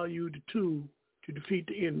will allow you the tool to defeat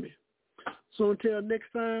the enemy. So until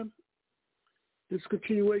next time, this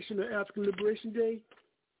continuation of African Liberation Day,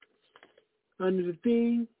 under the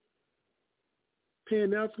theme,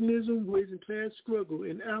 Pan-Africanism, Raising Class Struggle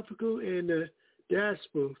in Africa and the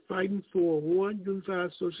diaspora, fighting for one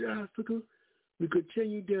unified social Africa. We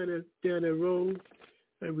continue down that road,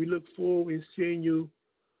 and we look forward to seeing you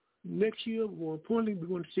next year. More importantly, we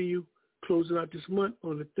want to see you closing out this month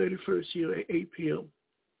on the 31st year at 8 p.m.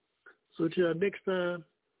 So until next time,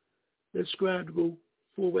 let's strive to go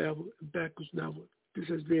forward ever and backwards never. This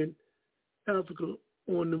has been Africa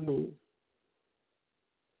on the Move.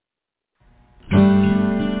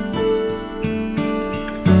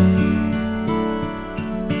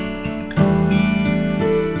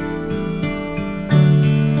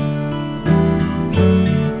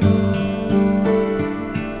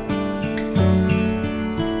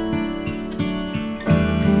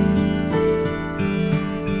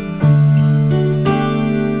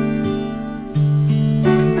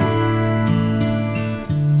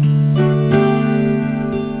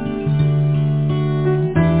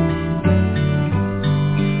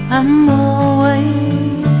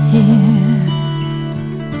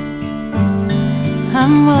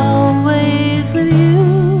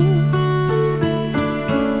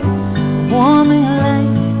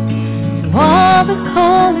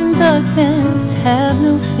 have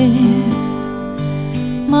no fear,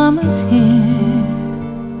 Mama's here.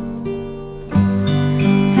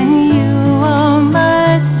 And you are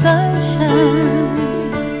my sunshine.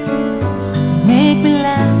 You make me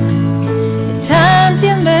laugh, at times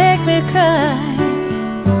you make me cry.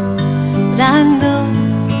 But I know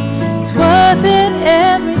it's worth it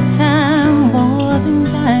every time, more than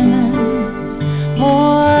diamonds,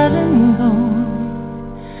 more than gold.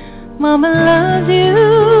 Mama loves you,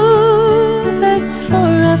 that's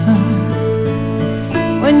forever.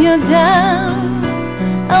 When you're down,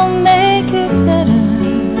 I'll make it better.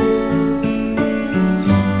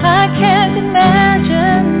 I can't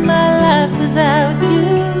imagine my life without you.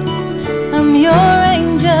 I'm your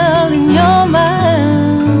angel and you're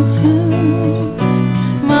mine too.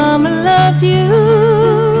 Mama loves you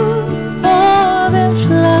more than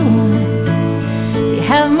flowers. You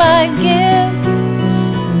have my gift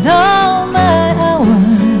and all my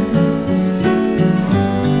hours.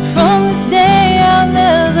 From this day I'll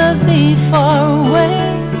never be far away,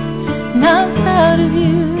 and I'm proud of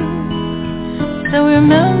you. So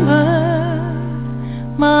remember,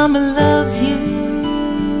 Mama loves you.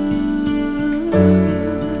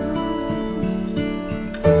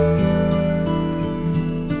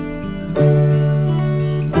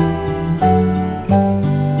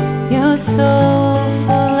 You're so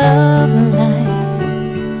full of life.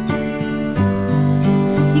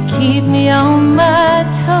 You keep me on my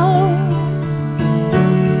toes.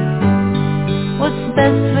 What's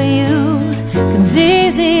best for you comes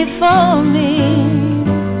easy for me.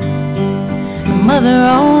 Mother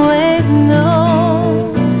always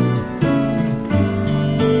knows.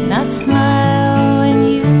 And I smile when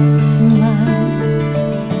you smile.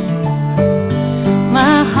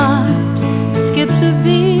 My heart skips a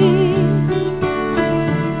beat.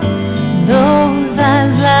 Those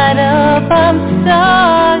eyes light up, I'm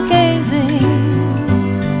stargazing.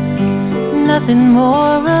 Nothing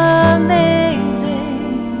more amazing.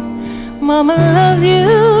 Mama loves you,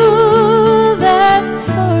 that's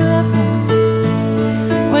forever.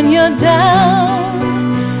 When you're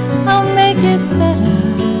down, I'll make it better.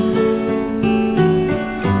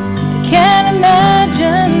 I can't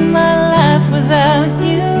imagine my life without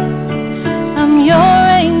you. I'm your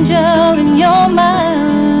angel and you're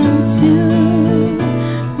mine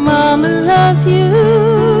too. Mama loves you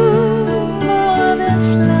more than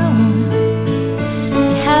flowers.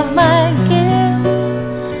 You have my gift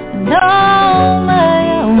and all my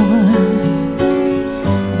hours.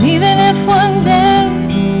 And even if one day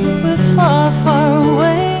far, far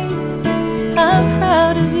away, I'm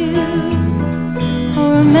proud of you. Oh,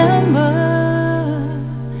 remember,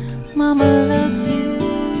 Mama loves you.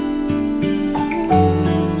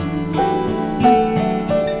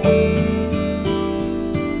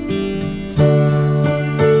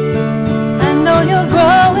 I know you'll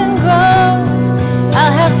grow and grow.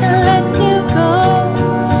 I'll have to let you go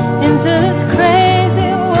into this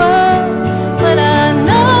crazy world, but I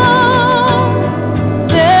know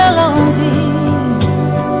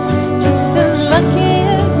lucky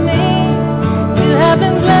as me, you have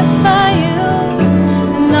been blessed by you,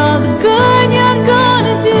 and all the good you're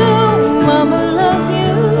gonna do. Mama loves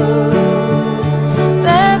you,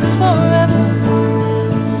 that's forever.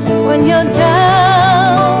 When you're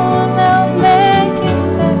down, I'll make it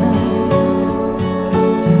better.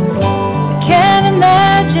 I can't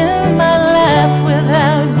imagine my life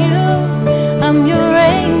without you. I'm your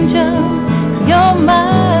angel, you're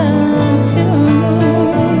mine too.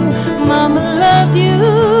 Mama loves you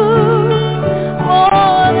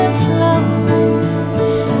more than flowers.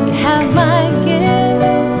 You have my gift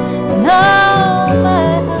and all my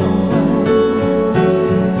hours.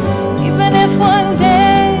 Even if one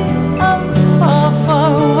day I'm far, far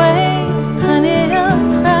away, honey, I'm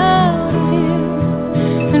proud of you.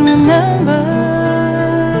 And remember,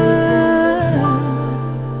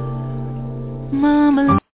 Mama.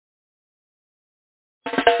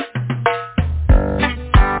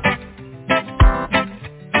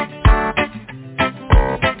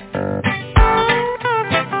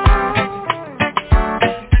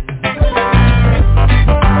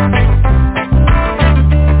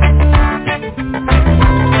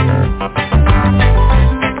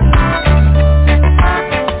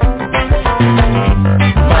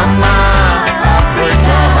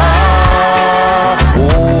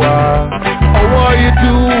 What you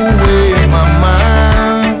do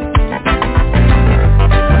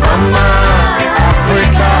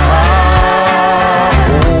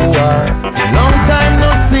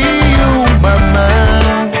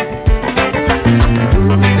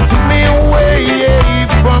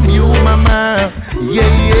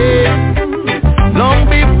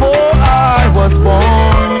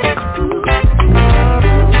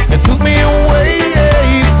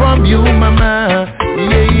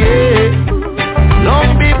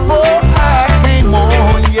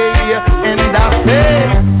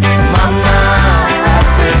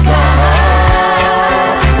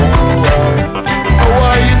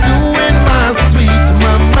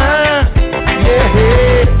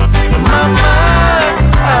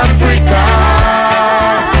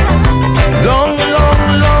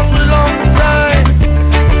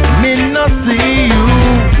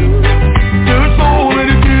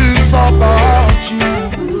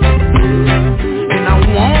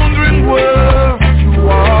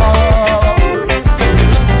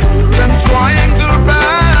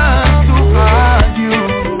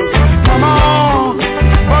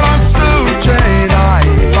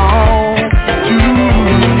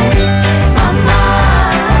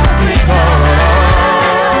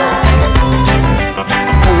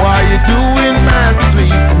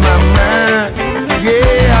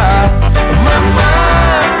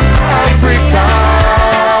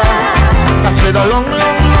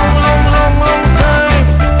long time.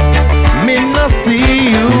 Me not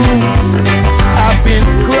see you. I've been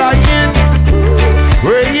crying,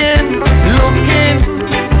 praying, looking,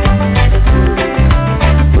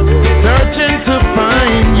 searching to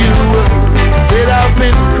find you. Said I've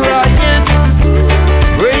been crying,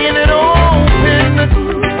 praying and hoping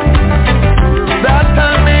that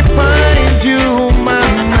I may find you,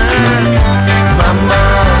 mama. Mama,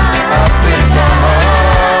 I've been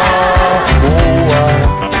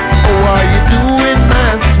how are you doing, my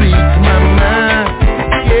sweet mama?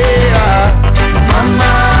 Yeah,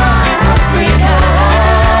 mama, Africa.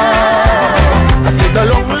 I said a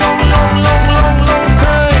long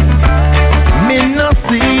time, me not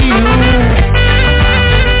see you.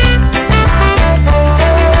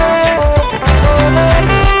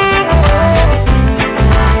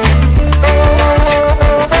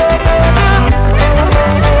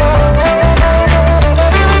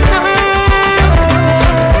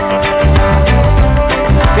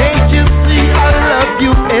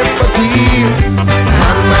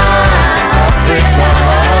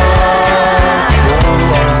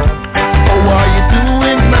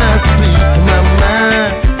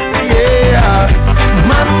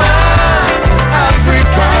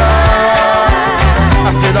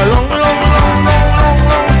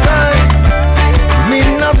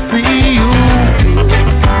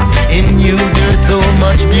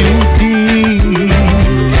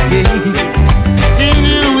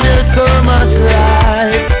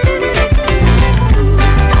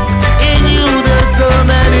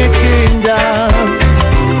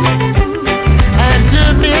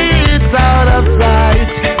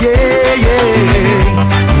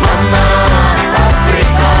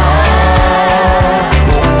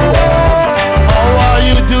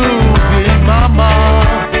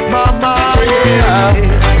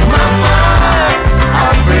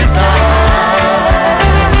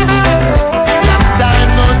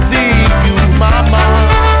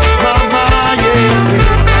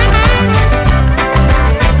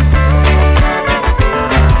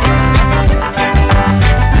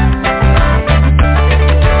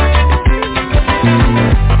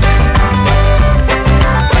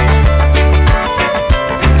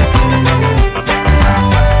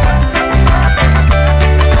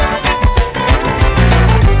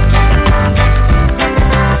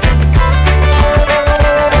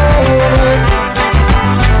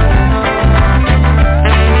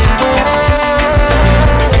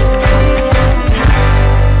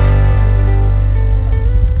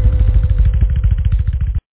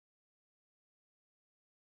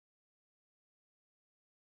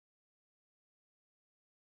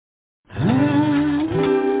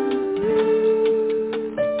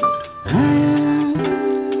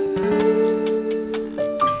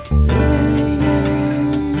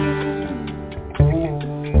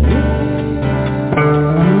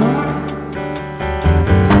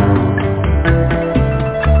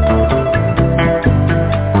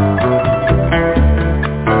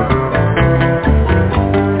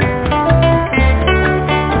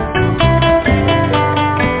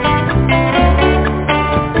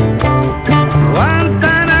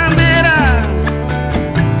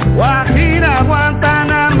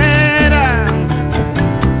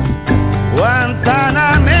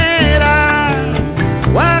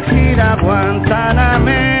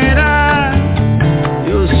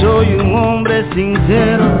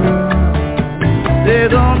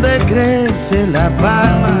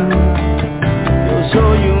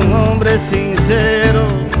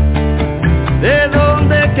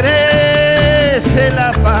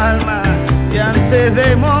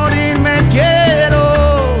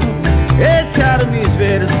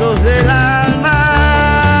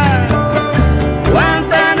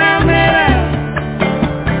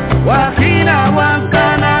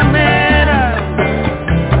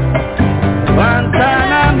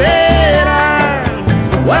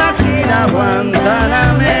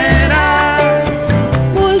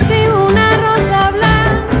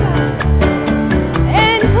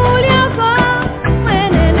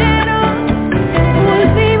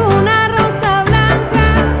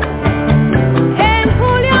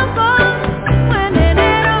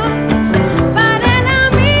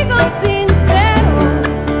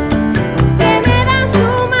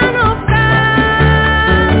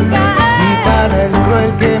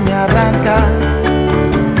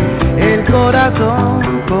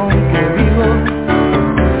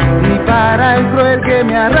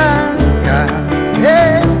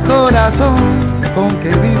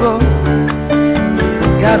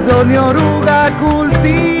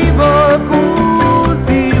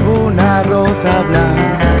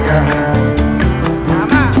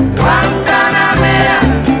 Guantanamera.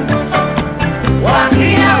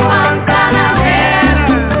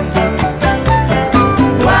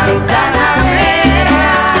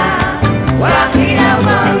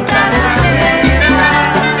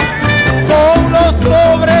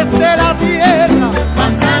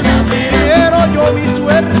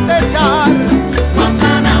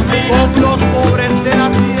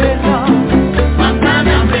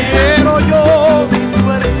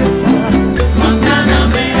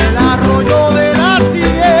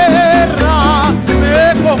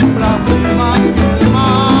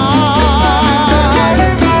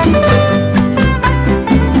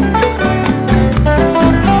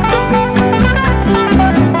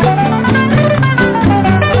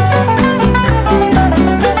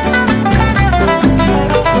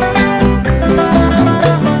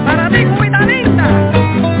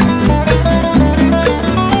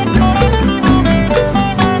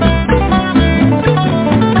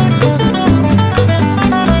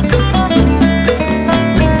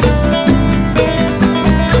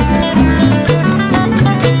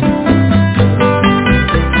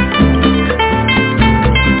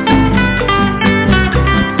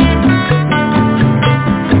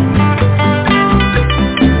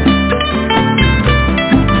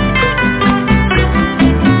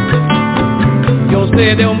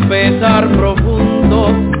 pesar profundo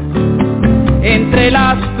entre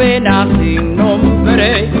las penas sin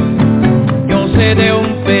nombre. Yo sé de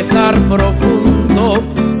un pesar profundo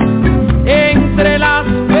entre las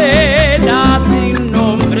penas sin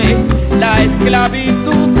nombre. La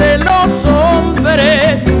esclavitud de los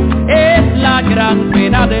hombres es la gran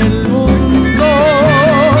pena del mundo.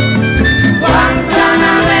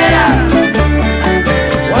 Guantanamera,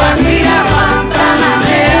 Guajira,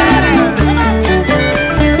 Guantanamera,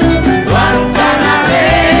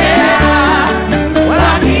 Guantanamera,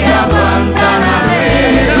 Guajira,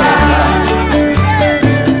 Guantanamera.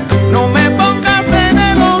 No me pongas en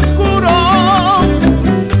el oscuro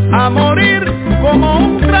a morir como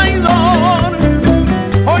un traidor.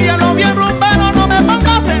 Óyelo bien, rumbero, no me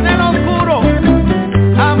pongas en el oscuro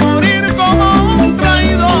a morir como un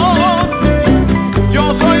traidor.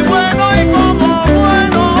 Yo soy bueno y como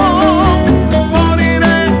bueno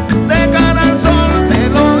moriré de cara al sol, te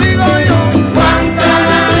lo digo yo.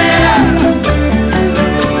 Guantanamera,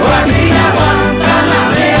 Guajira,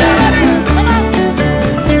 Guantanamera,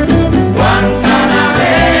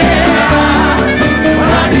 Guantanamera,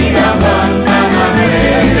 Guajira,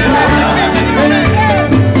 Guantanamera,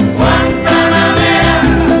 Guantanamera,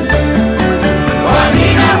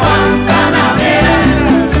 Guajira, Guantanamera,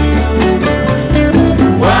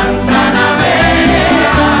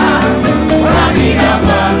 Guantanamera, Guajira,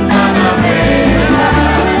 Guantanamera.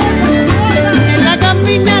 En la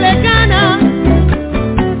campiña lejana,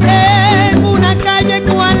 en una calle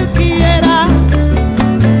cualquiera,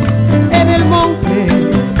 en el monte,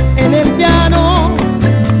 en el llano,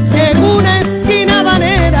 en una esquina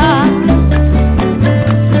habanera,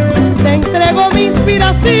 te entrego mi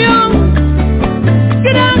inspiración,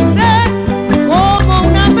 grande como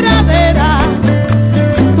una pradera.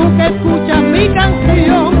 Tú que escuchas mi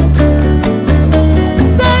canción,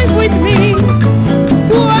 stay with me,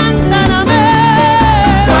 Guantanamera,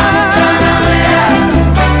 Guantanamera,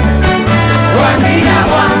 Guajira,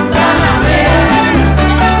 Guantanamera,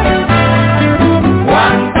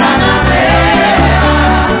 Guantanamera,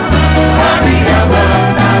 Guajira,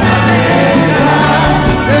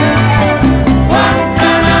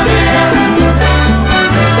 Guantanamera, Guantanamera,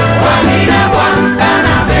 Guajira,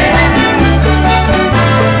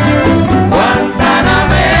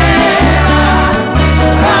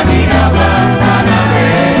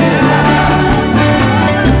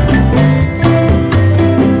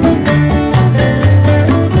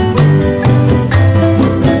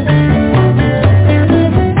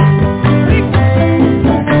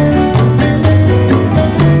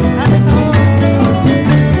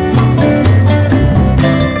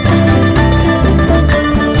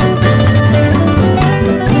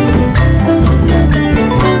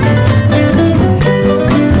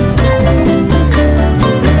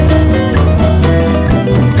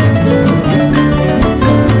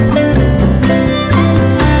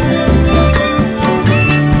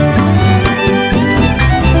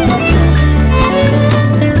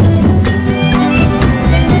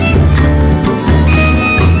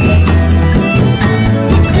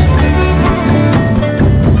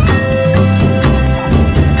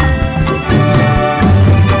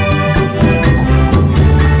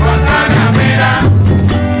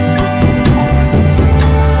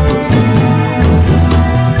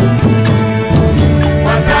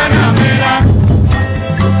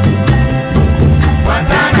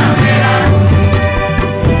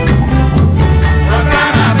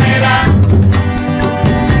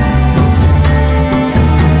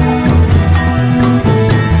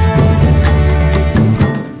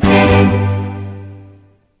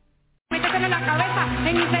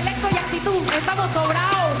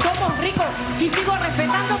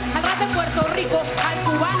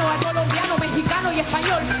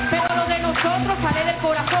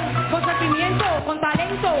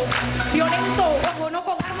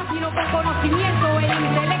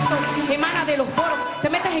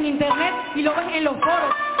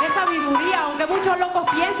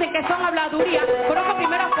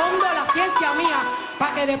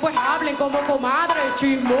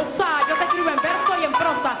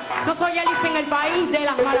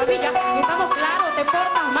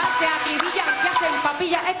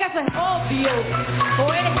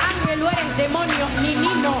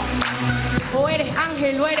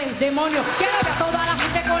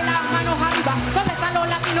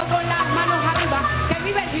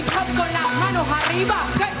 Guajira,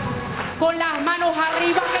 con las manos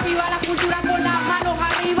arriba, que viva la cultura con las manos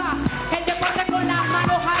arriba, el deporte con las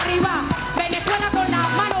manos arriba, Venezuela con las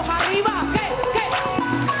manos arriba, ¿qué?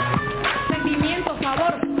 Sentimiento,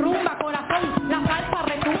 sabor, rumba, corazón, la salsa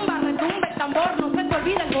retumba, retumba el tambor, no se te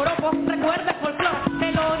olvide el joropo, recuerda el folclor,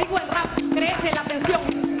 te lo digo el rap, crece la tensión.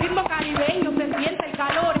 Ritmo caribeño, se siente el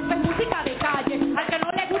calor. Esto es música de calle. Al que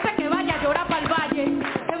no le guste que vaya a llorar para el valle.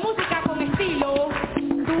 Es música con estilo.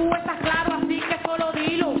 Tú estás claro, así que solo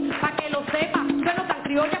dilo. Pa' que lo sepa, sueno tan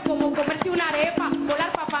criolla como comerse una arepa.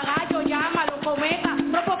 Volar papagayo, llámalo, cometa.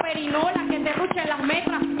 Tropo perinola, que te ruchen las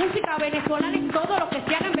metras. Música venezolana es todo lo que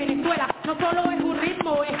se haga en Venezuela. No solo es un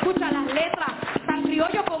ritmo, escucha las letras. Tan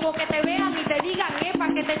criollo como que te vean y te digan, epa,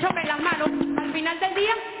 que te choquen las manos. Al final del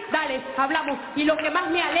día, dale, hablamos. Y lo que más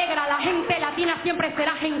me alegra, la gente latina siempre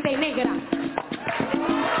será gente negra.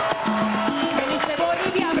 Belice,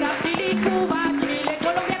 Bolivia, Brasil y Cuba, Chile,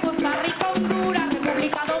 Colombia, Costa Rica, Honduras,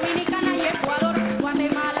 República Dominicana y Ecuador,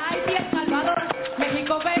 Guatemala, Haití, El Salvador,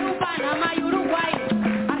 México, Perú, Panamá y Uruguay,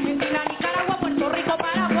 Argentina, Nicaragua, Puerto Rico,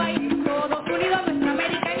 Paraguay, todos unidos nuestra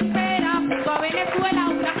América entera, junto a Venezuela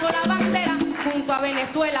una sola bandera, junto a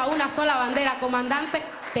Venezuela una sola bandera. Comandante,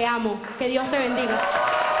 te amo, que Dios te bendiga.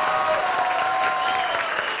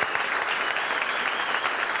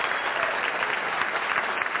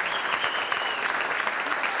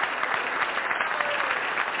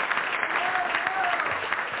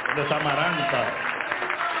 ¿Dónde está Amaranta?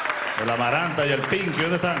 El Amaranta y el Pinky,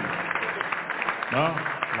 ¿dónde están? ¿No?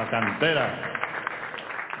 La cantera.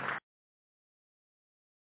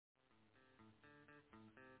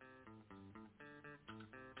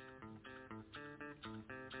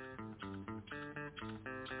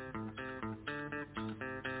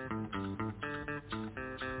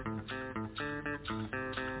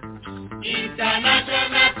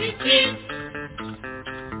 International Teaching.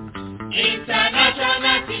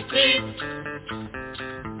 International Teaching.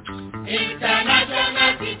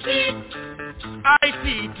 International Teaching.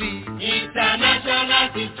 ICT. International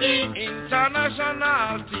Teaching.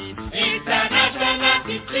 International Teaching. International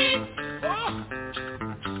Teaching. Oh.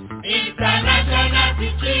 International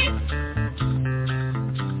Teaching.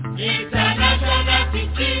 International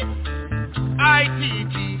Teaching.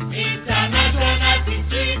 ICT. International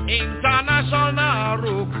Teaching. International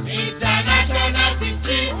Rook. International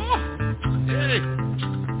Teaching. Oh. Hey.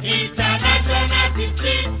 International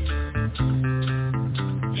Teaching.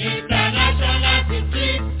 International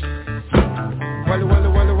Teaching.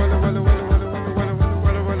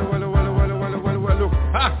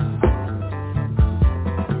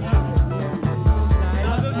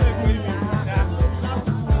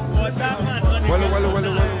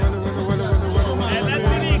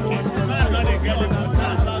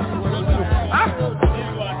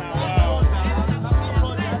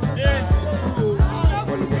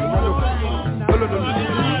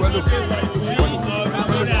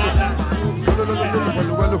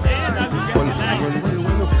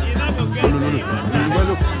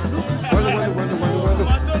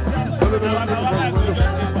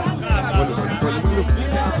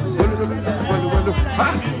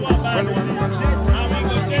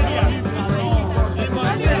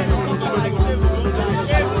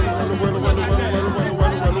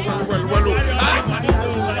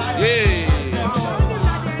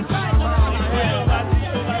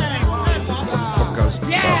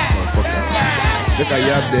 Hurry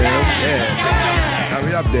up there, yeah.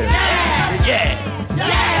 Hurry up there. Yeah.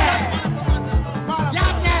 Yeah.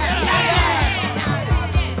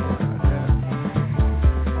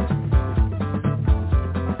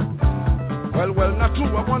 Well, not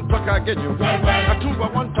true, I want talk again you. Not true, I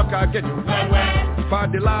want talk again you. If I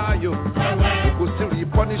lie you, you go still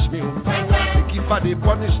punish me. If I they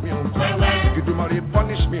punish me, if you do my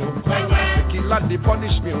punish me. If you land they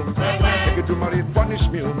punish me. If you do my punish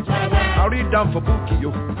me. I read down for bookie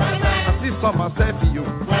you. I see some myself you.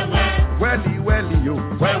 Welly you.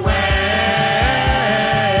 Well,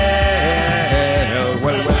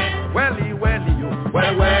 welly you.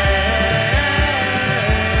 Well.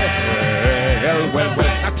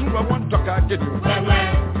 Not true, I want talk again you.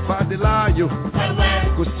 If I they lie you,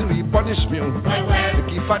 go still punish me.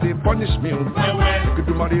 If I they punish me, if you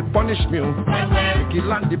do my punish me. If you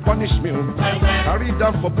land they punish me. I read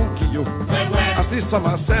down for bookie you. I see some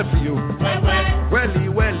myself you.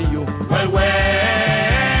 Welly you. Well.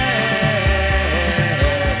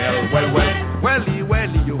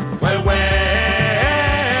 Welly you. Well.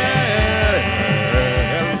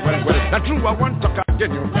 Not true, I want talk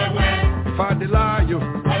again you. If I they lie you,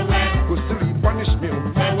 go still punish me.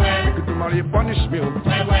 If you do my punish me.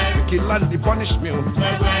 If you land they punish me.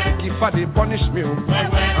 If I they punish me.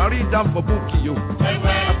 I read down for bookie you.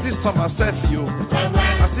 I see some myself you.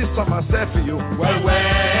 I see some myself you. Well.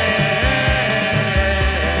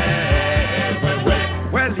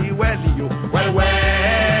 Welly you. Well.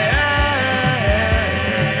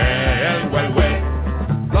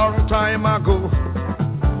 Long time ago.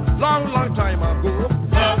 Long time ago.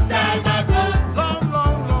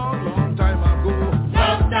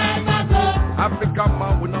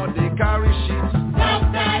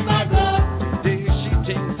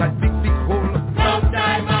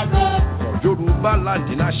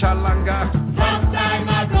 land in a Shalanga. Long time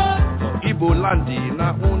ago. For Igbo land in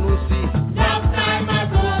a Unusi. Long time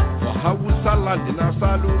ago. For Hausa land in a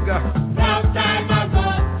Saluga. Long time ago.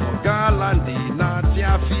 For Ga land in a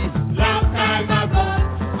Tiafi. Long time ago.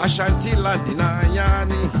 Ashanti land in a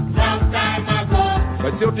Yani. Long time ago.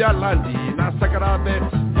 For Ethiopia land in a Sakarabet.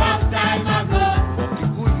 Long time ago. For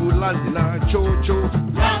Kikuyu land in a Chocho.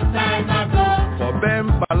 Long time ago. For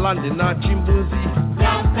Bemba land in a Chimbunzi.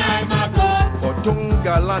 Long time ago. For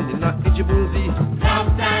Tunga land in a Ichibunzi. Long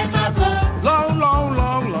time ago. Long, long,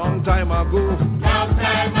 long, long time ago. Long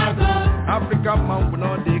time ago. Africa man we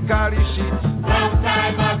know they carry shit. Long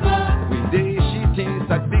time ago. We they shit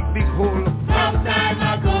inside big, big hole. Long time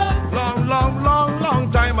ago. Long, long, long,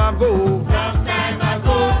 long time ago. Long time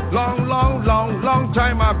ago. Long, long, long, long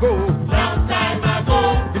time ago. Long time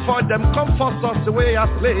ago. Before them come force us away as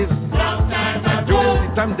slaves. Long time ago. During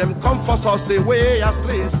the time them come force us away as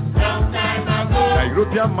slaves. Long time ago. The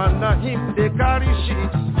European man na him they carry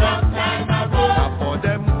shit. Long time ago. Now for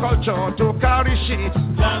them culture to carry shit.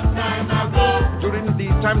 Long time ago. During the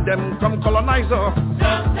time them come colonize us.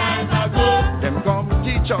 Long time ago. Them come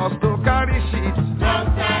teach us to carry shit. Long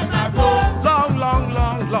time ago. Long, long,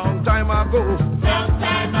 long, long time ago. Long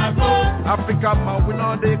time ago. Africa man we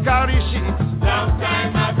know they carry shit. Long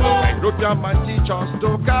time ago. The European man teach us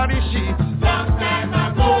to carry shit. Long time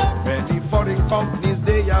ago. Many foreign companies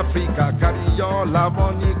they Africa carry all our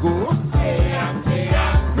money go.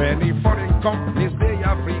 Many foreign companies they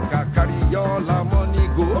Africa carry all our money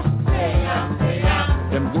go.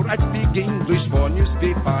 Them go write big English for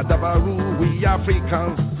newspaper Dabaru we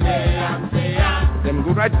Africans. Them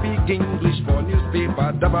go write big English for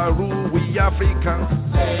newspaper Dabaru we Africans.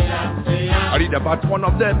 I read about one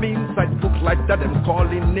of them inside book like that them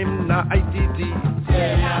calling him na ITT.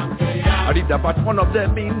 I read about one of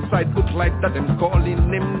them inside book like that them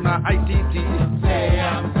calling him na ITT.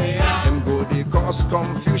 Them go they cause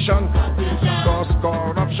confusion, cause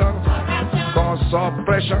corruption, cause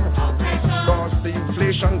oppression, cause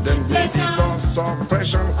inflation. Them go they cause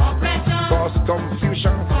oppression, cause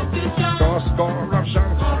confusion, cause corruption,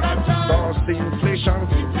 cause inflation,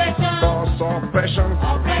 cause oppression,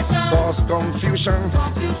 cause confusion,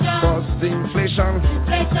 cause inflation,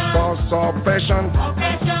 cause oppression,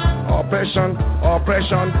 oppression,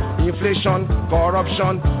 oppression, inflation,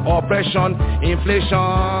 corruption, oppression,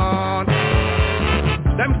 inflation.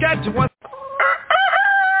 Them get to one.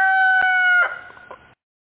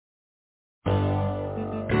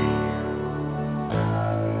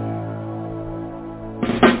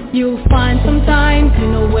 You'll find sometimes you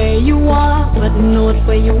know where you are, but not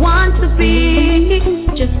where you want to be.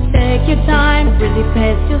 Just take your time, really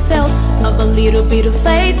pace yourself, have a little bit of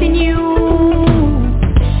faith in you.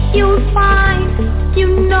 You'll find, you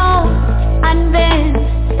know, and then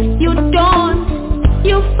you don't.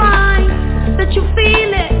 You'll find that you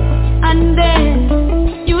feel it, and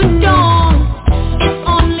then you don't. It's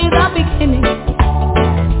only the beginning.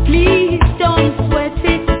 Please don't sweat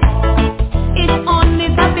it. It's only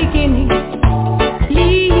the beginning.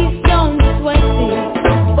 Please don't sweat it.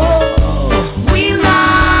 Oh, we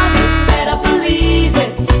love you, better believe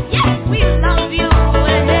it. Yes, we love you.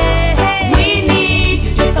 We need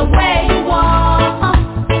you just the way you are,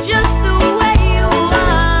 just the way you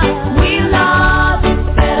are. We love you,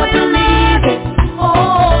 better believe it.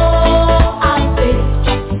 Oh, I say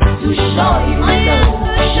to show you love,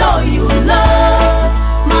 show you love,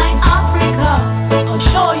 my Africa. I'll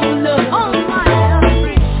show you love. Oh,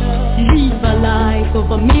 live a life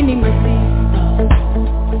of a meaninglessly.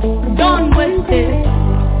 Don't waste it.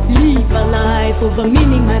 Live a life of a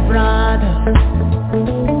meaning, my brother.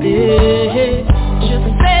 Yeah. Just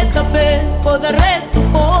set the best for the rest to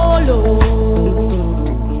follow.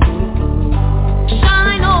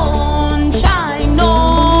 Shine on, shine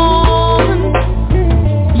on.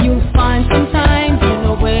 You'll find sometimes you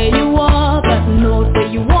know where you are, but not where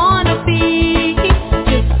you wanna be.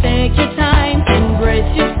 Just take your time,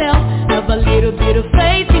 embrace yourself, have a little bit of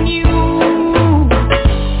faith in you.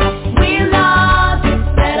 We love you,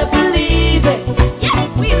 better believe it. Yes,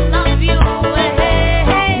 we love you.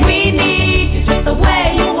 We need you just the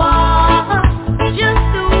way you are, just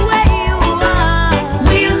the way you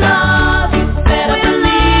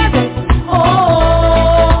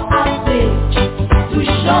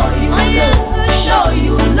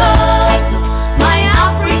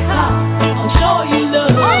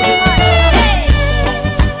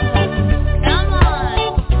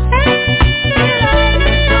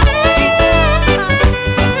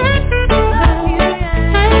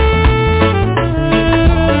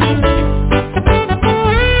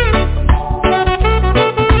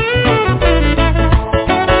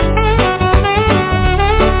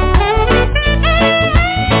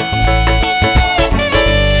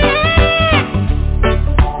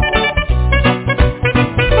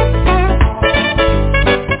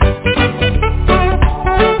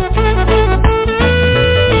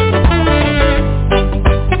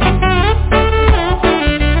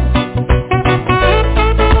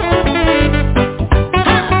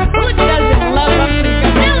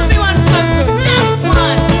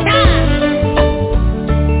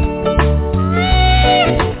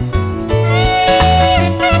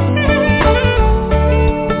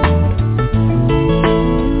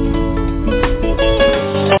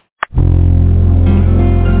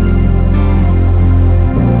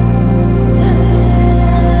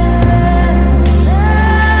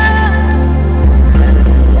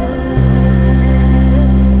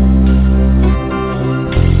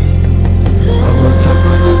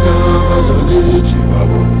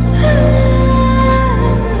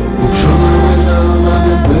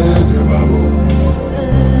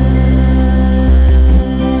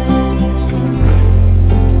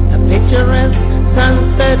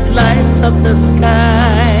of the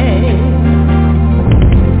sky.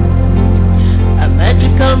 A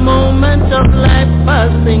magical moment of life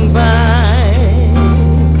passing by.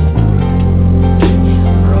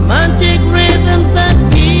 Romantic rhythms that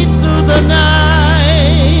beat through the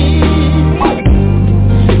night.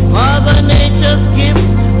 Mother Nature's gift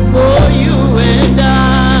for you and I.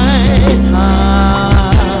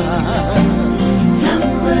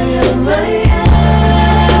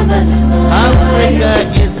 Africa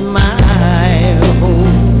is my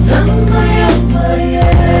home.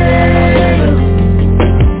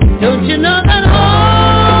 Don't you know that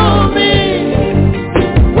home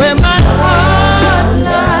is where my heart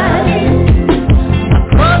lies?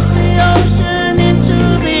 Across the ocean into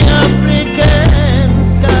the African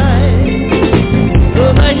sky.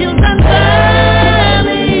 Through the hills and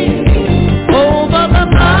valleys, over the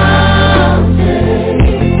mountains.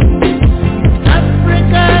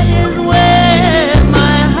 Africa is where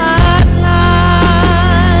my heart lies.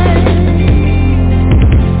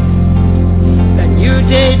 A new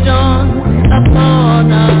day dawns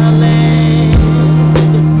upon our land,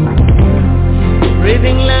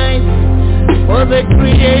 breathing life for the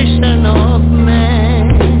creation of man,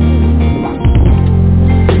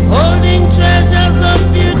 holding treasures of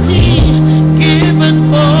beauty given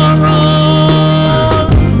for all.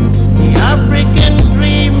 The African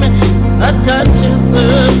dream that touches the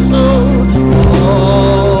soul.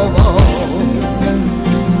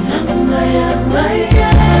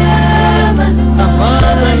 The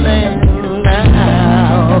motherland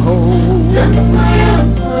now.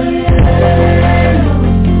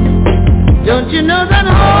 Don't you know that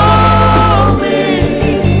home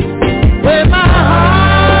is where my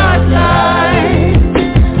heart lies?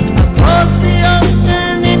 Across the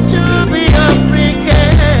ocean into the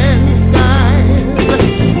African skies.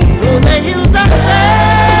 Through the hills and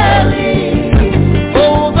valleys,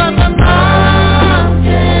 over the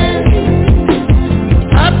mountains.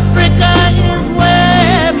 Africa is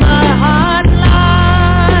where my heart lies.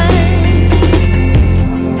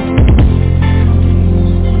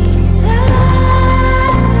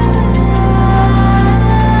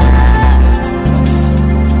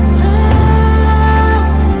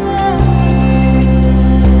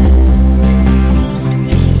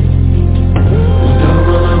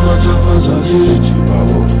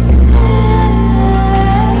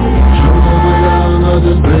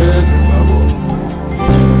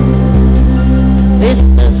 This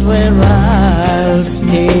is where I'll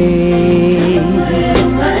stay.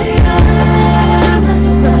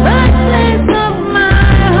 The birthplace of my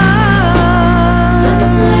heart.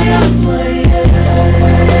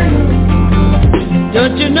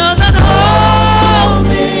 Don't you know that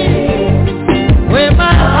home is where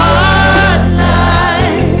my heart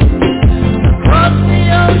lies? Across the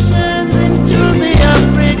oceans into the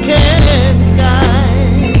African sky.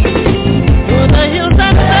 Through the hills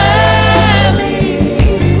and valleys,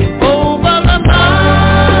 over the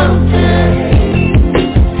mountains.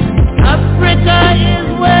 Africa is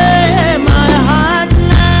where my heart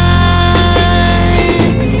lies.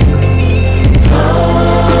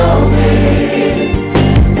 Home is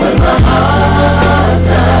where my heart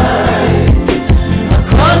lies.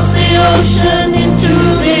 Across the ocean into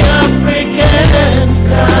the African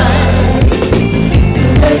sky.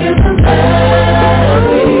 Through the hills and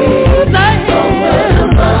valleys, over the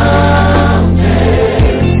mountains.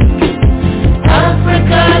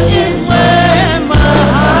 Africa is where my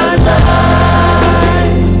heart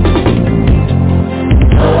lies.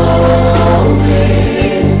 Home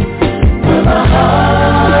is where my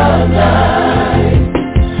heart lies.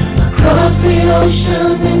 Across the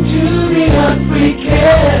ocean into the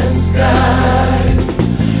African sky.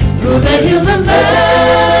 Through the hills and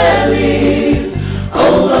valleys,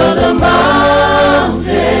 over the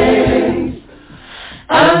mountains.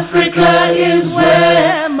 Africa is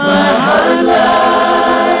where my heart lies.